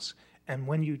promise. And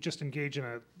when you just engage in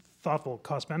a thoughtful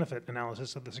cost-benefit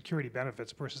analysis of the security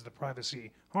benefits versus the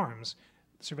privacy harms,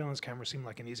 surveillance cameras seem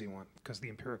like an easy one because the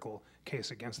empirical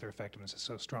case against their effectiveness is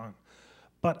so strong.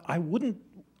 But I wouldn't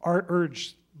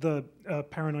urge the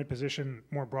paranoid position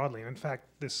more broadly. And in fact,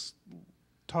 this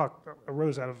talk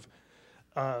arose out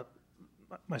of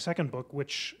my second book,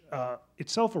 which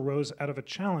itself arose out of a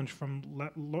challenge from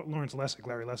Lawrence Lessig,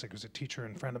 Larry Lessig, who's a teacher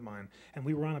and friend of mine. And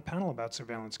we were on a panel about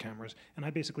surveillance cameras, and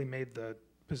I basically made the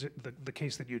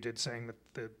case that you did, saying that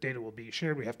the data will be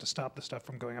shared, we have to stop the stuff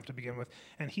from going up to begin with.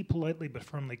 And he politely but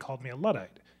firmly called me a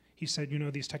Luddite. He said, you know,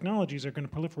 these technologies are going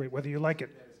to proliferate whether you like it.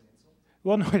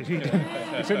 Well, no, he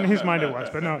didn't. In his mind it was,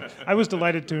 but no, I was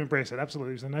delighted to embrace it,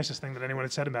 absolutely. It was the nicest thing that anyone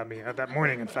had said about me that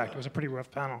morning, in fact. It was a pretty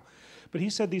rough panel. But he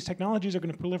said these technologies are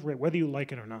going to proliferate whether you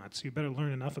like it or not, so you better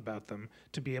learn enough about them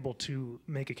to be able to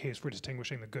make a case for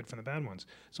distinguishing the good from the bad ones.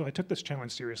 So I took this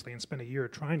challenge seriously and spent a year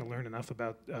trying to learn enough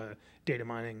about data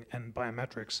mining and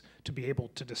biometrics to be able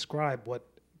to describe what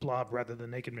blob rather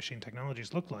than naked machine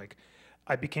technologies look like.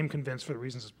 I became convinced, for the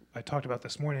reasons I talked about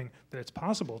this morning, that it's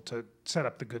possible to set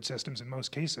up the good systems in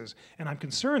most cases. And I'm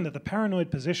concerned that the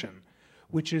paranoid position,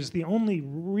 which is the only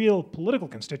real political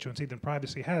constituency that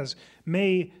privacy has,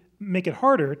 may make it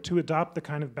harder to adopt the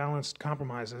kind of balanced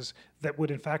compromises that would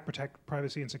in fact protect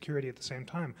privacy and security at the same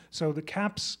time. So the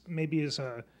caps maybe is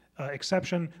a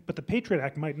exception, but the Patriot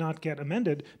Act might not get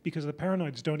amended because the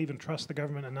paranoids don't even trust the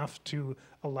government enough to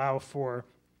allow for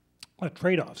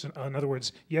trade-offs. In other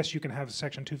words, yes, you can have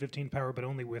Section 215 power, but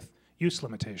only with use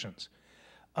limitations.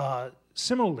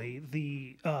 Similarly,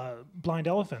 the blind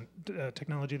elephant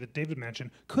technology that David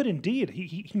mentioned could indeed,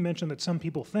 he mentioned that some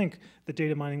people think that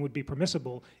data mining would be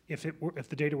permissible if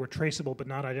the data were traceable but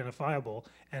not identifiable,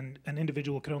 and an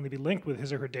individual could only be linked with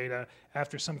his or her data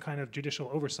after some kind of judicial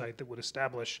oversight that would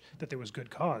establish that there was good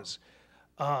cause.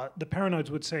 The paranoids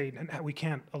would say we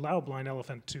can't allow blind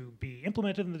elephant to be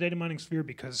implemented in the data mining sphere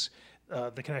because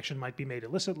the connection might be made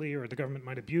illicitly or the government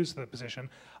might abuse the position.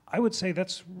 I would say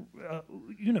that's,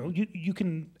 you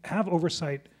can have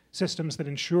oversight systems that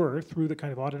ensure through the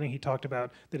kind of auditing he talked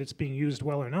about that it's being used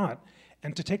well or not.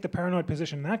 And to take the paranoid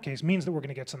position in that case means that we're going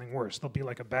to get something worse. There'll be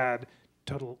like a bad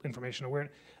total information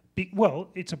awareness. Well,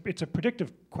 it's a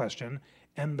predictive question,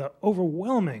 and the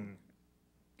overwhelming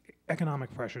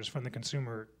economic pressures from the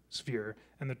consumer sphere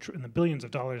and the billions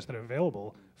of dollars that are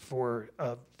available for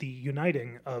the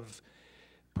uniting of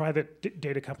private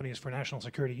data companies for national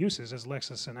security uses, as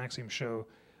Lexis and Axiom show,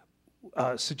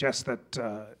 suggests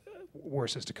that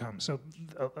worse is to come. So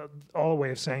all a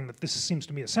way of saying that this seems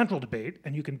to me a central debate,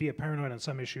 and you can be a paranoid on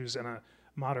some issues and a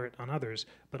moderate on others,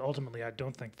 but ultimately I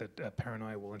don't think that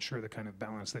paranoia will ensure the kind of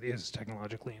balance that is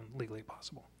technologically and legally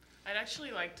possible. I'd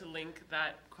actually like to link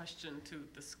that question to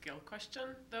the skill question,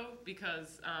 though,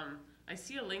 because I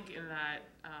see a link in that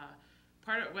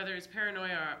part of whether it's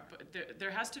paranoia, but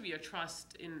there has to be a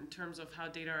trust in terms of how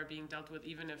data are being dealt with,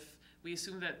 even if we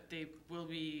assume that they will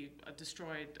be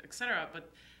destroyed, et cetera.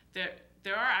 But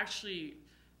there are actually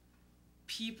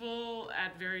people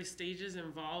at various stages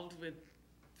involved with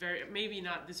maybe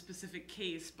not this specific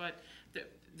case, but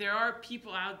there are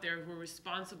people out there who are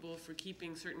responsible for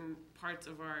keeping certain parts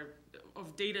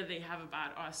of data they have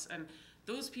about us, and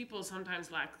those people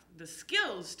sometimes lack the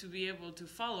skills to be able to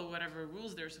follow whatever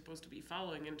rules they're supposed to be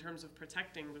following in terms of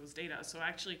protecting those data. So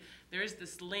actually, there is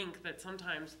this link that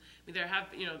sometimes, I mean, there have,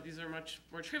 these are much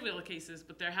more trivial cases,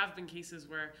 but there have been cases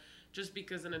where just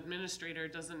because an administrator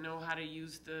doesn't know how to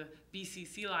use the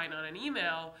BCC line on an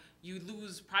email, you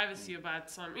lose privacy about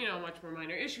some, much more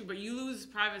minor issue, but you lose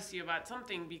privacy about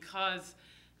something because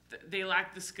they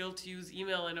lack the skill to use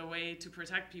email in a way to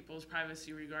protect people's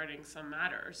privacy regarding some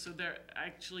matter. So there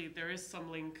is some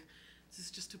link. This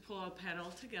is just to pull a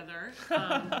panel together.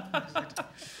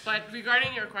 But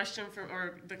regarding your question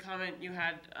or the comment you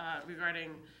had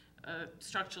regarding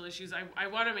structural issues, I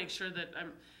want to make sure that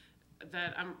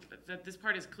this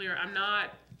part is clear.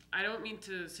 I don't mean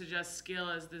to suggest skill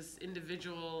as this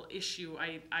individual issue.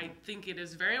 I think it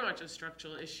is very much a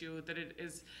structural issue, that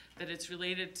it's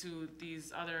related to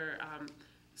these other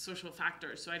social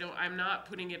factors. So I'm not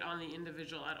putting it on the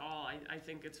individual at all. I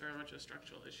think it's very much a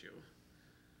structural issue.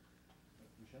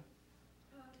 Michelle?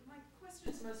 My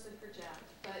question is mostly for Jeff,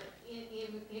 but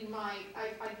I'm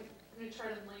going to try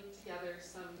to link together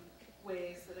some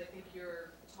ways that I think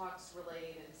your talks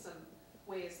relate and some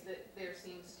ways that there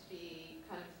seems to be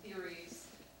kind of theories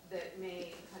that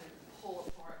may kind of pull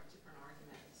apart different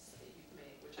arguments that you've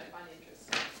made, which I find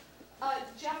interesting.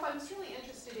 Jeff, I was really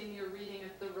interested in your reading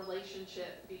of the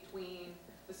relationship between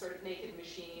the sort of naked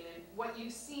machine and what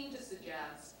you seem to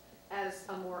suggest as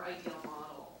a more ideal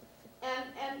model.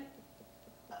 And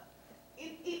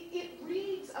it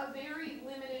reads a very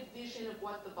limited vision of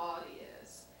what the body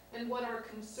is and what our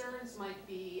concerns might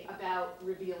be about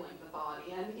revealing the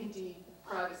body and indeed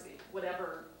privacy,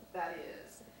 whatever that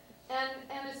is,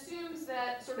 and assumes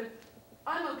that sort of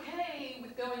I'm okay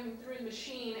with going through a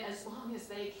machine as long as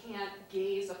they can't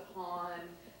gaze upon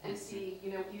and see,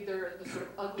 either the sort of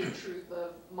ugly truth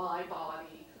of my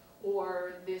body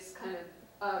or this kind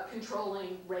of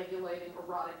controlling, regulating,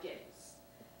 erotic gaze.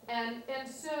 And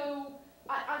so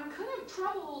I'm kind of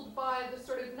troubled by the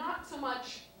sort of not so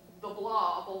much the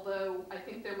blob, although I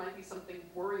think there might be something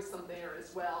worrisome there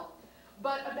as well,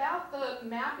 but about the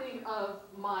mapping of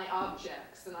my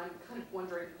objects, and I'm kind of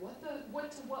wondering to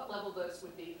what level those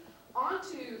would be,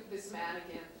 onto this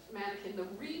mannequin, the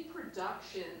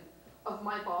reproduction of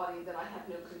my body that I have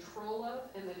no control of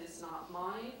and that is not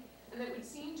mine, and that would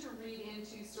seem to read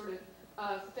into sort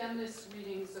of feminist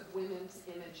readings of women's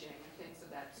imaging and things of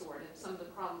that sort, and some of the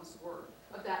problems were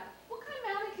of that. What kind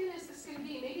of mannequin is this going to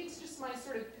be? Maybe it's just my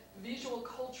sort of visual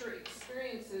culture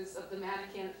experiences of the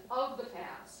mannequin of the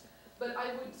past. But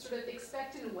I would sort of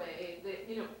expect in a way that,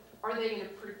 are they going to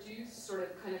produce sort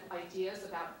of kind of ideas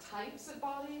about types of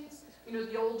bodies?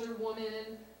 The older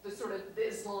woman, the sort of the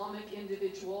Islamic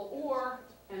individual, or,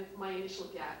 and my initial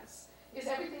guess, is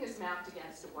everything is mapped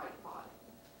against a white body.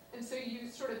 And so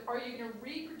are you going to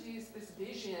reproduce this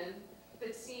vision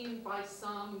that's seen by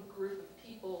some group of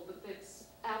people that's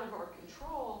out of our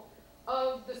control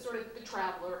of the sort of the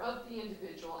traveler, of the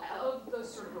individual, of the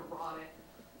sort of erotic,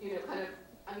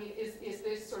 is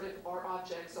this sort of our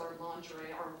objects, our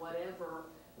lingerie, our whatever,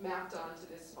 mapped onto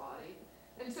this body?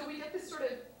 And so we get this sort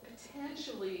of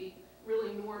potentially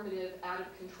really normative, out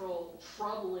of control,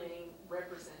 troubling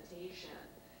representation.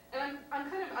 And I'm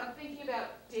thinking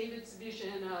about David's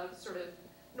vision of sort of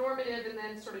normative and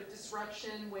then sort of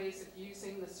disruption, ways of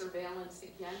using the surveillance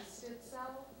against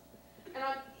itself. And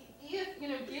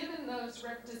given those,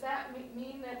 does that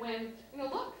mean that when,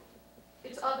 look,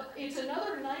 it's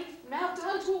another knife mapped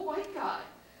onto a white guy.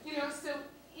 So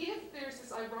if there's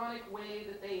this ironic way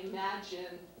that they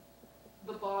imagine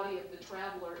the body of the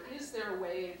traveler, is there a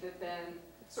way that then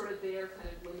sort of their kind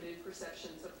of limited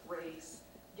perceptions of race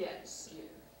get skewed?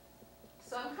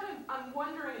 So I'm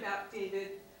wondering about,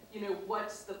 David,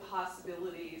 what's the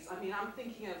possibilities? I mean, I'm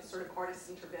thinking of sort of artist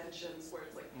interventions where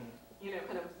it's like,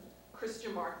 kind of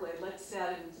Christian Marclay, let's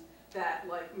send that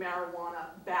like marijuana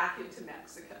back into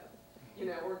Mexico.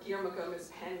 Or Guillermo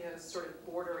Gomez Peña's sort of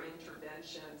border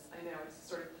interventions. I know it's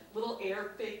sort of little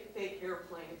fake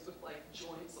airplanes with like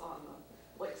joints on them,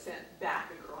 like sent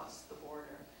back across the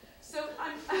border. So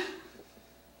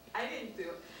I didn't do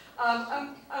it.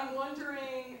 I'm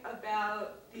wondering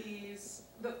about the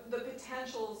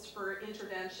potentials for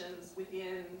interventions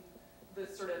within the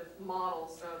sort of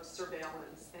models of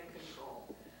surveillance and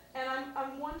control. And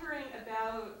I'm wondering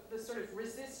about the sort of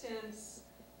resistance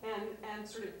and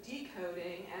sort of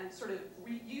decoding and sort of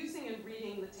using and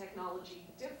reading the technology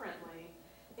differently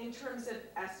in terms of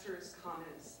Eszter's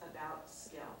comments about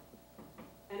skill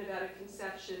and about a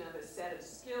conception of a set of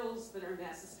skills that are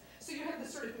necessary. So you have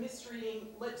this sort of misreading,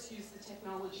 let's use the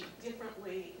technology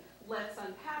differently, let's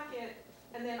unpack it,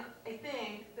 and then I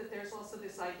think that there's also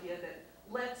this idea that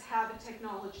let's have a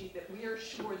technology that we are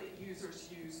sure that users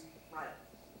use right.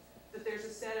 That there's a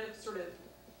set of sort of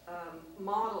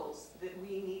models that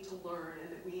we need to learn and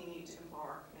that we need to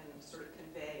embark and sort of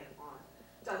convey upon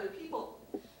to other people.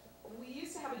 We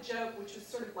used to have a joke which was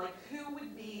sort of like, who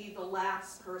would be the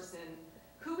last person,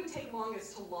 who would take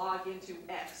longest to log into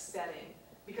X setting,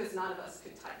 because none of us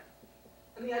could type.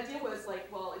 And the idea was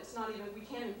like, well, it's not even, we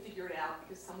can't even figure it out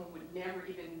because someone would never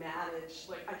even manage,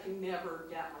 like I can never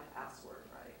get my password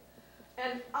right.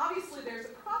 And obviously there's a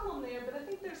problem there, but I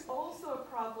think there's also a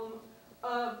problem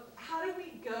of how do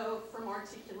we go from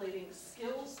articulating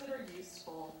skills that are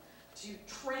useful to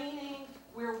training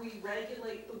where we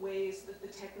regulate the ways that the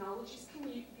technologies can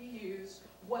be used,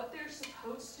 what they're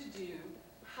supposed to do,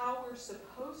 how we're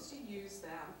supposed to use them,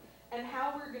 and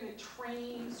how we're going to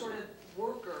train sort of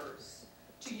workers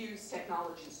to use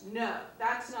technologies. No,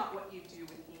 that's not what you do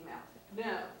with email.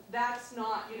 No, that's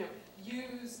not,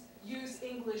 use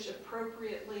English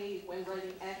appropriately when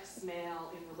writing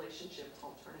Xmail in relationship to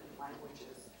alternative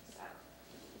languages, etc.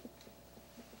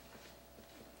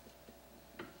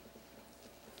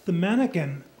 The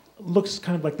mannequin looks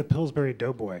kind of like the Pillsbury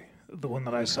Doughboy, the one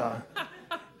that I saw.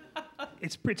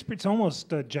 It's almost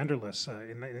genderless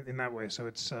in that way. So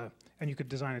it's and you could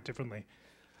design it differently.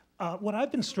 What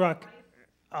I've been struck,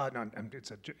 no,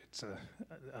 it's a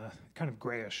kind of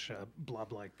grayish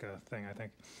blob-like thing, I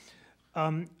think.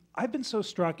 I've been so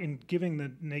struck in giving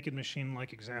the naked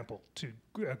machine-like example to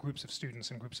groups of students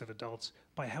and groups of adults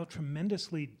by how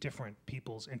tremendously different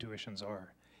people's intuitions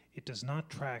are. It does not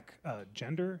track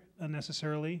gender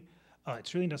necessarily. It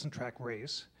certainly doesn't track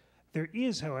race. There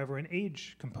is, however, an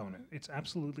age component. It's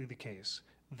absolutely the case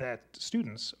that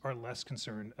students are less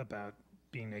concerned about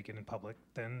being naked in public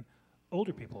than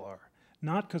older people are.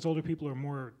 Not because older people are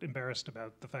more embarrassed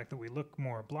about the fact that we look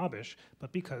more blobbish,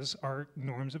 but because our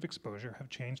norms of exposure have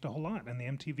changed a whole lot, and the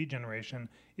MTV generation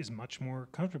is much more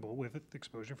comfortable with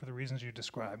exposure for the reasons you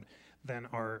described than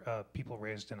are people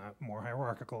raised in a more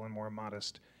hierarchical and more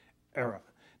modest era.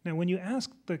 Now, when you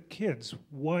ask the kids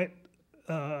what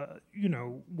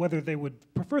whether they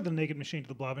would prefer the naked machine to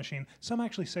the blob machine, some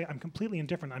actually say, I'm completely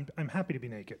indifferent, I'm happy to be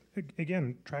naked.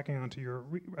 Again, tracking onto your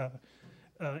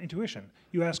intuition.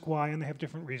 You ask why, and they have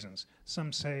different reasons.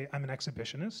 Some say, I'm an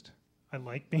exhibitionist. I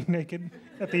like being naked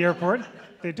at the airport.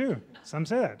 They do. Some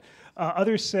say that.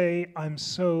 Others say, I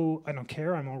don't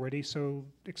care, I'm already so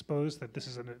exposed that this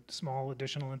is a small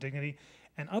additional indignity.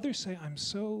 And others say, I'm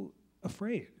so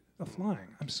afraid of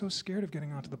flying. I'm so scared of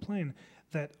getting onto the plane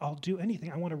that I'll do anything.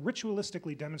 I want to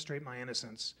ritualistically demonstrate my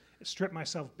innocence, strip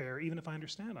myself bare, even if I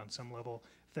understand on some level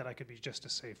that I could be just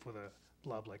as safe with a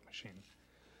blob-like machine.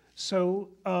 So,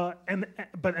 and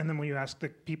then when you ask the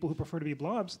people who prefer to be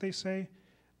blobs, they say,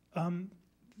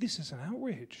 this is an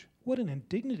outrage. What an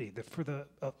indignity that for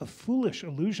a foolish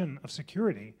illusion of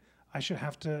security, I should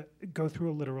have to go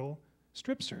through a literal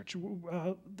strip search.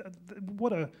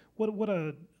 What a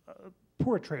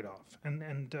poor trade-off, and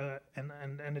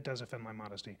it does offend my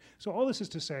modesty. So all this is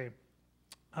to say,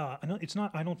 I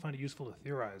don't find it useful to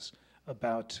theorize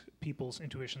about people's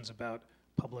intuitions about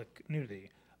public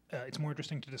nudity. It's more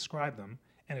interesting to describe them,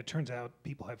 and it turns out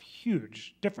people have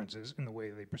huge differences in the way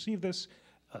they perceive this.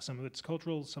 Some of it's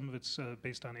cultural, some of it's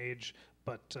based on age,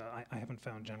 but I haven't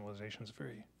found generalizations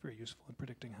very, very useful in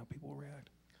predicting how people will react.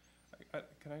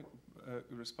 Can I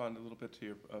respond a little bit to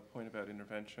your point about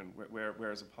intervention?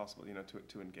 Where is it possible,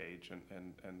 to engage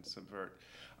and subvert?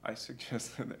 I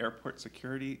suggest that the airport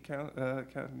security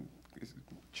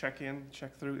check-in,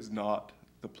 check-through is not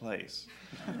the place.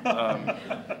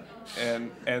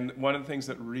 And one of the things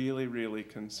that really, really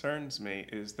concerns me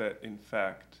is that, in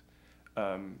fact,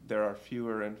 there are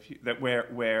fewer and fewer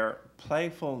where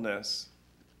playfulness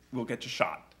will get you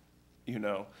shot. You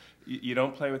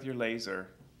don't play with your laser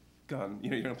gun.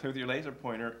 You don't play with your laser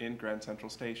pointer in Grand Central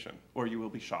Station, or you will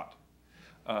be shot.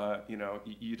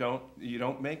 You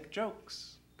don't make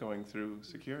jokes going through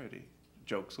security.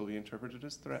 Jokes will be interpreted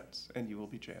as threats, and you will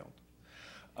be jailed.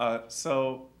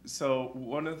 So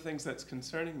one of the things that's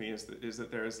concerning me is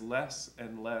that there is less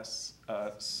and less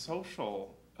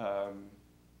social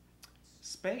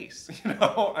space.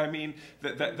 I mean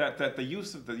that the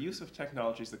use of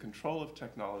technologies, the control of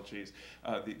technologies,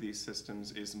 these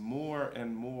systems is more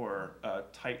and more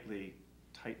tightly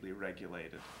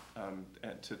regulated,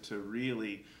 and to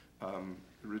really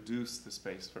reduce the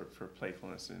space for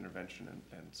playfulness, intervention,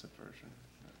 and subversion.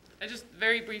 I just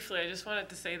wanted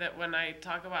to say that when I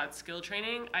talk about skill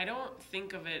training, I don't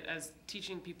think of it as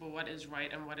teaching people what is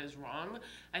right and what is wrong.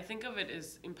 I think of it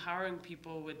as empowering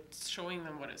people with showing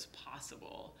them what is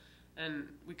possible. And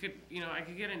we could, I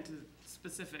could get into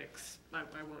specifics, I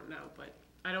won't now, but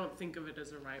I don't think of it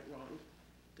as a right-wrong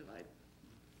divide.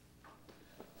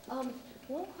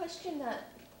 One question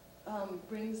that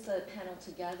brings the panel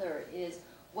together is,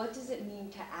 what does it mean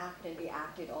to act and be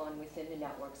acted on within the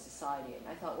network society? And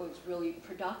I thought what was really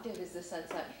productive is the sense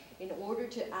that in order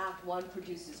to act, one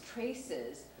produces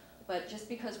traces, but just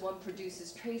because one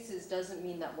produces traces doesn't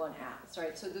mean that one acts,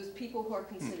 right? So those people who are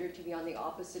considered to be on the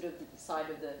opposite of the side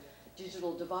of the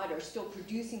digital divide are still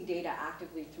producing data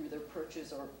actively through their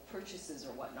purchases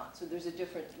or whatnot. So there's a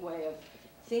different way of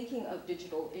thinking of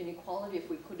digital inequality if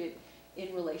we put it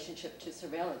in relationship to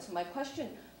surveillance. So my question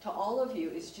to all of you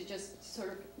is to just sort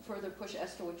of further push,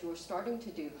 Eszter, what you were starting to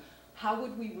do. How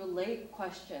would we relate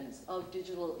questions of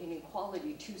digital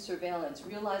inequality to surveillance,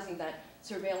 realizing that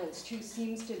surveillance too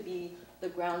seems to be the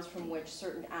grounds from which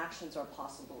certain actions are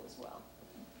possible as well?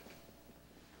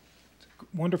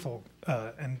 Wonderful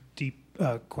and deep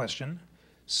question.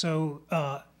 So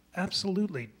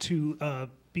absolutely, to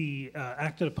be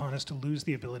acted upon is to lose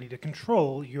the ability to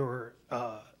control your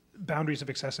boundaries of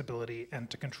accessibility and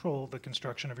to control the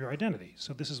construction of your identity.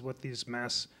 So this is what these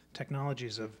mass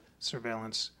technologies of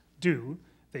surveillance do.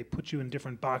 They put you in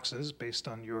different boxes based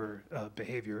on your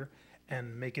behavior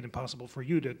and make it impossible for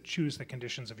you to choose the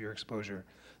conditions of your exposure.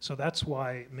 So that's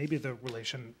why maybe the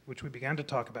relation which we began to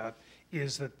talk about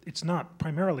is that it's not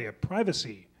primarily a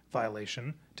privacy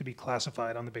violation to be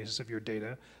classified on the basis of your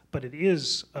data, but it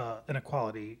is an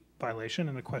equality violation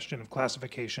and a question of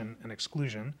classification and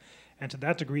exclusion. And to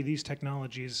that degree, these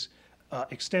technologies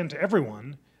extend to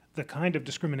everyone the kind of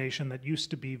discrimination that used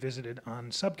to be visited on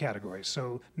subcategories.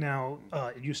 So now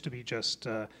it used to be just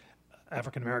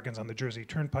African Americans on the Jersey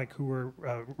Turnpike who were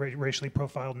racially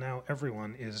profiled. Now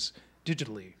everyone is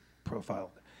digitally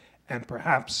profiled. And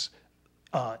perhaps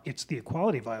it's the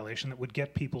equality violation that would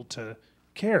get people to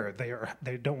care.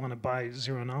 They don't want to buy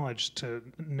zero knowledge to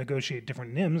negotiate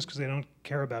different NIMs because they don't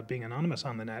care about being anonymous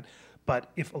on the net.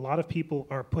 But if a lot of people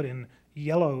are put in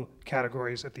yellow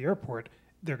categories at the airport,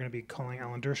 they're going to be calling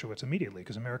Alan Dershowitz immediately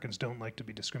because Americans don't like to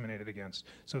be discriminated against.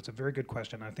 So it's a very good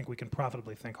question. I think we can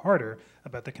profitably think harder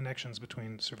about the connections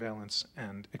between surveillance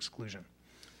and exclusion.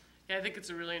 Yeah, I think it's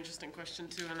a really interesting question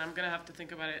too, and I'm going to have to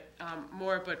think about it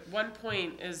more. But one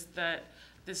point is that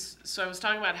so I was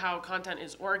talking about how content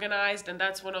is organized, and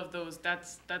that's one of those,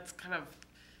 that's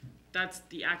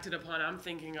the acted upon I'm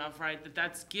thinking of, right?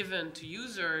 That's given to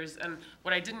users, and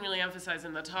what I didn't really emphasize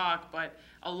in the talk, but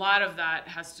a lot of that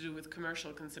has to do with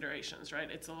commercial considerations, right?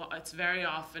 It's very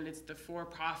often it's the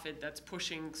for-profit that's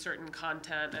pushing certain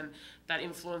content, and that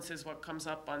influences what comes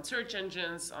up on search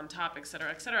engines, on top, et cetera,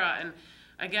 et cetera. And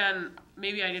again,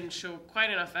 maybe I didn't show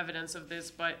quite enough evidence of this,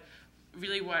 but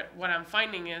really what I'm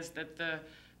finding is that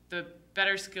the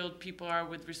better skilled people are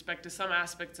with respect to some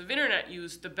aspects of internet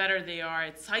use, the better they are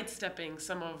at sidestepping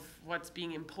some of what's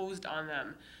being imposed on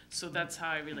them. So that's how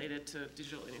I relate it to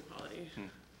digital inequality.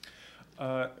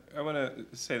 I want to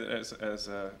say that as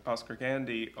Oscar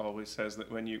Gandy always says, that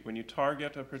when you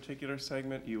target a particular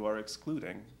segment, you are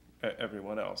excluding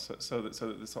everyone else. So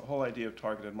that this whole idea of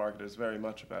targeted market is very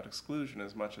much about exclusion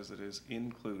as much as it is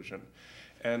inclusion.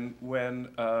 And when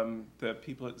the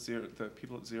people at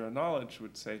Zero Knowledge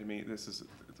would say to me,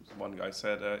 one guy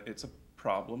said, it's a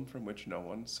problem from which no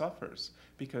one suffers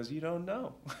because you don't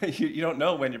know. you don't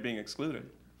know when you're being excluded,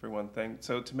 for one thing.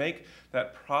 So to make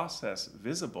that process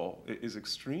visible is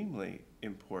extremely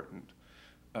important.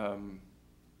 I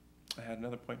had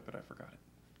another point, but I forgot it.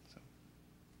 So.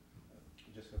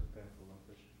 You just have time for one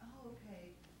question. Oh, okay.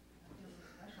 I feel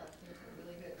special. I think it's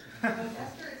really good.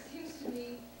 Eszter, it seems to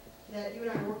me that you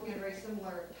and I are working on a very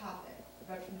similar topic,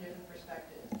 but from different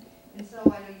perspectives. And so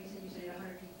I know you said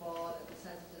 100 people, and the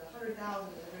census is 100,000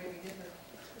 is a very big difference.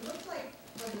 It looks like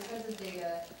from the census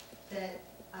data that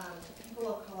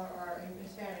people of color and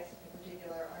Hispanics in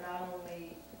particular are not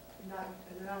only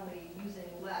using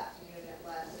less,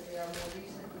 but they are more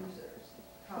recent users,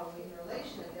 probably in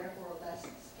relation and therefore less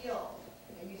skilled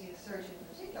at using search in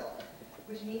particular.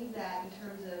 Which means that in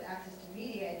terms of access to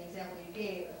media, and the example you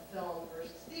gave of film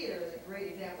versus theater is a great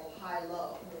example,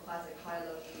 high-low, from the classic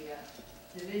high-low media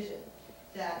division.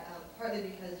 That partly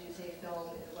because you say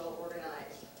film is a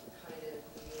well-organized kind of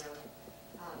medium,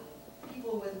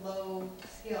 people with low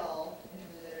skill in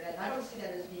terms of internet, and I don't see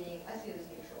that as being, I see it as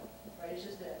neutral, right? It's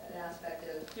just an aspect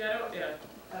of,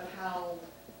 of how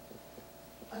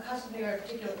accustomed they are to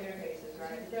particular interfaces,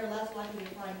 right? They're less likely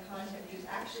to find content which is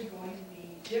actually going to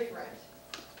be different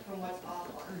from what's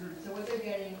offline. So what they're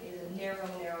getting is a narrow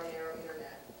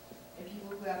internet. And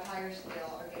people who have higher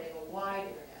skill are getting a wide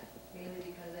internet, mainly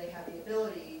because they have the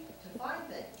ability to find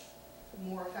things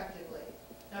more effectively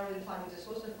not really to find what they're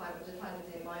supposed to find, but to find what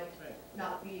they might Right.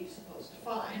 not be supposed to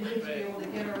find, to be able to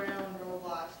get around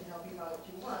roadblocks to help you find what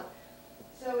you want.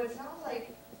 So it sounds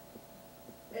like,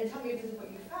 and tell me if this is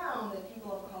what you found, that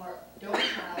people of color don't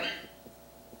have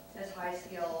as high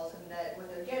skills, and that what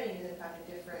they're getting is in fact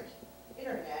a different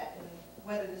internet, and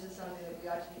whether this is something that we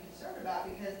ought to be concerned about,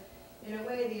 because in a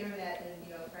way the internet, and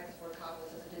Francis Ford Coppola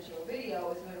says a digital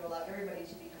video is going to allow everybody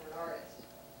to become an artist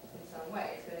in some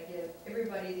way. It's going to give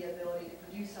everybody the ability to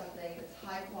produce something that's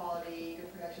high quality,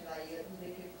 good production value, that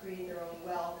they can create their own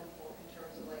wealth in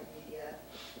terms of like media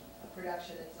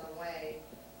production in some way.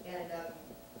 And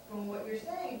from what you're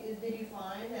saying, did you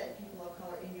find that people of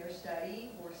color in your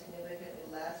study were significantly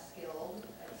less skilled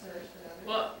at search than others?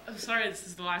 Well, I'm sorry, this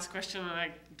is the last question, and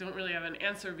I don't really have an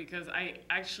answer because I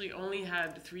actually only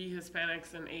had 3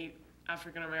 Hispanics and 8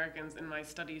 African Americans in my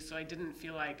study, so I didn't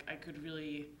feel like I could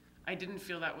really, I didn't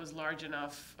feel that was large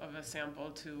enough of a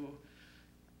sample to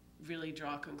really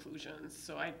draw conclusions.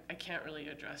 So I can't really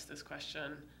address this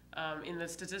question. In the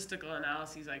statistical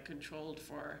analyses, I controlled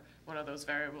for one of those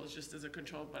variables just as a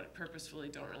control, but purposefully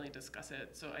don't really discuss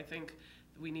it. So I think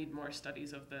we need more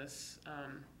studies of this.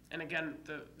 And again,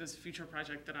 this future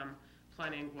project that I'm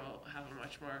planning will have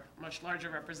a much larger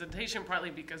representation,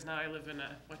 partly because now I live in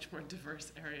a much more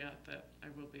diverse area that I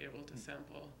will be able to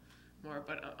sample more.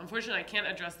 But unfortunately, I can't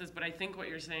address this, but I think what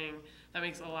you're saying, that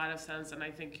makes a lot of sense, and I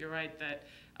think you're right that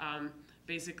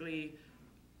basically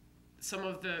some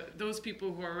of those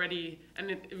people who are already, and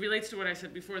it relates to what I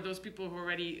said before, those people who are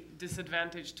already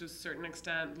disadvantaged to a certain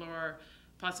extent,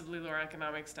 possibly lower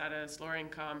economic status, lower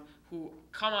income, who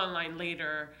come online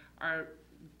later are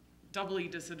doubly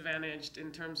disadvantaged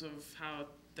in terms of how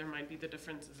there might be the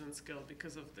differences in skill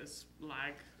because of this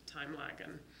time lag.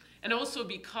 And also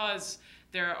because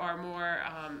there are more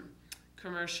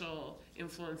commercial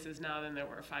influences now than there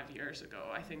were 5 years ago.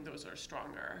 I think those are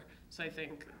stronger. So I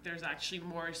think there's actually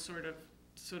more sort of,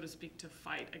 so to speak, to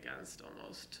fight against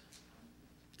almost.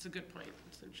 It's a good point.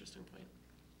 It's an interesting point.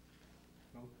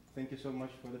 Well, thank you so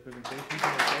much for the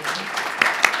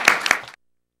presentation.